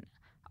women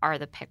are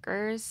the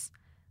pickers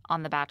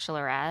on The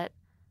Bachelorette,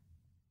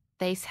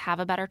 they have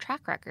a better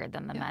track record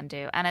than the men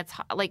do. And it's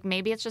like,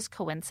 maybe it's just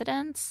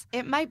coincidence.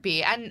 It might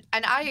be. And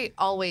I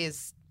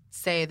always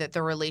say that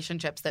the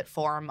relationships that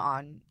form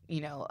on,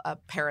 a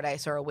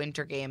Paradise or a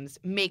Winter Games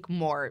make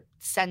more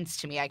sense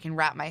to me. I can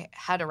wrap my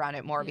head around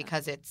it more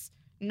because it's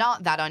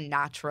not that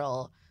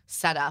unnatural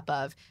setup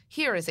of,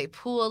 here is a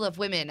pool of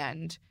women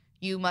and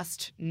you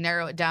must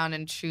narrow it down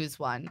and choose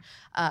one.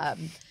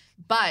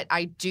 But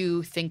I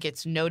do think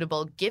it's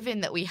notable,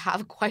 given that we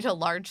have quite a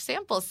large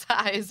sample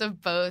size of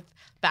both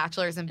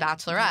bachelors and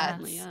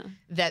bachorettes,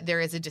 that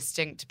there is a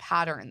distinct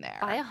pattern there.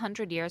 By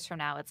 100 years from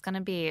now, it's going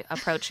to be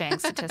approaching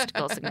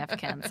statistical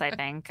significance, I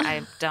think.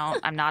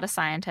 I'm not a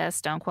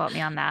scientist. Don't quote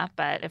me on that.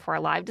 But if we're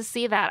alive to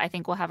see that, I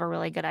think we'll have a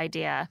really good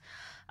idea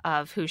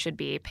of who should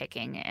be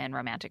picking in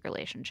romantic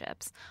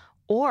relationships.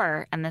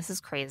 Or, and this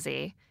is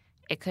crazy,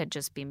 it could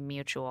just be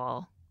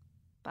mutual,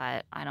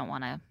 but I don't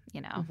want to,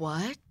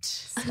 What?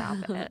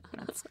 stop it.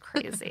 That's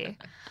crazy.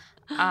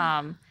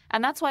 And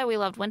that's why we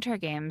loved Winter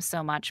Games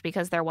so much,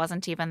 because there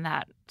wasn't even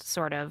that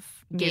sort of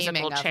musical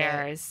Gaming of it.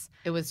 chairs.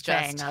 It was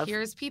thing just, of-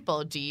 here's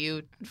people. Do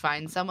you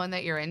find someone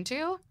that you're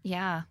into?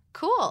 Yeah,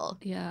 Cool.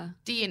 Yeah.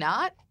 Do you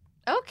not?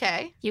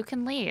 Okay. you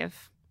can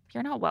leave.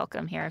 You're not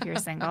welcome here if you're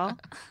single.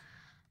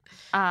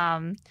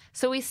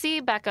 So we see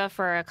Becca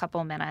for a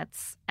couple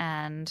minutes,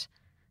 and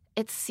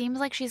it seems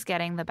like she's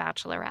getting the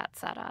Bachelorette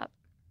set up.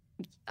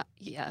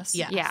 Yes.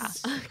 Yes. Yeah.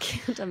 I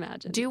can't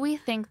imagine. Do we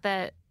think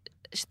that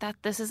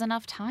this is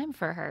enough time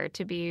for her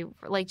to be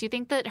like, do you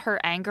think that her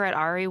anger at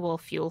Ari will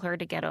fuel her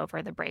to get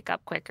over the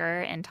breakup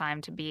quicker in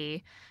time to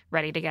be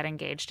ready to get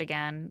engaged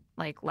again,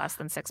 like less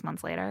than 6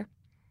 months later?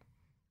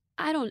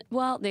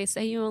 Well, they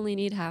say you only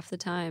need half the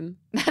time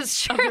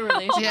That's of the true.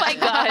 relationship. Oh my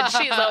God,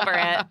 she's over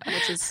it.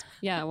 Which is,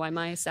 why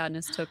my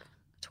sadness took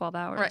 12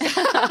 hours. Right.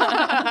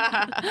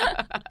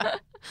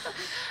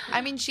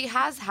 I mean, she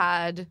has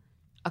had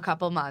a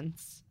couple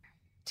months,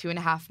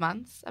 2.5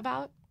 months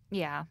about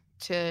Yeah.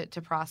 to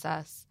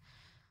process.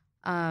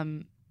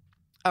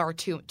 or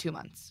 2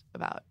 months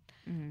about.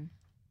 Mm-hmm.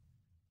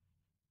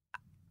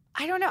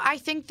 I don't know. I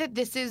think that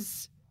this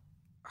is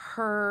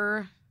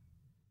hers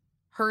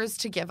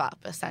to give up,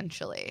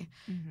 essentially.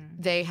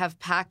 Mm-hmm. They have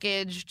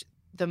packaged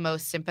the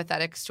most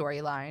sympathetic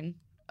storyline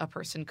a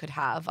person could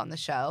have on the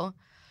show.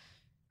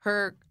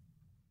 Her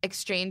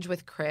exchange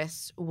with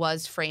Chris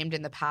was framed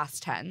in the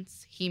past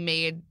tense. He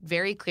made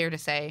very clear to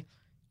say,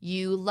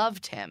 you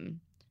loved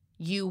him.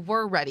 You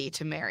were ready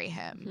to marry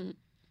him. Mm-hmm.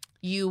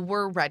 You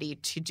were ready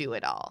to do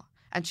it all.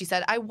 And she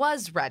said, I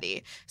was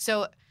ready.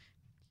 So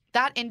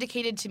that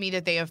indicated to me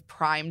that they have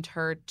primed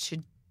her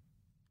to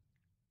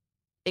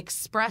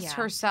express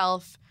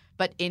herself,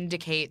 but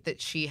indicate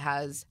that she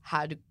has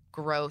had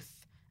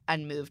growth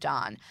and moved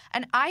on.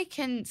 And I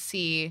can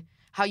see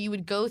how you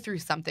would go through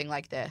something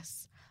like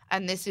this.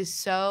 And this is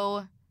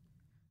so,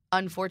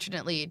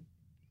 unfortunately,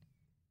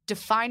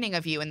 defining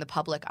of you in the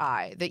public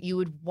eye that you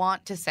would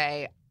want to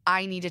say,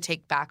 I need to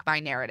take back my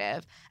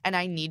narrative and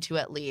I need to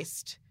at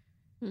least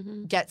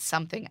get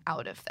something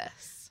out of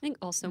this. I think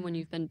also when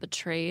you've been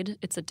betrayed,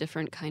 it's a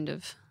different kind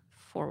of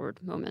forward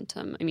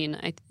momentum. I mean,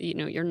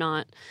 you're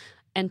not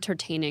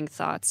entertaining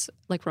thoughts,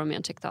 like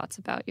romantic thoughts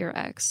about your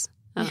ex.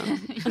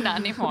 Not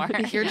anymore.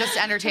 You're just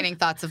entertaining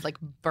thoughts of like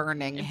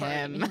burning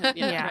him.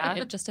 Yeah. Right.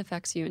 It just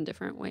affects you in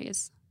different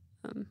ways.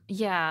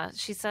 Yeah,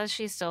 she says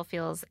she still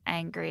feels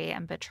angry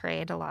and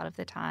betrayed a lot of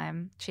the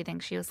time. She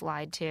thinks she was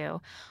lied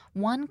to.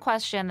 One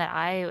question that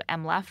I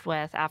am left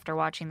with after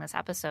watching this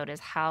episode is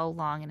how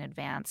long in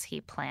advance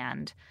he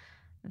planned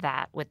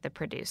that with the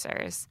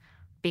producers,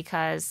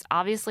 because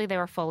obviously they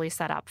were fully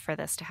set up for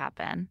this to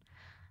happen.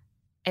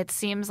 It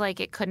seems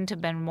like it couldn't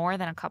have been more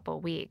than a couple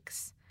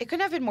weeks. It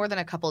couldn't have been more than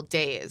a couple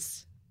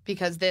days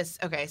because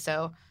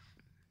so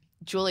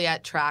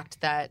Juliet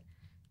tracked that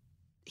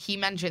he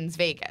mentions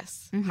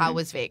Vegas. Mm-hmm. How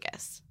was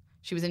Vegas?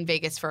 She was in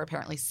Vegas for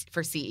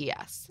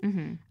CES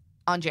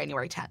on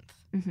January 10th.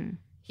 Mm-hmm.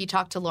 He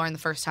talked to Lauren the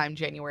first time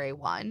January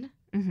 1.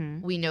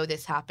 Mm-hmm. We know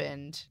this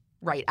happened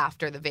right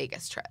after the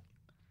Vegas trip.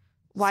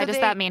 Why does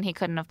that mean he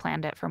couldn't have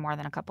planned it for more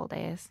than a couple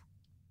days?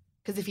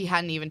 Because if he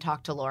hadn't even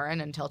talked to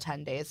Lauren until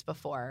 10 days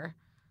before.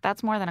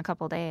 That's more than a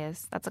couple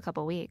days. That's a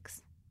couple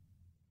weeks.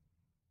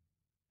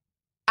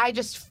 I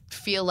just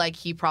feel like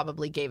he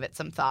probably gave it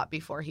some thought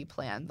before he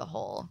planned the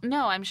whole.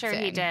 No, I'm sure he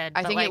thing. did.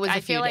 I but, think it was a I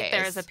few feel like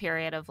there days. was a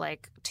period of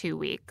like 2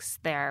 weeks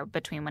there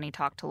between when he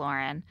talked to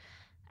Lauren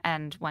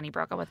and when he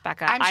broke up with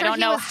Becca. I'm sure I don't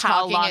he know was how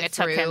talking long it it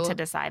took him through. to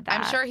decide that.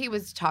 I'm sure he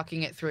was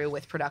talking it through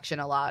with production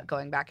a lot,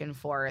 going back and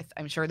forth.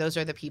 I'm sure those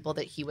are the people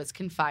that he was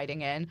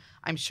confiding in.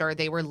 I'm sure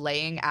they were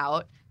laying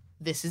out,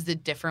 this is the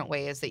different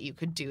ways that you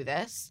could do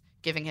this,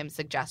 giving him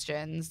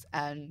suggestions.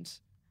 And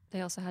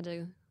they also had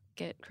to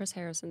get Chris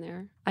Harris in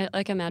there. I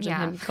imagine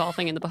him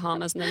golfing in the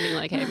Bahamas and then being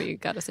like, hey, we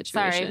got a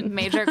situation. Sorry,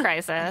 major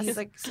crisis. he's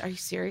like, are you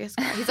serious?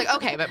 He's like,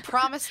 okay, but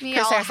promise me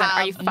Chris I'll Harrison,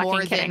 are you have fucking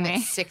more kidding than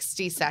me?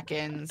 60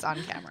 seconds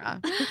on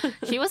camera.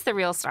 He was the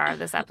real star of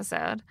this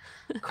episode.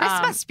 Chris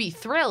must be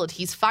thrilled.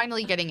 He's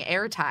finally getting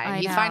airtime. I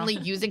He's know. finally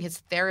using his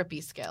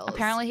therapy skills.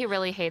 Apparently, he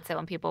really hates it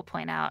when people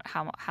point out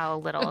how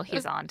little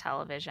he's on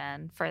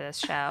television for this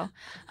show.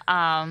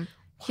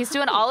 He's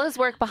doing all his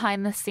work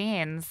behind the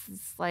scenes.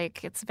 It's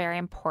like it's very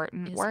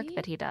important Is work he?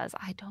 that he does.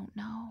 I don't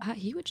know.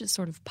 He would just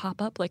sort of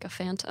pop up like a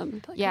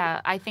phantom. Like,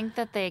 Yeah, I think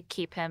that they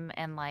keep him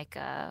in like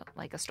a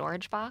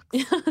storage box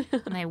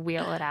and they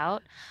wheel it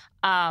out.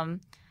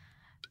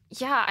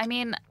 Yeah, I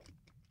mean,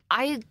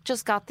 I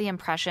just got the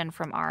impression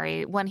from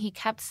Ari when he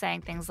kept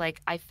saying things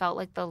like, I felt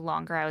like the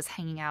longer I was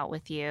hanging out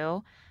with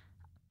you,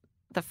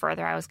 the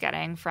further I was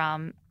getting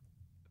from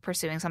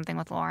pursuing something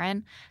with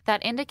Lauren.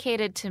 That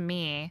indicated to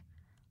me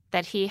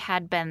that he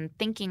had been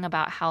thinking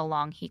about how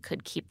long he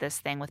could keep this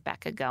thing with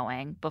Becca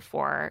going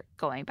before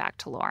going back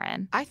to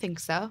Lauren. I think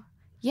so.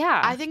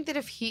 Yeah. I think that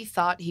if he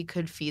thought he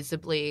could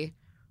feasibly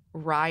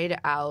ride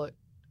out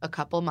a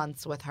couple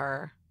months with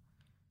her,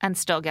 and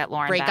still get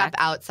Lauren break back. up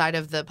outside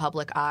of the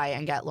public eye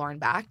and get Lauren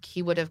back,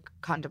 he would have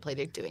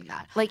contemplated doing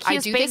that. Like, he I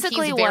was do think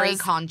basically he's very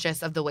was-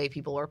 conscious of the way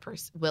people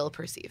will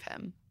perceive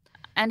him.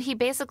 And he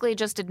basically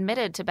just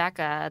admitted to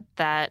Becca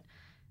that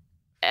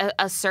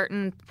a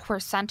certain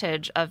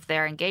percentage of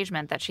their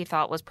engagement that she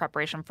thought was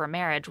preparation for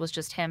marriage was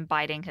just him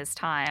biding his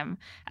time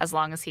as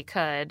long as he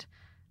could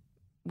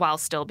while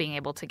still being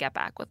able to get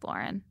back with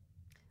Lauren.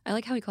 I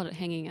like how he called it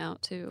hanging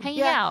out, too.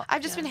 Hanging out.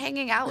 I've just been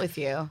hanging out with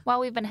you. While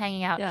we've been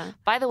hanging out. Yeah.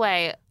 By the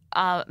way,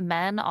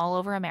 men all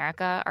over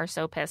America are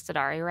so pissed at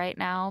Ari right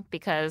now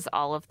because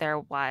all of their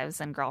wives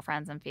and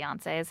girlfriends and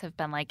fiancés have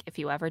been like, if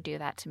you ever do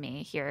that to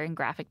me, here in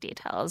graphic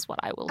detail is what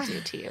I will do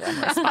to you in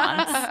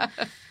response.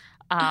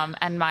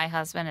 And my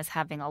husband is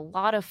having a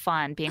lot of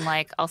fun being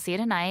like, I'll see you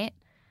tonight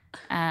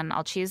and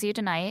I'll choose you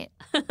tonight.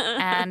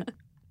 And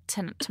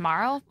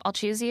tomorrow I'll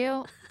choose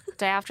you.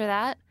 Day after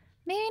that,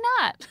 maybe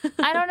not.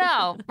 I don't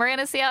know. We're going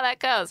to see how that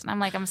goes. And I'm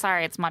like, I'm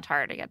sorry. It's much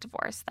harder to get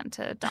divorced than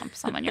to dump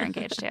someone you're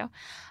engaged to.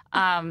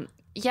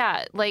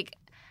 Yeah, like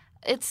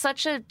it's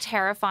such a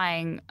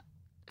terrifying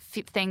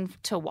thing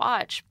to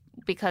watch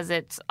because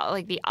it's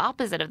like the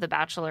opposite of the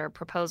Bachelor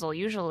proposal.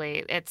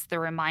 Usually it's the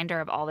reminder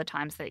of all the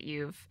times that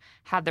you've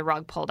had the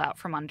rug pulled out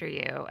from under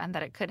you and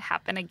that it could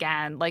happen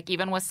again. Like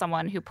even with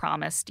someone who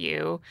promised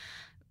you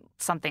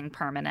something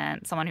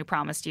permanent, someone who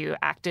promised you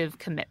active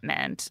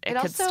commitment, it could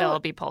also, still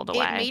be pulled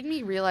away. It made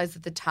me realize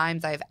that the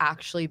times I've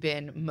actually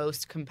been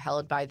most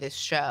compelled by this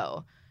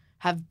show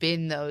have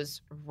been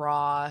those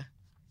raw,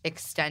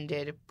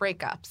 extended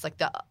breakups. Like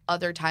the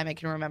other time I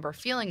can remember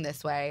feeling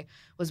this way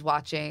was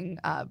watching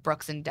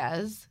Brooks and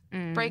Des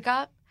break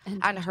up.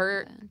 And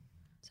her,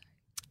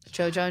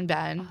 JoJo and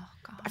Ben. Oh,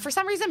 God. For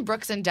some reason,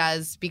 Brooks and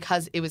Des,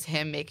 because it was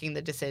him making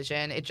the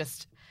decision, it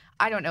just,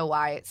 I don't know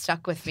why it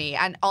stuck with me.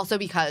 And also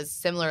because,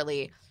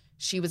 similarly,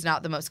 she was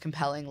not the most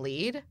compelling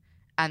lead.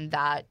 And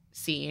that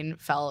scene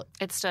felt...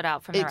 It stood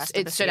out from the rest of the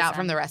season. It stood out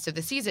from the rest of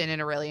the season in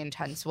a really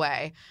intense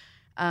way.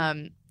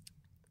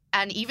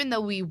 And even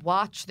though we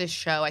watch this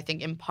show, I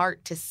think, in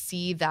part to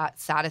see that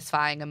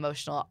satisfying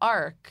emotional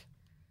arc,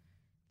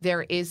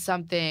 there is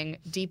something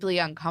deeply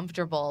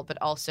uncomfortable but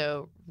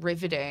also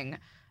riveting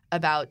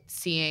about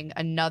seeing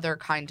another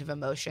kind of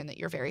emotion that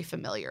you're very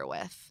familiar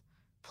with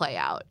play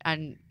out.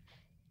 And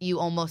you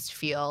almost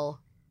feel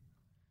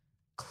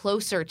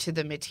closer to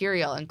the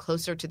material and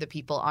closer to the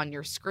people on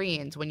your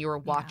screens when you were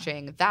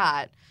watching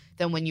that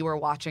than when you were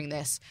watching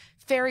this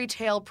fairy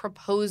tale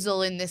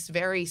proposal in this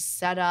very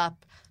set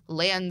up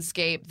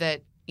landscape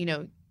that, you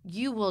know,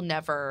 you will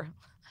never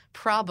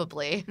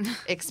probably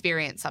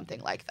experience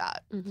something like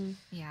that. Mm-hmm.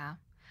 Yeah.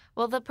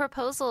 Well, the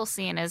proposal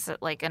scene is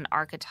like an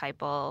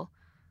archetypal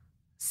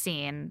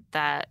scene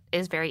that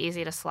is very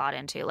easy to slot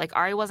into. Like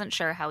Ari wasn't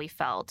sure how he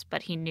felt,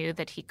 but he knew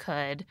that he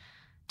could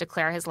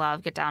declare his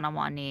love, get down on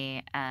one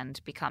knee, and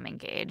become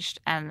engaged.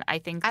 And I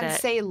think that... And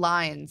say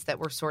lines that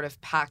were sort of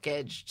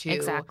packaged to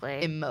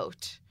Exactly.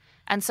 emote.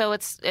 And so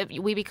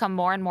we become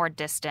more and more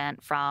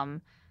distant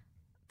from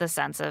the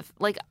sense of,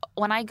 like,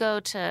 when I go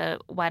to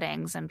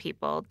weddings and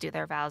people do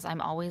their vows,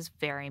 I'm always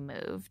very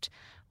moved.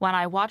 When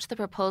I watch the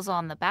proposal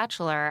on The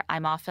Bachelor,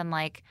 I'm often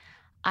like,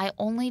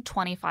 only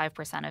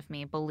 25% of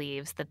me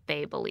believes that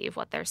they believe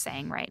what they're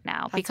saying right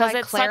now. That's because why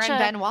it's Claire such and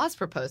Benoit's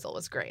proposal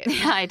was great.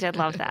 Yeah, I did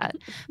love that.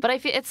 But I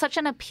feel it's such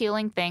an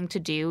appealing thing to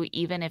do,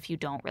 even if you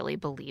don't really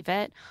believe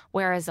it.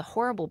 Whereas a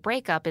horrible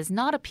breakup is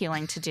not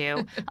appealing to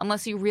do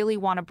unless you really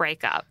want to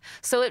break up.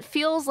 So it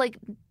feels like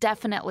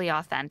definitely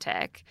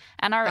authentic.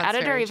 And our That's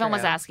editor very even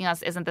was true. asking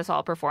us, isn't this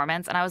all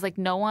performance? And I was like,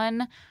 no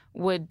one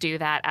would do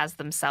that as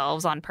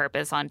themselves on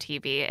purpose on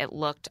TV. It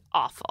looked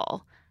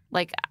awful.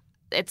 Like,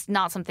 it's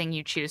not something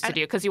you choose to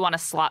do because you want to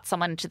slot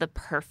someone into the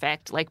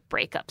perfect like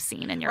breakup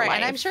scene in your life.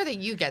 And I'm sure that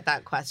you get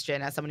that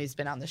question as someone who's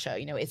been on the show.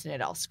 You know, isn't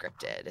it all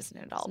scripted? Isn't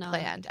it all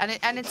planned?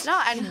 And it's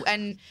not.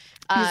 And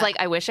he's like,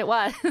 I wish it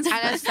was. and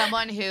as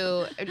someone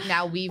who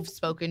now we've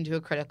spoken to a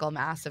critical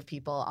mass of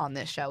people on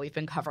this show, we've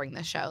been covering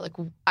this show. Like,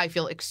 I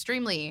feel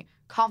extremely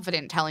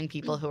confident telling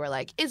people who are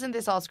like, isn't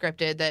this all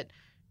scripted? That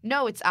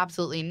no, it's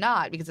absolutely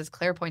not. Because as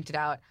Claire pointed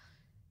out,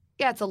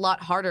 yeah, it's a lot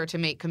harder to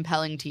make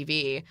compelling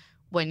TV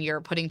when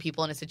you're putting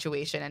people in a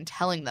situation and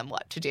telling them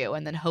what to do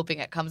and then hoping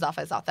it comes off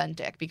as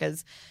authentic,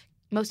 because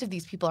most of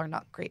these people are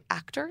not great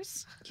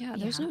actors. Yeah,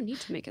 there's no need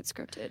to make it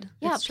scripted.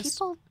 Yeah, It's just-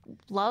 people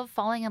love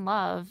falling in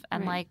love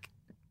and Right. like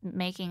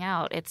making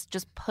out. It's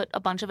just put a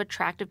bunch of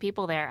attractive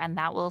people there and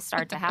that will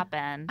start to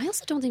happen. I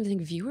also don't even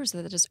think viewers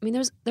are just. I mean,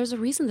 there's a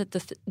reason that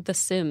the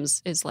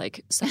Sims is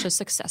like such a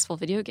successful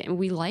video game.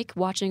 We like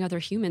watching other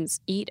humans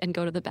eat and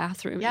go to the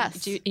bathroom.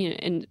 Yes.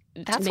 and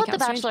That's to make what The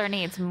out strange- Bachelor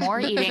needs, more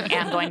eating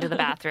and going to the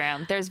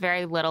bathroom. There's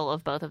very little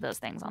of both of those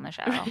things on the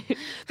show. But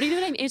you know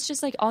what I mean? It's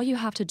just like all you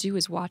have to do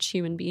is watch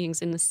human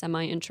beings in the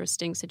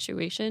semi-interesting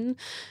situation,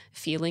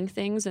 feeling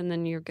things, and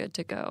then you're good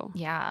to go.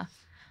 Yeah.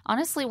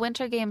 Honestly,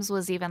 Winter Games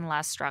was even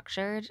less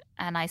structured,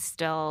 and I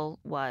still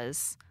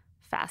was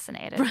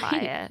fascinated by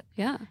Right. it.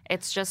 Yeah,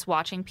 It's just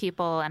watching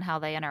people and how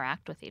they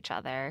interact with each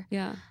other.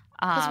 yeah.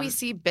 Because we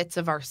see bits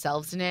of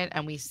ourselves in it,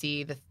 and we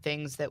see the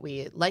things that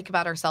we like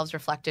about ourselves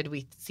reflected.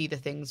 We see the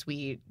things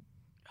we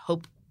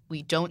hope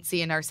we don't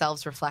see in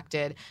ourselves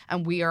reflected.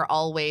 And we are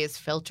always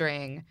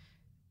filtering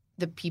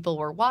the people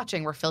we're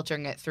watching. We're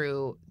filtering it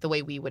through the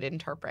way we would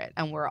interpret.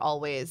 And we're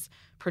always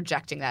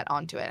projecting that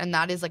onto it. And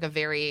that is like a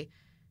very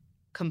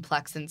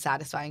complex and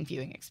satisfying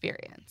viewing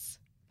experience.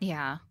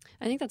 Yeah.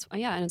 I think that's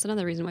and it's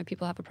another reason why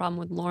people have a problem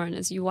with Lauren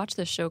is you watch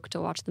this show to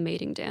watch the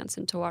mating dance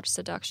and to watch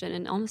seduction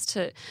and almost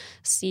to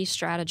see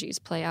strategies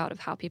play out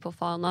of how people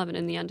fall in love, and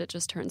in the end it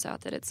just turns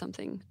out that it's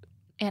something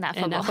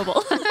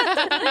ineffable.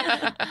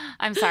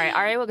 I'm sorry.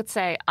 Ari would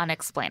say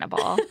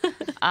unexplainable.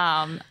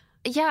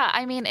 Yeah,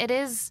 I mean, it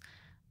is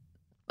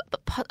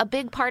a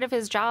big part of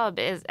his job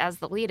is as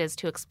the lead is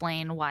to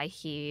explain why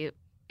he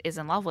is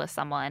in love with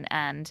someone,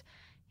 and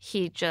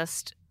he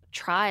just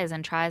tries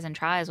and tries and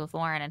tries with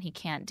Lauren and he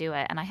can't do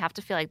it. And I have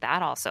to feel like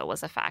that also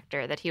was a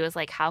factor, that he was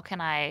like, how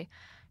can I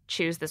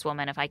choose this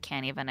woman if I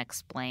can't even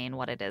explain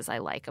what it is I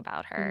like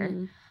about her?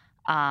 Mhm.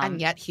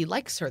 And yet he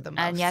likes her the most.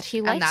 And yet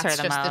he likes her the most.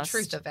 And that's just most. the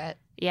truth of it.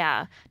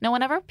 Yeah. No,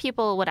 whenever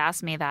people would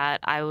ask me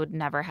that, I would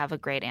never have a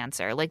great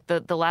answer. Like,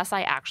 the less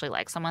I actually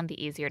like someone,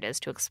 the easier it is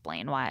to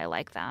explain why I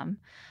like them.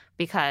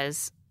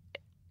 Because,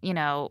 you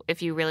know,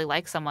 if you really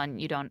like someone,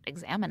 you don't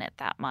examine it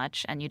that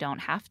much and you don't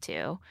have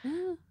to.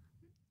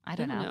 I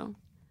don't know.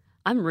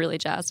 I'm really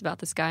jazzed about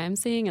this guy I'm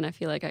seeing, and I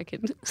feel like I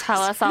could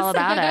Tell us all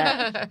about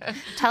it.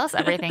 Tell us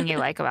everything you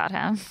like about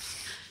him.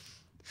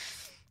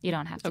 You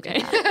don't have to do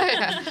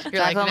that.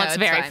 You're like, Jacqueline no, looks it's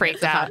very fine. freaked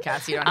It's a out.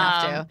 podcast. You don't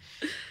have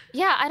to.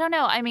 Yeah, I don't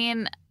know. I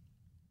mean,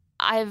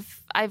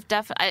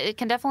 it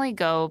can definitely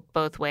go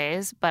both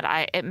ways, but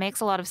it makes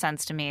a lot of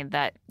sense to me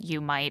that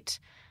you might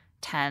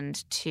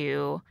tend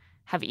to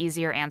have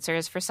easier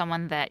answers for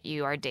someone that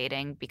you are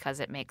dating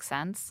because it makes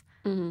sense,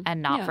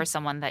 and not for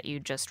someone that you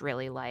just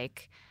really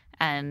like.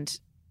 And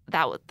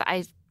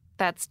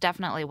that's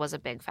definitely was a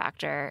big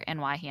factor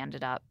in why he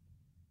ended up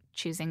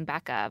choosing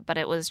Becca. But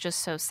it was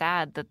just so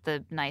sad that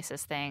the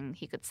nicest thing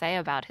he could say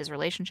about his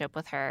relationship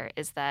with her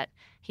is that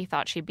he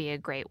thought she'd be a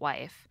great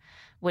wife,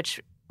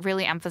 which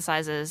really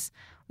emphasizes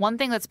one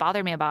thing that's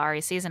bothered me about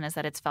Ari's season is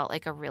that it's felt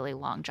like a really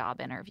long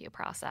job interview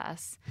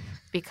process,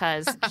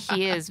 because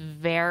he is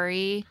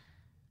very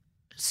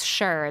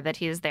sure that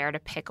he is there to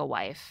pick a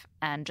wife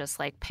and just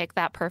like pick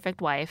that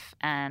perfect wife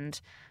and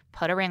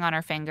put a ring on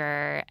her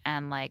finger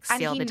and like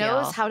seal the deal. And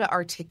he knows how to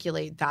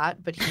articulate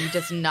that, but he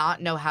does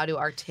not know how to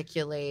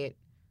articulate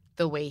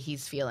the way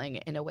he's feeling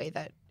in a way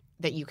that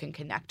you can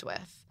connect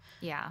with.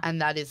 Yeah.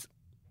 And that is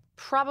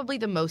probably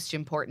the most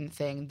important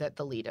thing that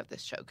the lead of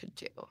this show could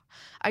do.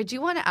 I do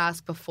want to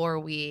ask before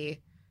we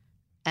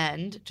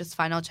end, just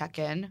final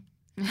check-in.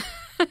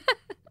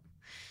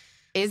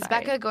 Is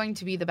Becca going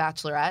to be the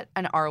Bachelorette,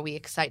 and are we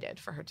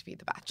excited for her to be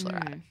the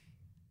Bachelorette?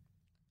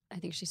 I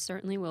think she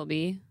certainly will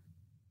be.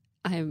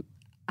 I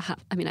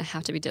mean, I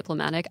have to be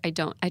diplomatic. I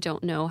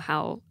don't know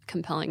how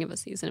compelling of a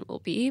season it will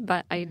be,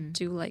 but I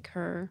do like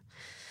her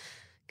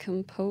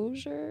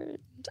composure.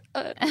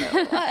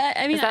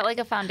 I mean, is that like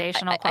a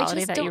foundational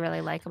quality that don't- you really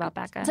like about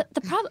Becca?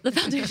 The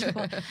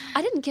foundational.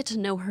 I didn't get to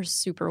know her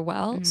super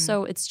well,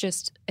 so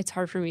it's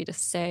hard for me to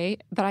say.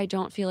 But I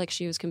don't feel like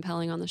she was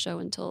compelling on the show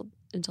until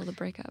the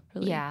breakup.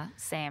 Really. Yeah,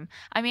 same.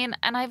 I mean,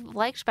 and I've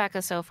liked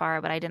Becca so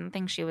far, but I didn't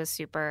think she was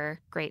super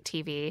great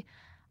TV.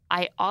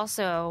 I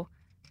also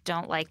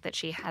don't like that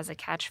she has a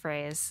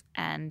catchphrase,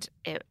 and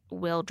it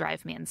will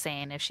drive me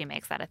insane if she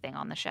makes that a thing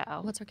on the show.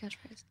 What's her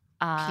catchphrase?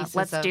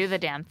 Let's do the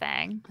damn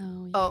thing.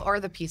 Oh, yeah. Oh, or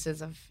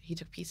he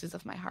took pieces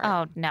of my heart.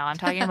 Oh, no, I'm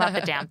talking about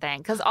the damn thing.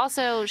 Because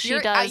also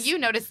you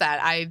noticed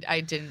that.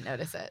 I didn't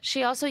notice it.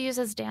 She also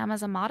uses damn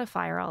as a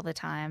modifier all the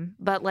time.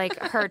 But like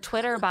her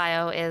Twitter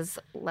bio is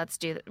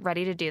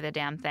ready to do the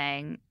damn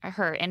thing.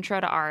 Her intro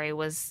to Ari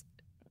was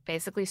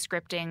basically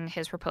scripting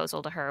his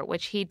proposal to her,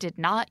 which he did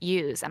not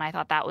use. And I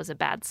thought that was a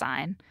bad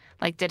sign.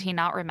 Like, did he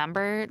not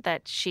remember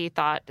that she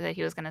thought that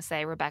he was going to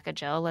say, Rebecca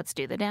Joe, let's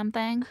do the damn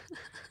thing?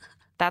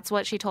 That's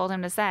what she told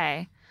him to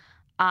say.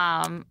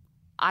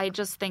 I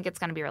just think it's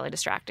going to be really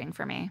distracting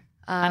for me.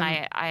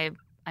 And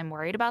I'm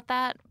worried about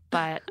that,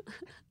 but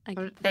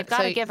they've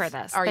got to give her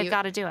this. They've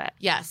got to do it.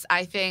 Yes,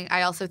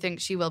 I also think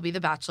she will be the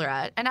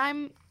Bachelorette, and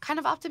I'm kind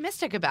of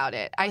optimistic about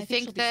it. I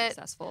think she'll that be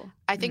successful.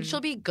 I think she'll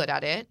be good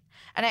at it,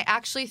 and I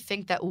actually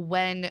think that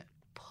when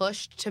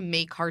pushed to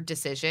make hard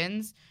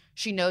decisions,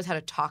 she knows how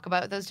to talk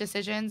about those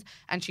decisions,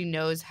 and she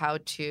knows how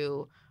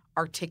to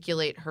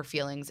articulate her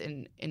feelings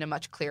in a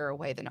much clearer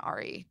way than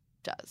Ari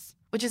does,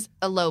 which is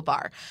a low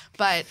bar.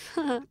 But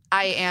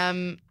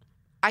I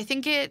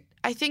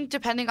think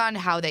depending on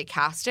how they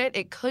cast it,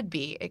 it could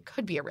be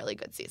a really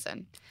good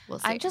season. We'll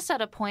see. I'm just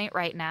at a point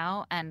right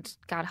now, and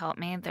God help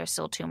me, there's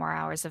still 2 more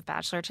hours of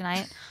Bachelor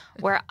tonight,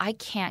 where I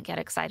can't get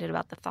excited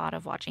about the thought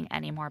of watching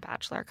any more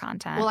Bachelor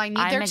content. Well, I need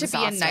I'm there to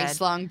exhausted. be a nice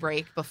long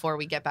break before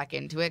we get back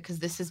into it, because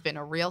this has been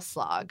a real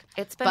slog.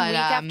 It's been week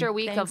after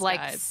week thanks, of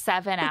like guys.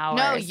 7 hours.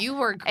 No, you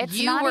were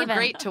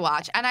great to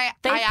watch, and I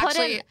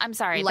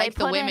actually like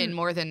the women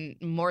more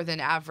than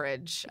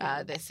average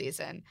this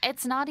season.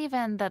 It's not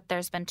even that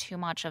there's been too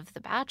much of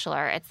The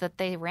Bachelor. It's that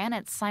they ran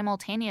it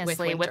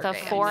simultaneously with a Winter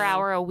Games.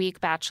 4-hour-a-week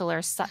Bachelor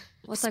What's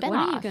like, when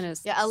are you spin-off. going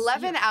to? Yeah,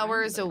 11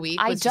 hours a week.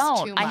 I was just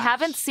don't. too I much.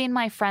 haven't seen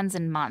my friends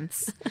in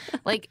months.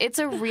 Like, it's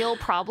a real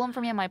problem for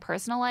me in my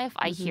personal life.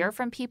 I hear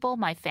from people,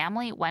 my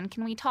family, when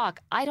can we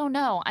talk? I don't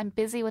know. I'm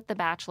busy with The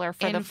Bachelor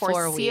for In the 4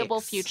 foreseeable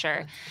weeks.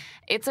 future.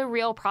 It's a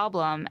real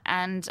problem,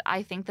 and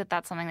I think that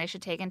that's something they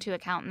should take into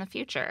account in the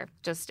future,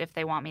 just if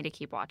they want me to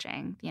keep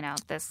watching,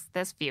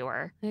 this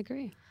viewer. I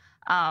agree.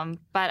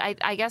 But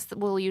I guess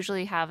we'll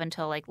usually have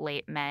until like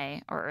late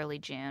May or early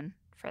June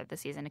for the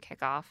season to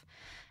kick off.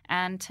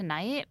 And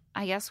tonight,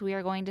 I guess we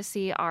are going to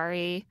see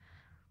Ari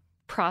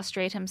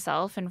prostrate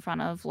himself in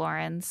front of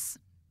Lauren's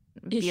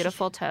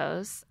beautiful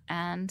toes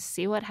and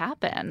see what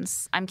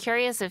happens. I'm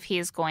curious if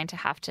he's going to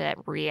have to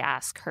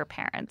re-ask her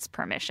parents'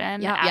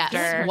 permission after.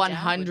 Yes,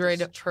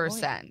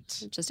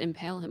 100%. Just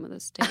impale him with a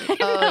stake.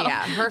 Oh,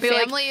 yeah. Her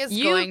family is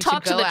going to go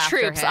to the after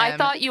troops. him. I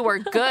thought you were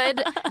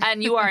good,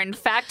 and you are in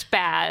fact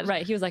bad.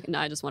 Right. He was like, no,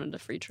 I just wanted a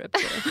free trip.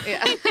 Too.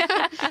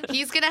 Yeah.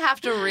 He's going to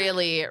have to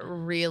really,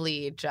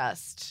 really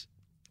just,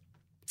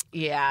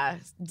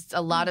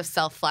 a lot of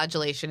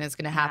self-flagellation is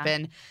going to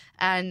happen.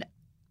 And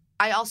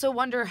I also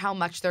wonder how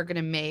much they're going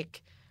to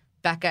make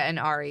Becca and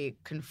Ari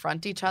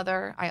confront each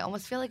other. I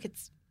almost feel like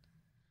it's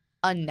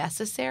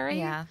unnecessary.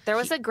 Yeah. There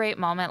was a great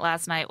moment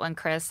last night when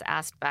Chris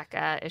asked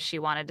Becca if she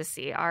wanted to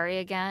see Ari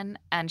again,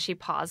 and she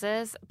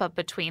pauses, but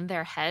between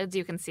their heads,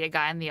 you can see a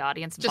guy in the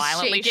audience Just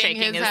violently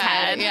shaking his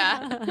head.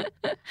 Yeah.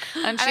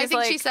 And I she's think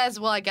like, she says,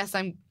 well, I guess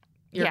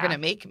you're going to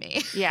make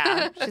me.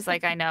 Yeah. She's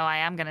like, I know I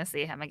am going to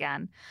see him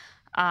again.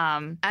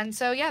 And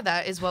so,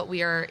 that is what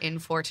we are in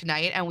for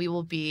tonight, and we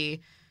will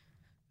be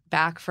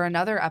back for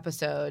another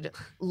episode.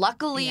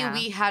 Luckily,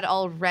 we had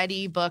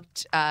already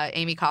booked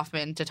Amy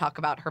Kaufman to talk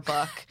about her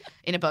book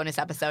in a bonus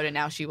episode, and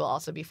now she will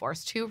also be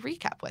forced to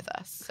recap with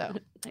us. So,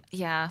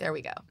 there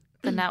we go.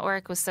 The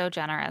network was so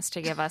generous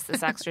to give us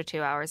this extra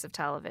 2 hours of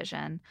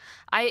television.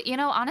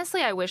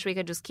 Honestly, I wish we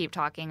could just keep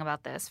talking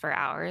about this for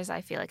hours.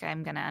 I feel like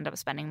I'm going to end up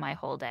spending my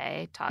whole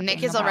day talking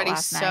Nick is about already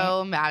last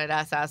so night. mad at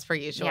us as per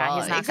usual. Yeah,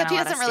 he's not except he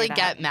doesn't really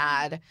get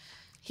mad.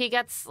 He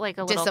gets like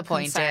a little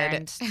disappointed,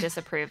 concerned,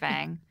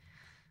 disapproving.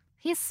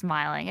 He's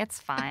smiling. It's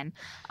fine.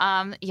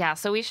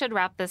 So we should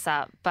wrap this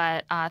up.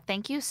 But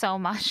thank you so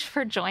much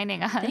for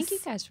joining us. Thank you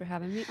guys for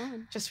having me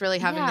on. Just really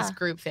having this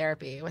group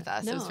therapy with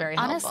us. It was very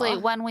helpful. Honestly,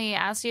 when we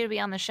asked you to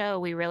be on the show,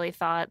 we really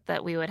thought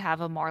that we would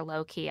have a more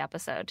low-key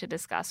episode to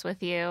discuss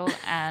with you.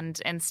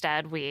 And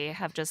instead, we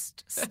have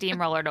just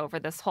steamrollered over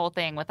this whole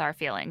thing with our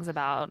feelings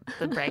about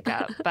the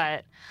breakup.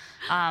 But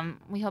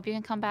we hope you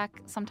can come back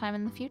sometime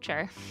in the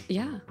future.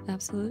 Yeah,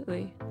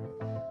 absolutely.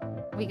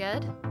 We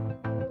good?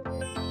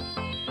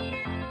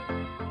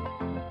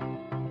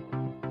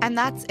 And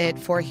that's it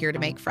for Here to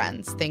Make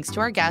Friends. Thanks to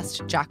our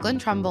guest, Jacqueline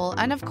Trumbull,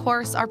 and of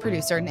course, our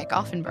producer, Nick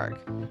Offenberg.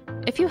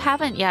 If you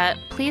haven't yet,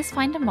 please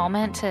find a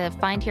moment to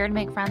find Here to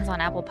Make Friends on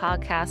Apple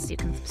Podcasts. You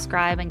can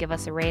subscribe and give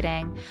us a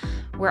rating.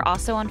 We're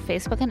also on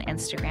Facebook and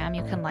Instagram.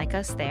 You can like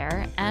us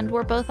there. And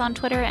we're both on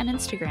Twitter and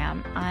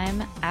Instagram.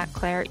 I'm at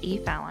Claire E.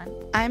 Fallon.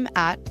 I'm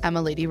at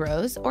Emma Lady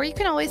Rose, or you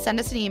can always send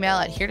us an email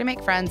at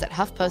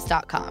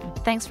HereToMakeFriends@HuffPost.com.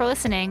 Thanks for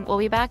listening. We'll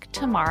be back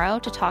tomorrow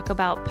to talk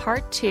about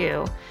part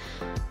 2.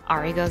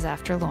 Ari goes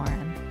after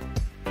Lauren.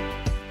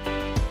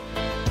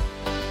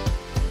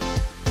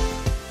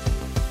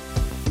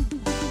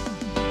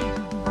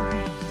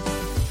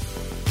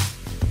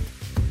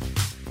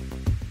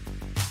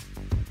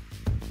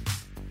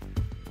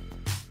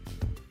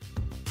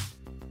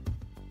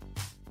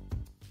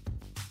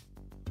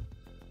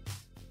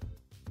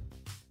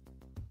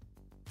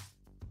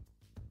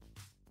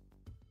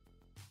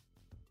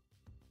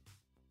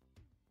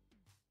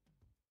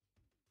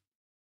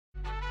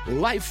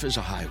 Life is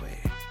a highway,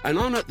 and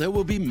on it there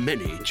will be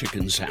many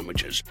chicken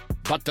sandwiches.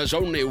 But there's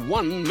only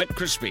one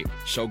McCrispy.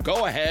 So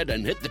go ahead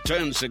and hit the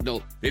turn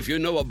signal if you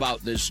know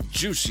about this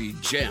juicy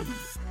gem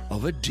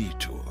of a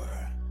detour.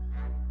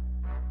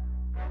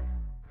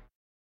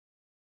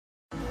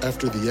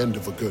 After the end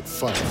of a good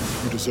fight,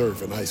 you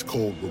deserve an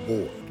ice-cold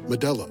reward.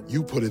 Modelo,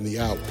 you put in the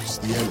hours,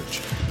 the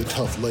energy, the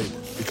tough labor,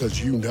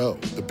 because you know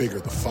the bigger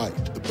the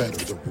fight, the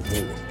better the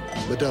reward.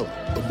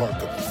 Modelo, the mark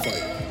of the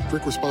fighter.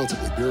 Drink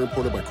responsibly. Beer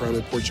imported by Crown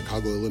Imports,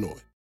 Chicago, Illinois.